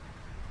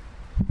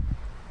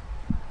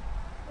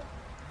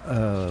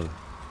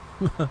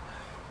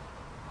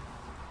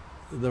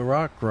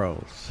rock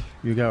rolls.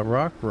 You got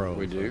rock rolls.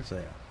 We do. On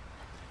sale.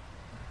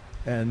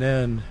 And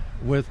then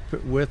with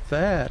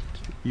that,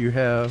 you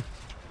have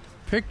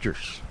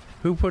pictures.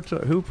 Who puts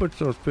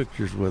those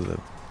pictures with the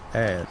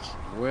ads?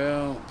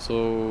 Well,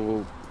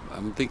 so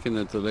I'm thinking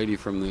that the lady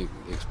from the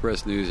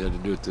Express News had to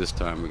do it this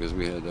time because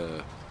we had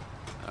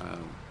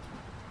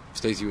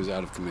Stacy was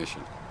out of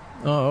commission.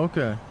 Oh,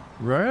 okay.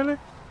 Really?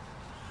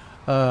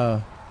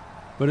 But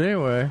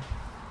anyway,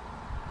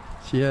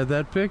 she had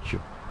that picture.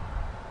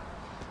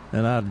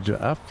 And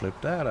I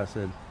flipped out. I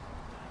said,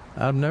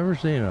 I've never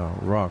seen a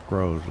rock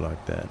rose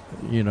like that.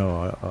 You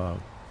know,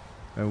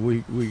 and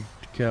we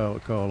call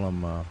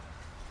them.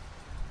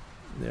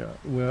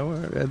 Well,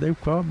 they've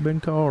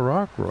been called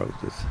rock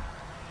roses,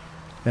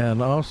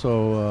 and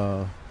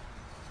also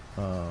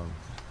what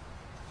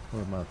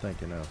am I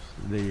thinking of?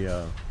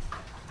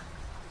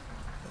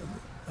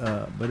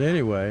 But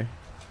anyway,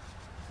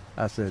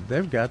 I said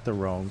they've got the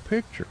wrong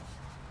picture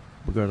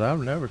because I've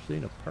never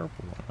seen a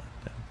purple one like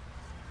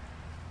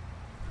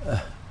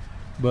that.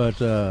 But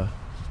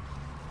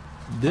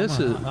this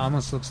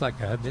almost looks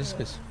like a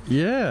hibiscus.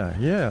 Yeah,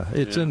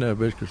 it's in the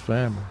hibiscus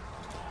family,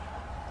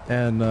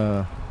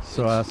 and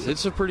so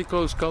it's a pretty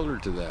close color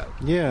to that.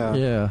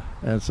 Yeah,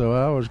 and so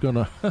I was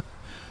gonna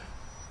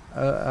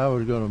I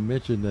was gonna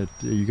mention that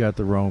you got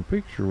the wrong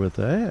picture with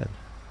the ad.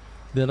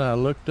 Then I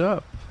looked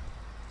up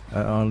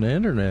on the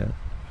internet,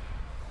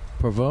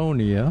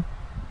 Pavonia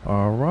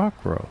or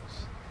rock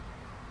rose,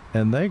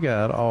 and they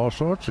got all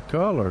sorts of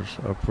colors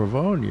of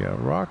Pavonia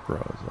rock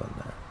rose on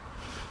there,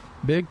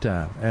 big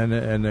time, and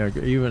they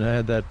even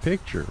had that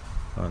picture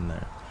on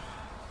there.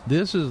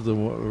 This is the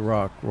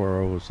rock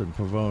rose in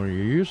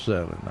Pavonia you're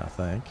selling, I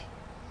think.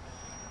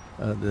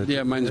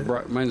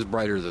 Mine's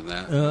brighter than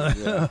that.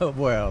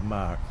 Well,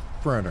 my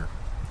printer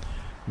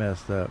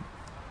messed up,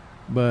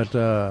 but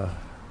I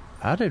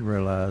didn't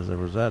realize there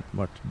was that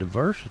much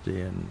diversity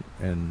in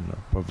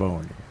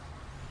Pavonia.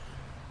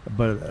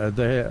 But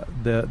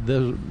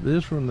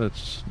this one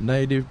that's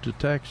native to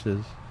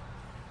Texas,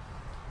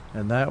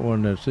 and that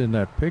one that's in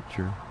that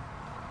picture,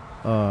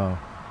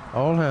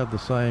 all have the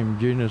same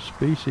genus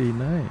species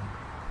name.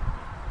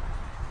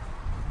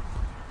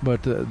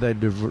 But they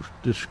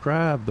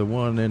describe the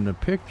one in the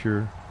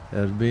picture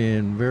as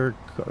being very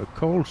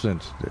cold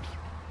sensitive.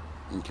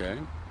 Okay.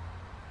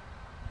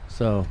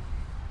 So,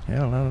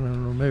 hell, I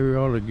don't know. Maybe we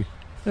ought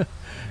to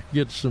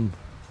get some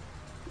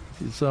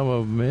of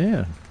them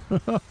in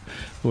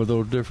with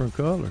those different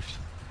colors.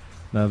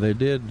 Now, they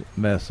did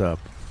mess up.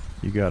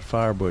 You got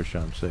Firebush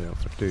on sale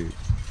for $2.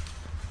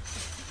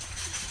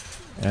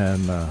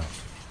 And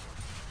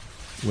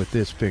with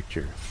this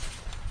picture.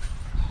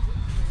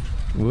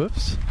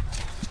 Whoops.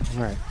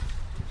 All right.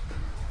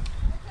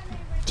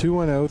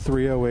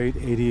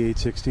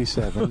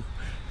 210-308-8867.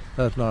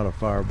 That's not a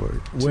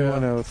Firebush.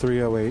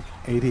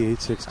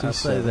 210-308-8867. I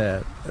say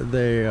that.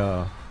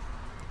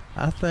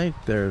 I think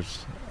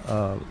there's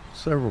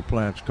several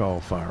plants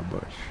called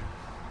Firebush.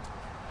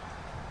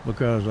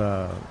 Because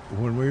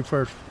when we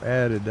first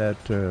added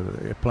that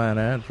to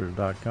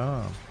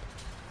plantanswers.com,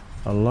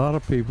 a lot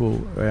of people,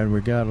 and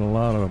we got a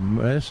lot of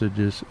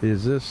messages,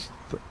 is this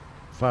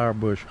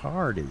Firebush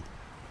hardy?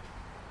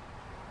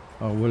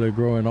 Or will it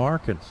grow in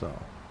Arkansas?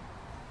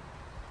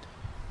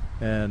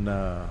 And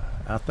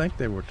I think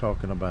they were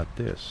talking about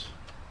this.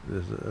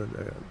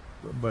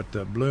 But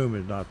the bloom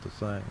is not the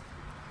same.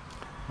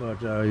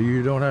 But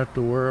you don't have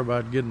to worry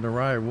about getting the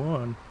right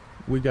one.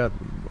 We got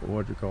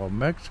what you call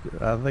Mexican.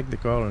 I think they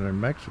call it a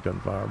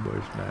Mexican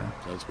Firebush now.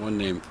 That's one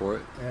name for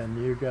it.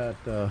 And you got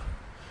a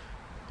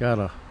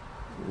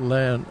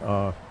land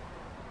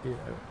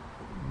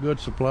good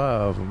supply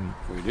of them.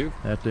 We do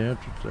at the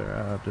entrance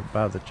there,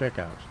 by the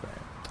checkout stand.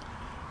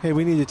 Hey,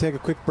 we need to take a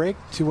quick break.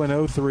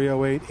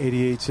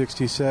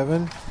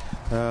 210-308-8867.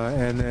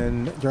 And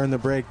then during the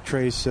break,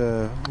 Trace,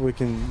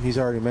 he's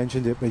already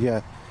mentioned it, but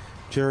yeah,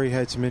 Jerry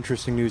had some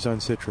interesting news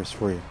on citrus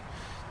for you.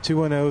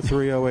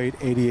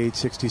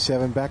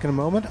 210-308-8867. Back in a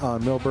moment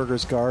on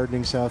Milberger's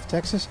Gardening, South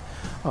Texas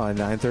on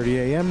 9:30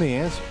 a.m. The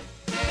Answer.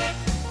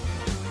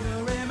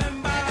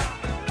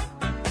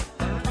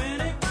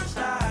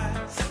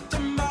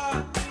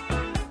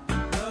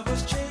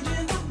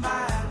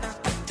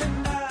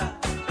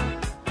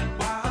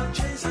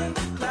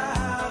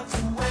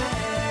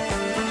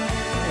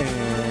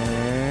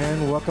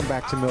 Welcome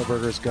back to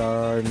Milberger's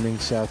Gardening,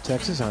 South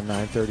Texas on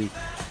 9:30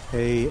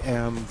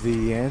 a.m.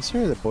 The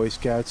Answer. The Boy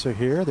Scouts are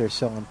here. They're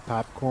selling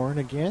popcorn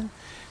again.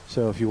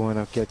 So if you want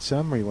to get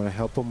some or you want to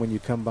help them when you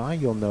come by,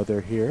 you'll know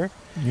they're here.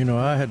 You know,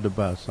 I had to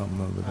buy something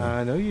the other day.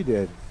 I know you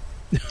did.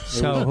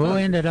 So who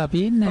ended up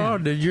eating that? Oh,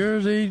 did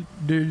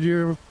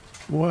your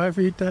wife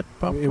eat that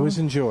popcorn? It was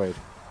enjoyed.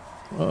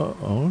 Oh,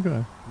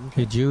 okay.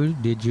 Did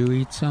you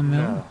eat some?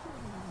 No.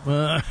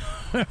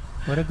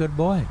 What a good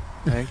boy.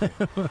 Thank you.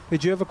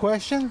 Did you have a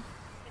question?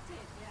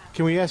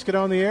 Can we ask it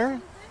on the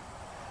air?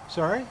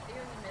 Sorry?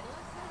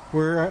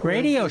 We're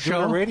radio show.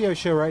 Doing a radio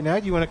show right now.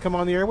 Do you want to come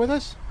on the air with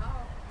us?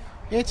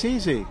 It's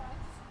easy.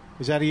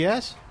 Is that a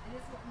yes?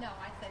 No,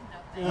 I said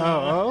no.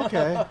 Oh,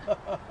 okay.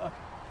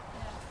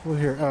 We'll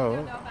hear.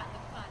 Oh.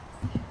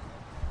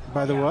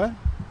 By the what?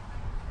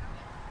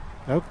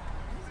 Oh.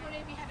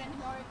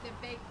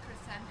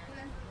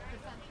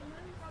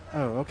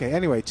 Oh, okay.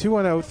 Anyway,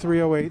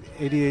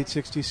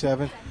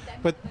 210-308-8867.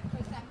 But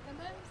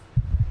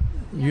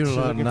you're a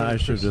lot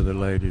nicer to the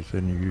ladies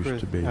than you used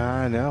to be.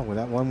 I know. Well,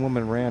 that one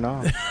woman ran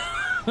off.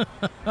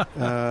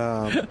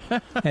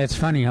 It's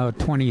funny how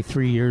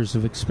 23 years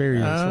of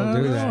experience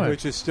will do that.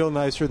 Which is still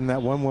nicer than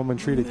that one woman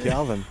treated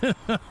Calvin.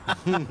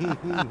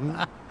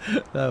 That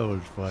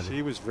was funny.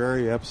 She was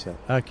very upset.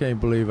 I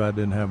can't believe I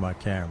didn't have my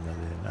camera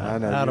then. I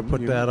know. I'd have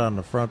put that on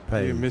the front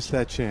page. You missed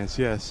that chance,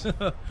 yes.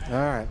 All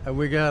right.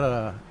 We got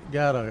a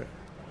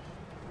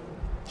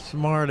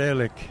smart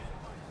aleck.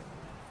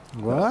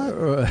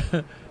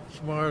 What?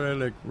 Smart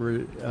aleck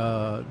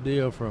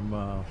deal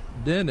from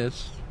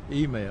Dennis.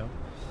 Email.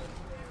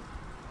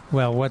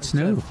 Well, what's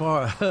new?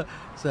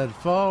 Said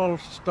fall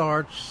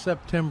starts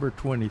September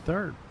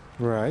 23rd.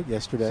 Right,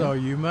 yesterday. So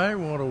you may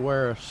want to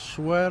wear a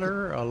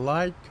sweater, a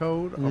light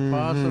coat, or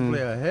possibly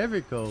a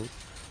heavy coat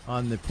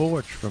on the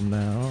porch from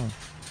now on.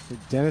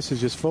 Dennis is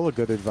just full of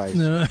good advice.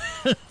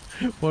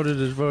 What is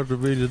it supposed to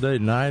be today?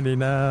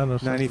 99 or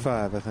something?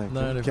 95, I think.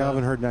 95.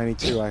 Calvin heard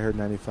 92. I heard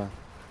 95.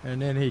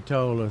 And then he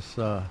told us,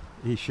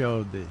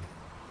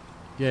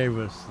 gave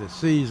us the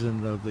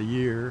season of the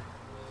year,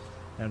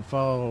 and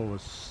fall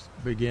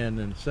began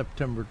in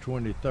September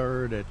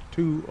 23rd at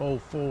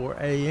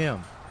 2:04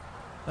 a.m.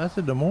 That's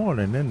in the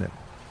morning, isn't it?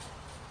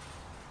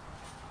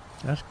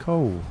 That's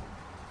cold.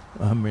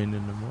 I mean,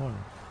 in the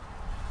morning.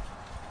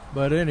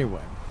 But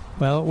anyway.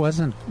 Well, it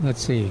wasn't.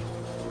 Let's see.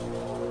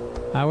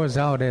 I was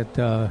out at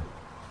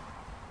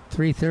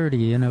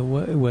 3:30, and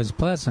it was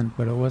pleasant,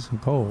 but it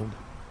wasn't cold.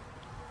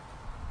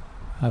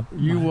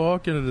 You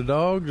walking the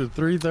dogs at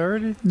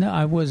 3:30? No,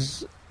 I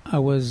was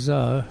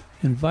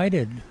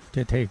invited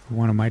to take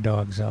one of my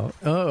dogs out.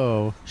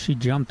 Uh-oh. She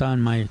jumped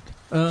on my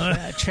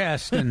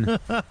chest, and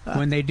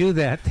when they do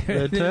that,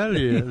 they're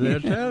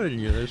telling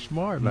you. They're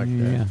smart like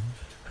that.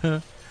 Yeah.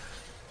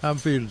 I'm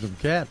feeding some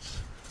cats,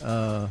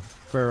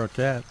 feral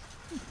cats,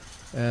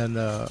 and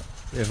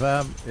if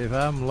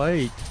I'm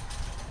late,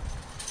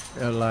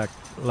 like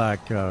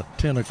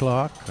 10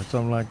 o'clock or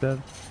something like that,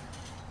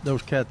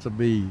 those cats will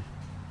be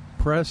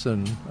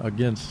pressing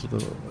against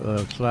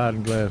the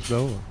sliding glass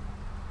door,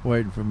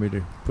 waiting for me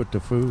to put the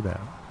food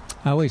out.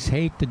 I always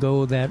hate to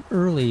go that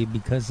early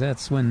because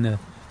that's when the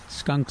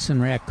skunks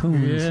and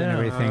raccoons and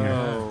everything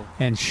are.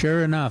 And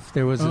sure enough,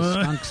 there was a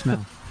skunk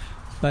smell.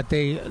 But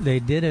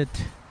they did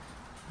it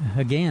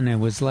again. It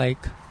was like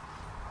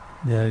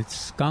the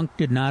skunk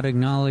did not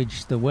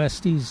acknowledge the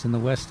Westies, and the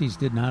Westies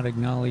did not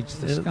acknowledge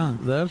the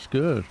skunk. That's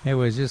good. It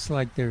was just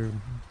like they're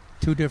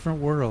two different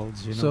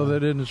worlds. You know? So they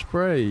didn't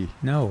spray?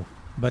 No.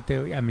 But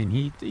he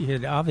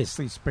had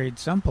obviously sprayed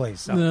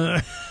someplace.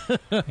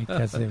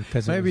 Because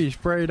maybe he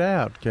sprayed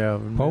out,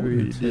 Calvin.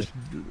 Maybe he just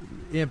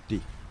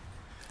empty.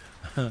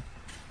 But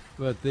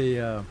let's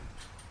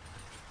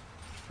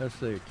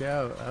see, we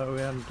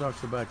haven't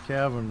talked about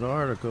Calvin's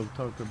article.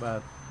 Talked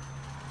about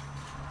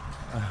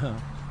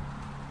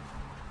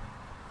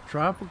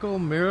tropical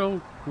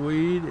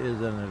milkweed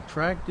is an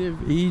attractive,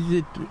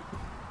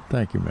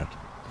 thank you, Milton.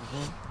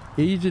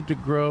 Easy to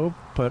grow,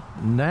 but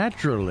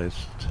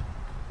naturalist.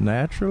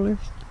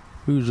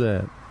 Who's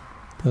that?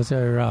 Those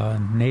are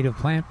native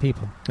plant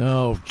people.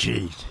 Oh,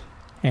 jeez.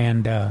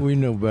 And we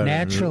know better.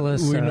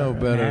 Naturalists. We know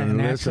better than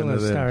listen to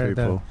them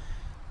people.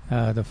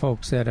 The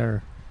folks that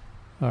are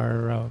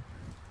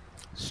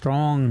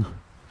strong,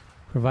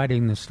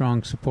 providing the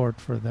strong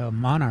support for the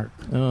monarch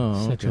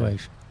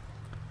situation.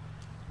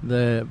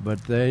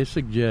 But they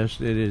suggest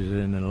it is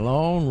in the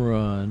long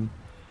run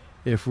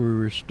if we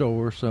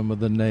restore some of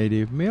the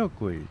native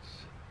milkweeds.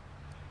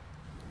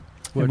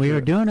 And we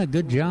were doing a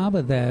good job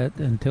of that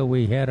until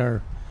we had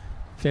our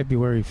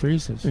February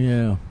freezes.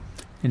 Yeah.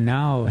 And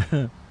now,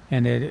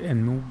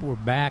 and we're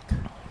back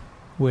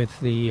with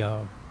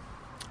the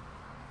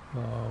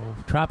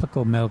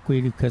tropical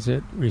milkweed because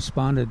it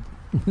responded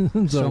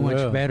so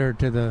much better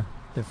to the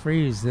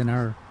freeze than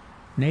our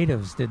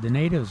natives did. The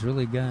natives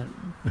really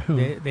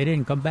they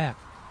didn't come back.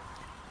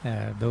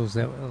 A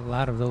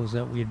lot of those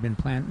that we had been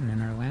planting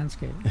in our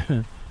landscape.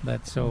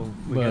 But so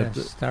we got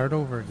to start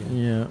over again.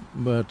 Yeah,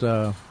 but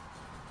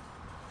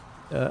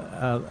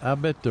I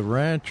bet the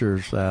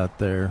ranchers out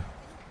there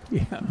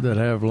that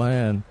have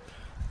land,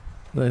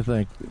 they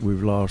think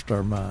we've lost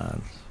our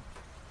minds.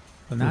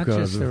 Well, not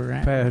because just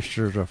the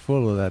pastures are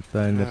full of that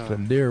thing that the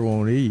deer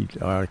won't eat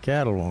or the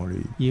cattle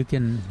won't eat.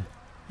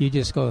 You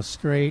just go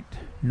straight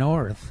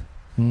north,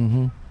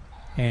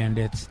 and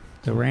it's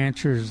the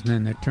ranchers, and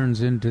then it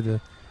turns into the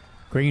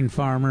green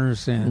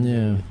farmers, and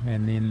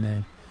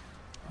then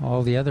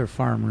all the other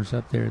farmers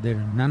up there.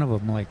 None of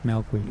them like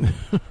milkweed.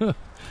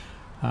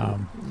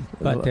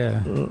 But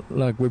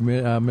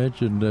I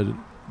mentioned that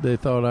they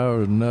thought I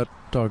was nut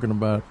talking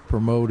about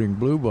promoting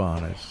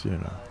bluebonnets,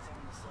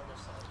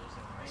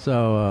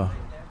 So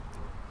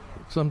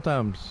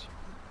sometimes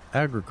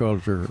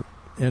agriculture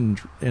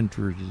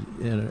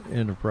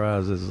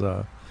enterprises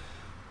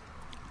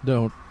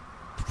don't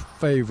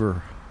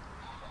favor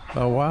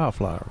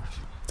wildflowers.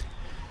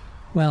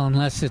 Well,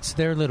 unless it's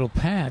their little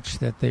patch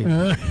that they.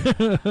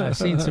 I've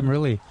seen some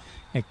really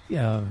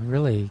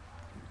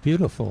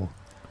beautiful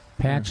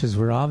patches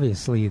where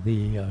obviously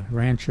the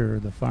rancher or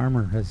the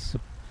farmer has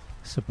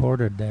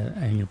supported that,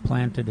 and you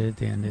planted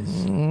it, and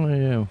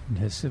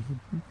has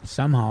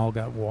somehow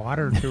got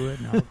water to it.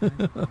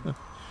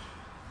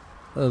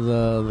 And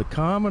the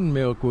common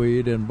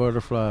milkweed and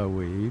butterfly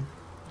weed.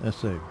 Let's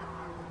see.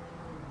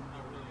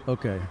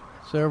 Okay,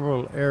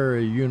 several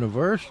area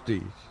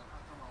universities.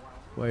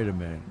 Wait a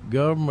minute.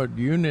 Government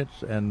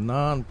units and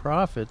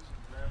non-profits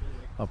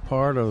are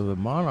part of the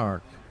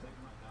Monarch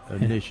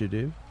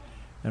initiative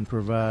and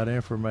provide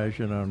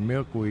information on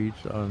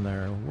milkweeds on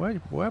their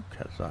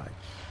websites.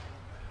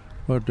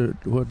 What do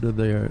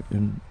they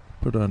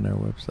put on their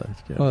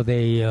websites, Kevin? Well,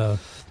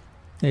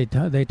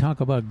 they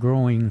talk about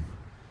growing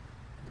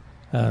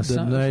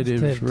the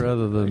natives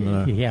rather than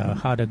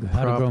how to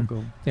grow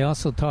them. They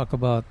also talk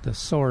about the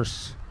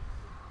source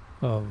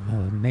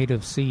of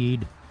native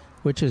seed,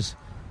 which is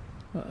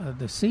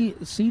the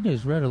seed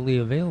is readily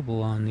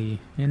available on the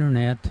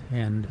internet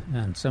and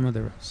some of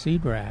the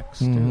seed racks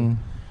too.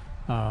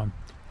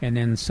 And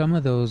then some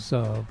of those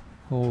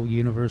whole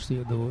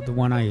university, the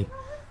one I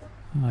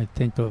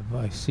think of,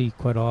 I see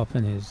quite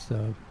often is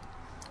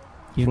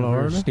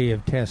University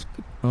of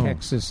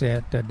Texas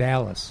at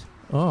Dallas.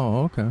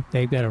 Oh, okay.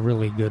 They've got a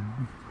really good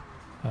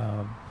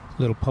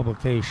little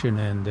publication,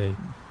 and they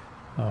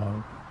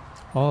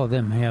all of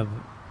them have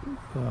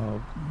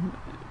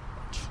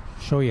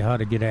show you how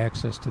to get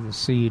access to the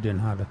seed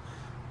and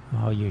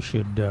how you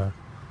should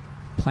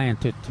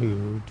plant it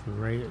to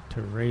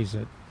raise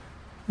it.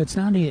 It's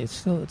not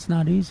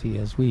easy,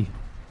 as we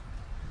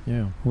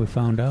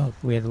found out.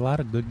 We had a lot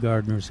of good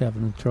gardeners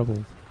having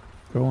trouble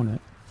growing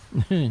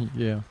it.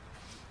 Yeah,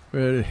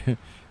 but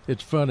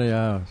it's funny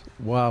how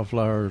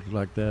wildflowers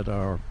like that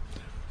are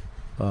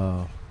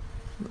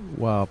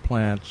wild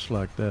plants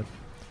like that.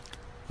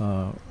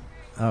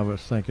 I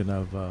was thinking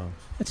of.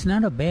 It's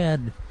not a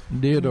bad.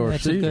 Deodar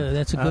cedar.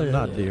 That's a good.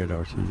 Not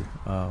deodar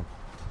cedar.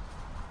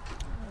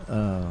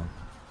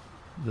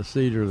 The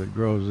cedar that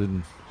grows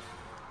in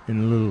a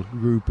little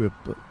group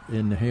up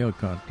in the hill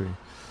country.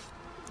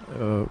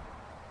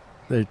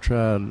 They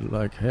tried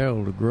like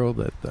hell to grow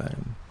that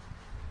thing.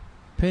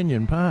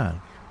 Pinyon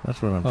pine.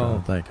 That's what I'm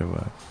trying to think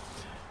about.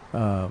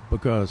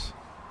 Because,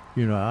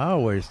 I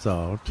always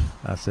thought,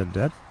 I said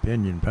that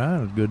pinyon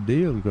pine is a good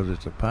deal because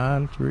it's a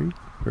pine tree,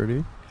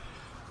 pretty,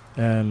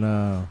 and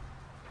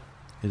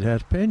it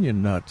has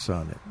pinyon nuts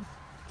on it,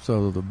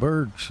 so the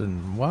birds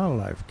and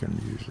wildlife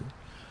can use it.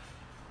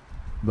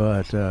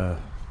 But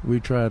we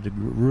tried to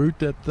root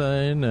that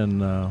thing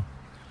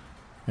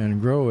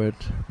and grow it,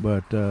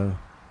 but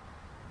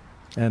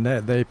and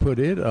that they put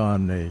it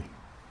on the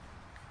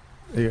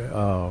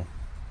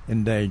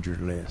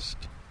endangered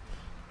list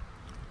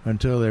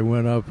until they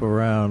went up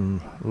around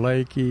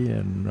Lakey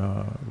and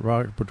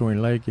between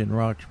Lakey and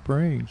Rock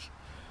Springs,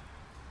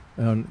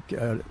 and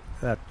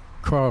that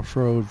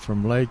crossroad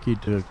from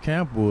Lakey to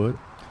Campwood,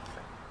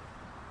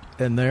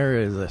 and there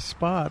is a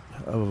spot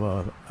of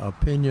a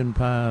pinyon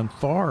pine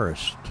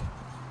forest.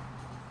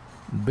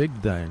 Big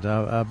things.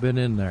 I've been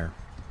in there,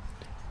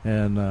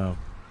 and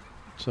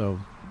so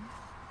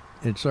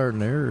in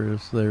certain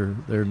areas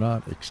they're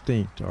not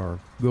extinct or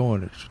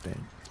going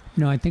extinct.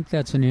 I think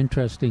that's an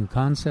interesting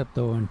concept,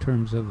 though, in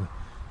terms of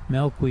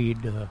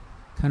milkweed,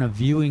 kind of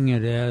viewing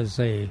it as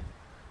a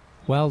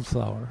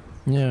wildflower.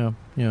 Yeah.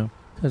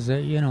 Because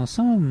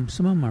some of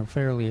them are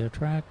fairly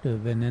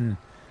attractive, and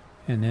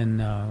then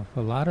a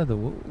lot of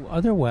the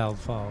other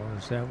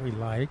wildflowers that we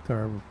like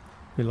them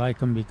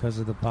because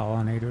of the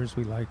pollinators.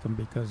 We like them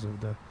because of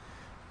the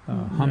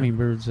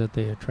hummingbirds that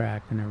they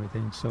attract and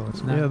everything. So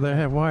it's not. Yeah, they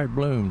have white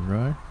blooms,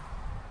 right?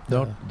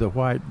 Don't the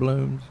white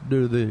blooms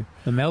do the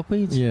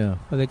milkweeds? Yeah.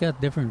 Well, they got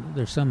different.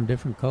 There's some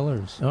different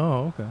colors.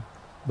 Oh, okay.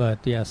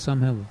 But yeah,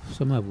 some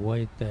have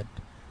white. That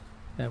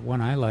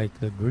one I like,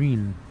 the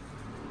green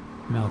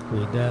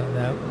milkweed.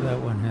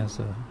 That one has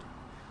a.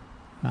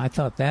 I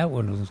thought that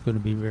one was going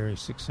to be very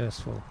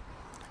successful,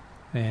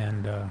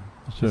 and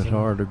it's just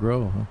hard to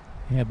grow, huh?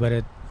 Yeah, but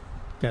it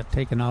got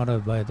taken out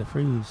of by the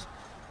freeze.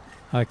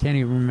 I can't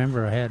even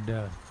remember. I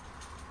had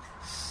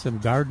some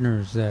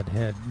gardeners that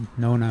had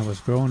known I was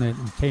growing it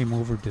and came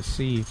over to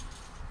see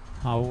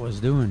how it was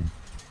doing.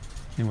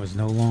 It was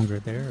no longer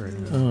there.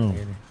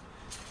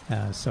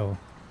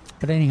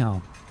 But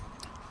anyhow,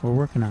 we're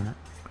working on it.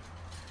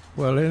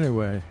 Well,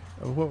 anyway,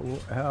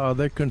 how are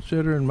they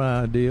considering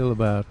my ideal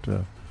about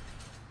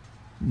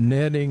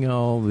netting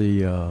all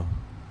the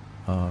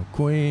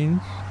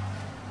queens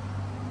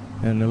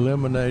and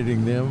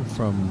eliminating them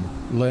from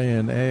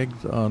laying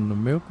eggs on the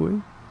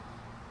milkweed,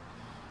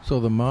 so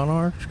the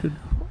monarchs could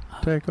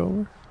take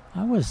over?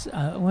 I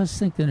was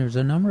thinking there's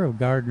a number of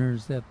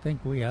gardeners that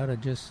think we ought to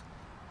just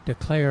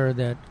declare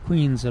that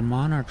queens and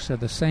monarchs are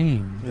the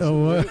same.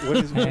 Oh, what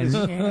is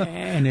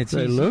and it's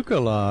they look a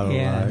lot alike.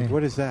 Yeah.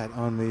 What is that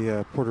on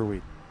the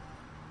porterweed?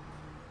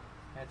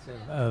 That's is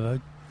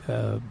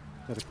that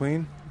a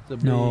queen? It's a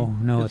bee.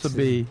 No, it's a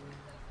bee.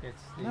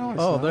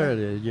 There it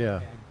is.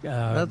 Yeah,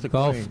 that's a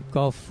queen.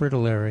 Gulf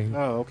fritillary.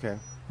 Oh, okay.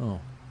 Oh,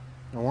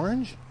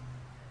 orange.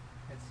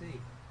 Let's see.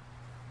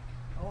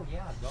 Oh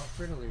yeah, Gulf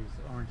fritillary is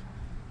orange.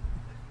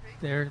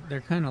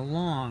 they're kind of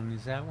long.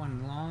 Is that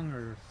one long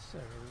or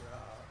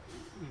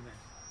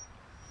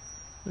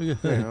even? Look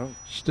at that.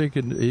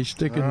 He's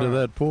sticking to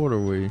that porter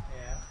wheel. Yeah.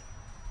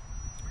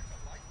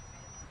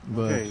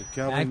 But Okay,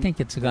 Calvin. I think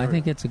it's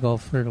a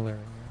Gulf Fritillaria.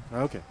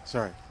 Okay,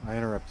 sorry, I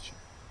interrupted you.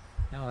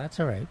 No, that's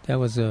all right.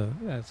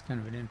 That's kind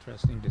of an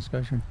interesting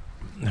discussion.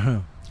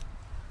 Then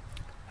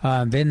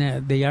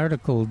the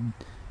article,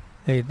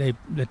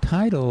 the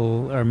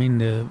title,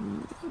 the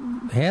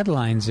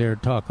headlines there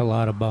talk a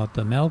lot about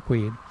the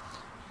milkweed,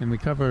 and we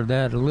covered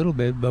that a little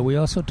bit. But we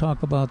also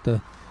talk about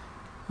the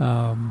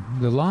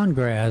lawn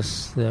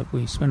grass that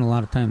we spent a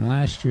lot of time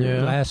last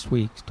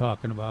week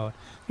talking about,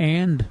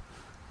 and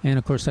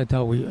of course I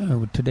thought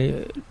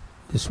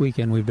this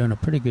weekend we've done a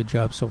pretty good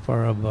job so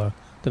far of the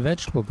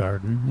vegetable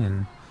garden,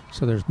 and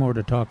so there's more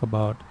to talk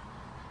about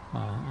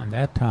on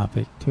that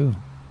topic too.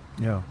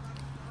 Yeah.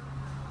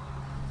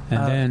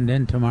 And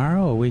then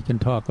tomorrow we can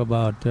talk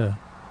about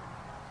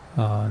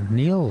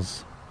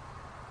Neil's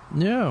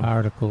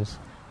articles.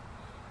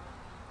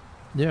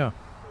 Yeah.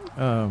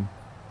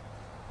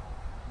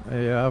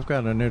 Yeah, I've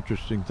got an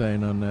interesting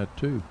thing on that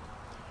too.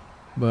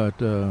 But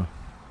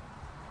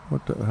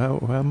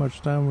how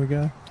much time we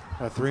got?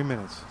 3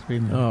 minutes. 3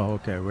 minutes. Oh,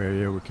 okay.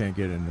 Well, we can't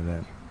get into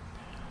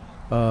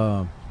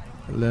that.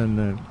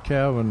 Then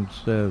Calvin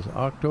says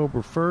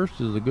October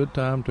 1st is a good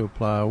time to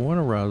apply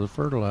winterizer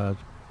fertilizer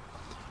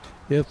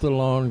if the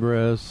lawn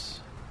grass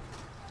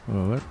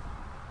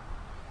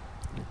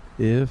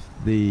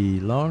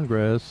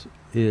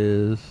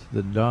is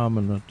the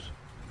dominant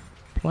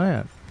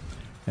plant,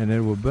 and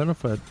it will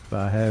benefit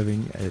by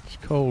having its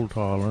cold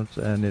tolerance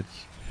and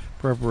its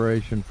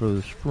preparation for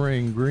the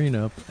spring green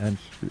up and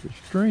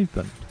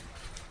strengthened.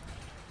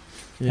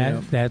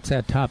 That's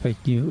that topic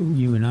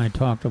you and I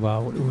talked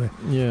about.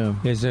 Yeah.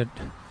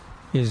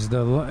 Is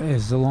the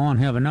lawn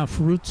have enough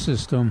root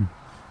system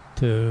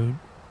to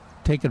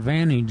take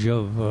advantage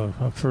of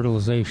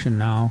fertilization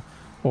now,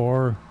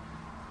 or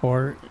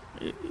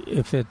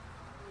if it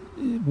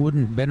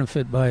wouldn't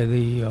benefit by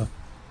the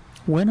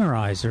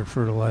winterizer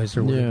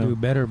fertilizer, would it do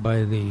better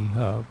by the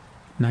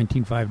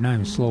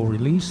 1959 slow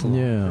release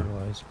lawn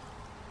fertilizer?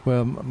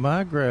 Well,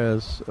 my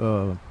grass,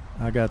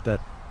 I got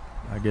that,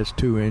 I guess,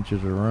 2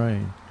 inches of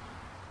rain,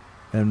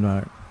 and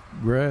my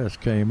grass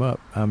came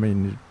up. I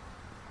mean,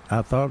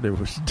 I thought it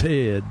was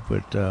dead,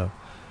 but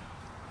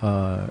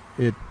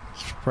it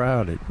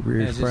sprouted.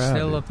 Is it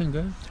still looking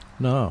good?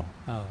 No.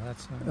 Oh,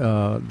 that's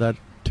that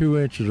 2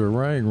 inches of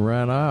rain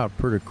ran out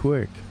pretty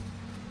quick.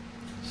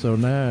 So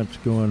now it's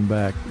going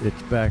back.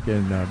 It's back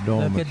in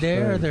dormant Look at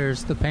there. state.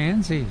 There's the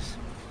pansies.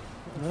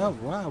 Oh,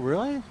 wow,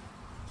 really?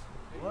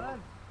 What? Are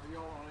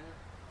y'all on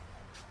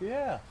here?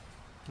 Yeah.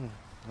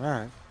 All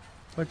right.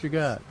 What you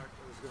got? I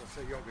was going to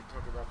say y'all could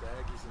talk about the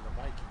Aggies and the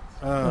Vikings.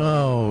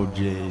 Oh,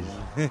 jeez.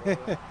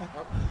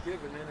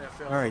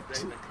 All right,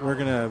 we're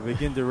going to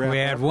begin to wrap We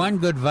had up. one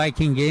good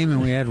Viking game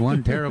and we had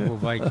one terrible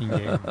Viking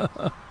game.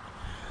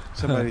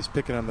 Somebody's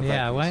picking on the Vikings.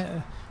 Yeah,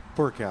 why?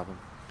 Poor Calvin.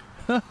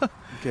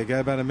 Okay, got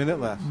about a minute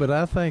left. But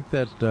I think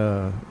that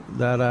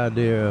that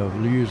idea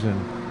of using,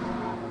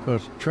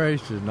 because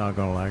Trace is not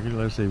going to like it.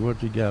 Let's see,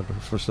 what you got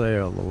for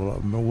sale?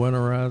 The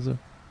winterizer?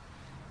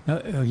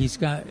 He's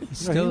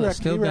still got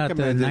the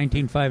recommended-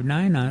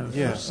 1959 on it.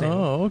 Yeah. For sale.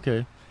 Oh,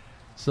 okay.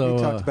 So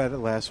we talked about it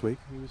last week.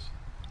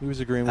 He was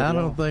agreeing with I you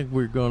all. don't think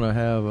we're going to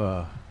have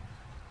a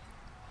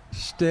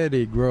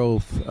steady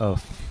growth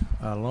of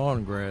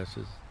lawn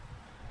grasses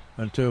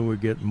until we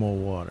get more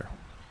water.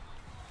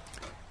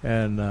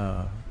 And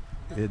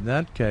in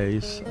that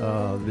case,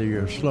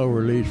 the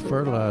slow-release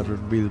fertilizer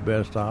would be the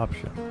best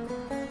option.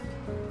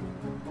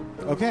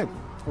 Okay,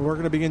 we're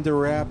going to begin to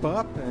wrap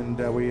up, and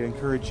we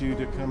encourage you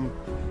to come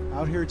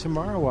out here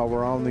tomorrow while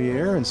we're on the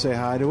air and say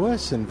hi to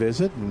us and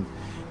visit and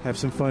have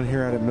some fun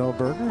here out at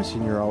Millburgers.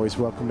 And you're always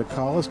welcome to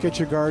call us. Get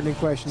your gardening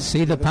questions.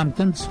 See the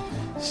pumpkins?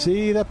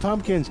 See the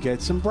pumpkins.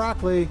 Get some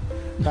broccoli.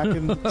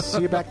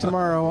 See you back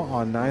tomorrow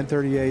on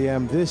 9:30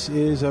 a.m. This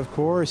is, of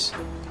course,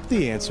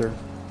 The Answer.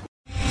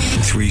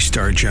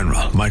 3-star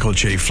General Michael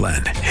J.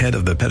 Flynn, head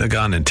of the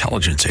Pentagon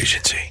Intelligence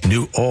Agency,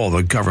 knew all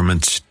the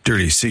government's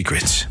dirty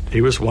secrets.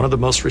 He was one of the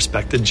most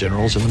respected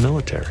generals in the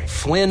military.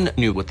 Flynn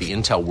knew what the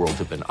intel world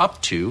had been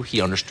up to.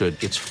 He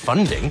understood its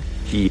funding.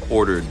 He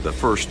ordered the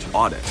first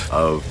audit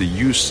of the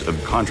use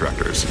of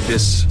contractors.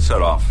 This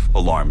set off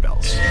alarm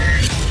bells.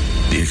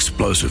 The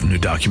explosive new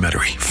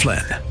documentary,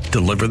 Flynn,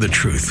 Deliver the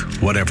Truth,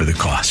 Whatever the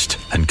Cost,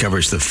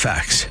 uncovers the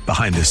facts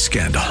behind this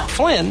scandal.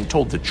 Flynn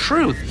told the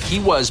truth. He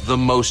was the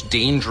most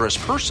dangerous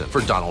person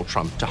for Donald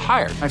Trump to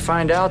hire. I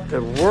find out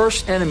the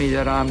worst enemy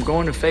that I'm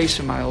going to face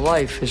in my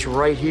life is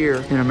right here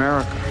in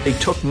America. They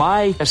took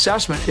my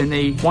assessment and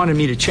they wanted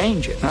me to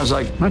change it. And I was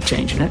like, I'm not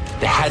changing it.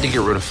 They had to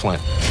get rid of Flynn.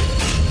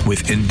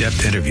 With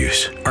in-depth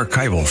interviews,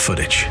 archival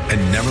footage,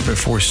 and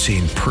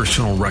never-before-seen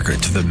personal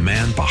records of the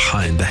man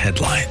behind the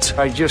headlines.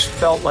 I just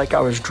felt like I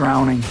was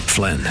drowning.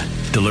 Flynn,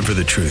 Deliver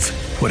the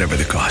Truth, Whatever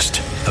the Cost.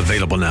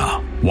 Available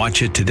now.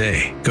 Watch it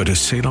today. Go to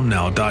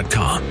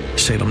salemnow.com.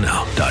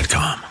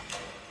 salemnow.com.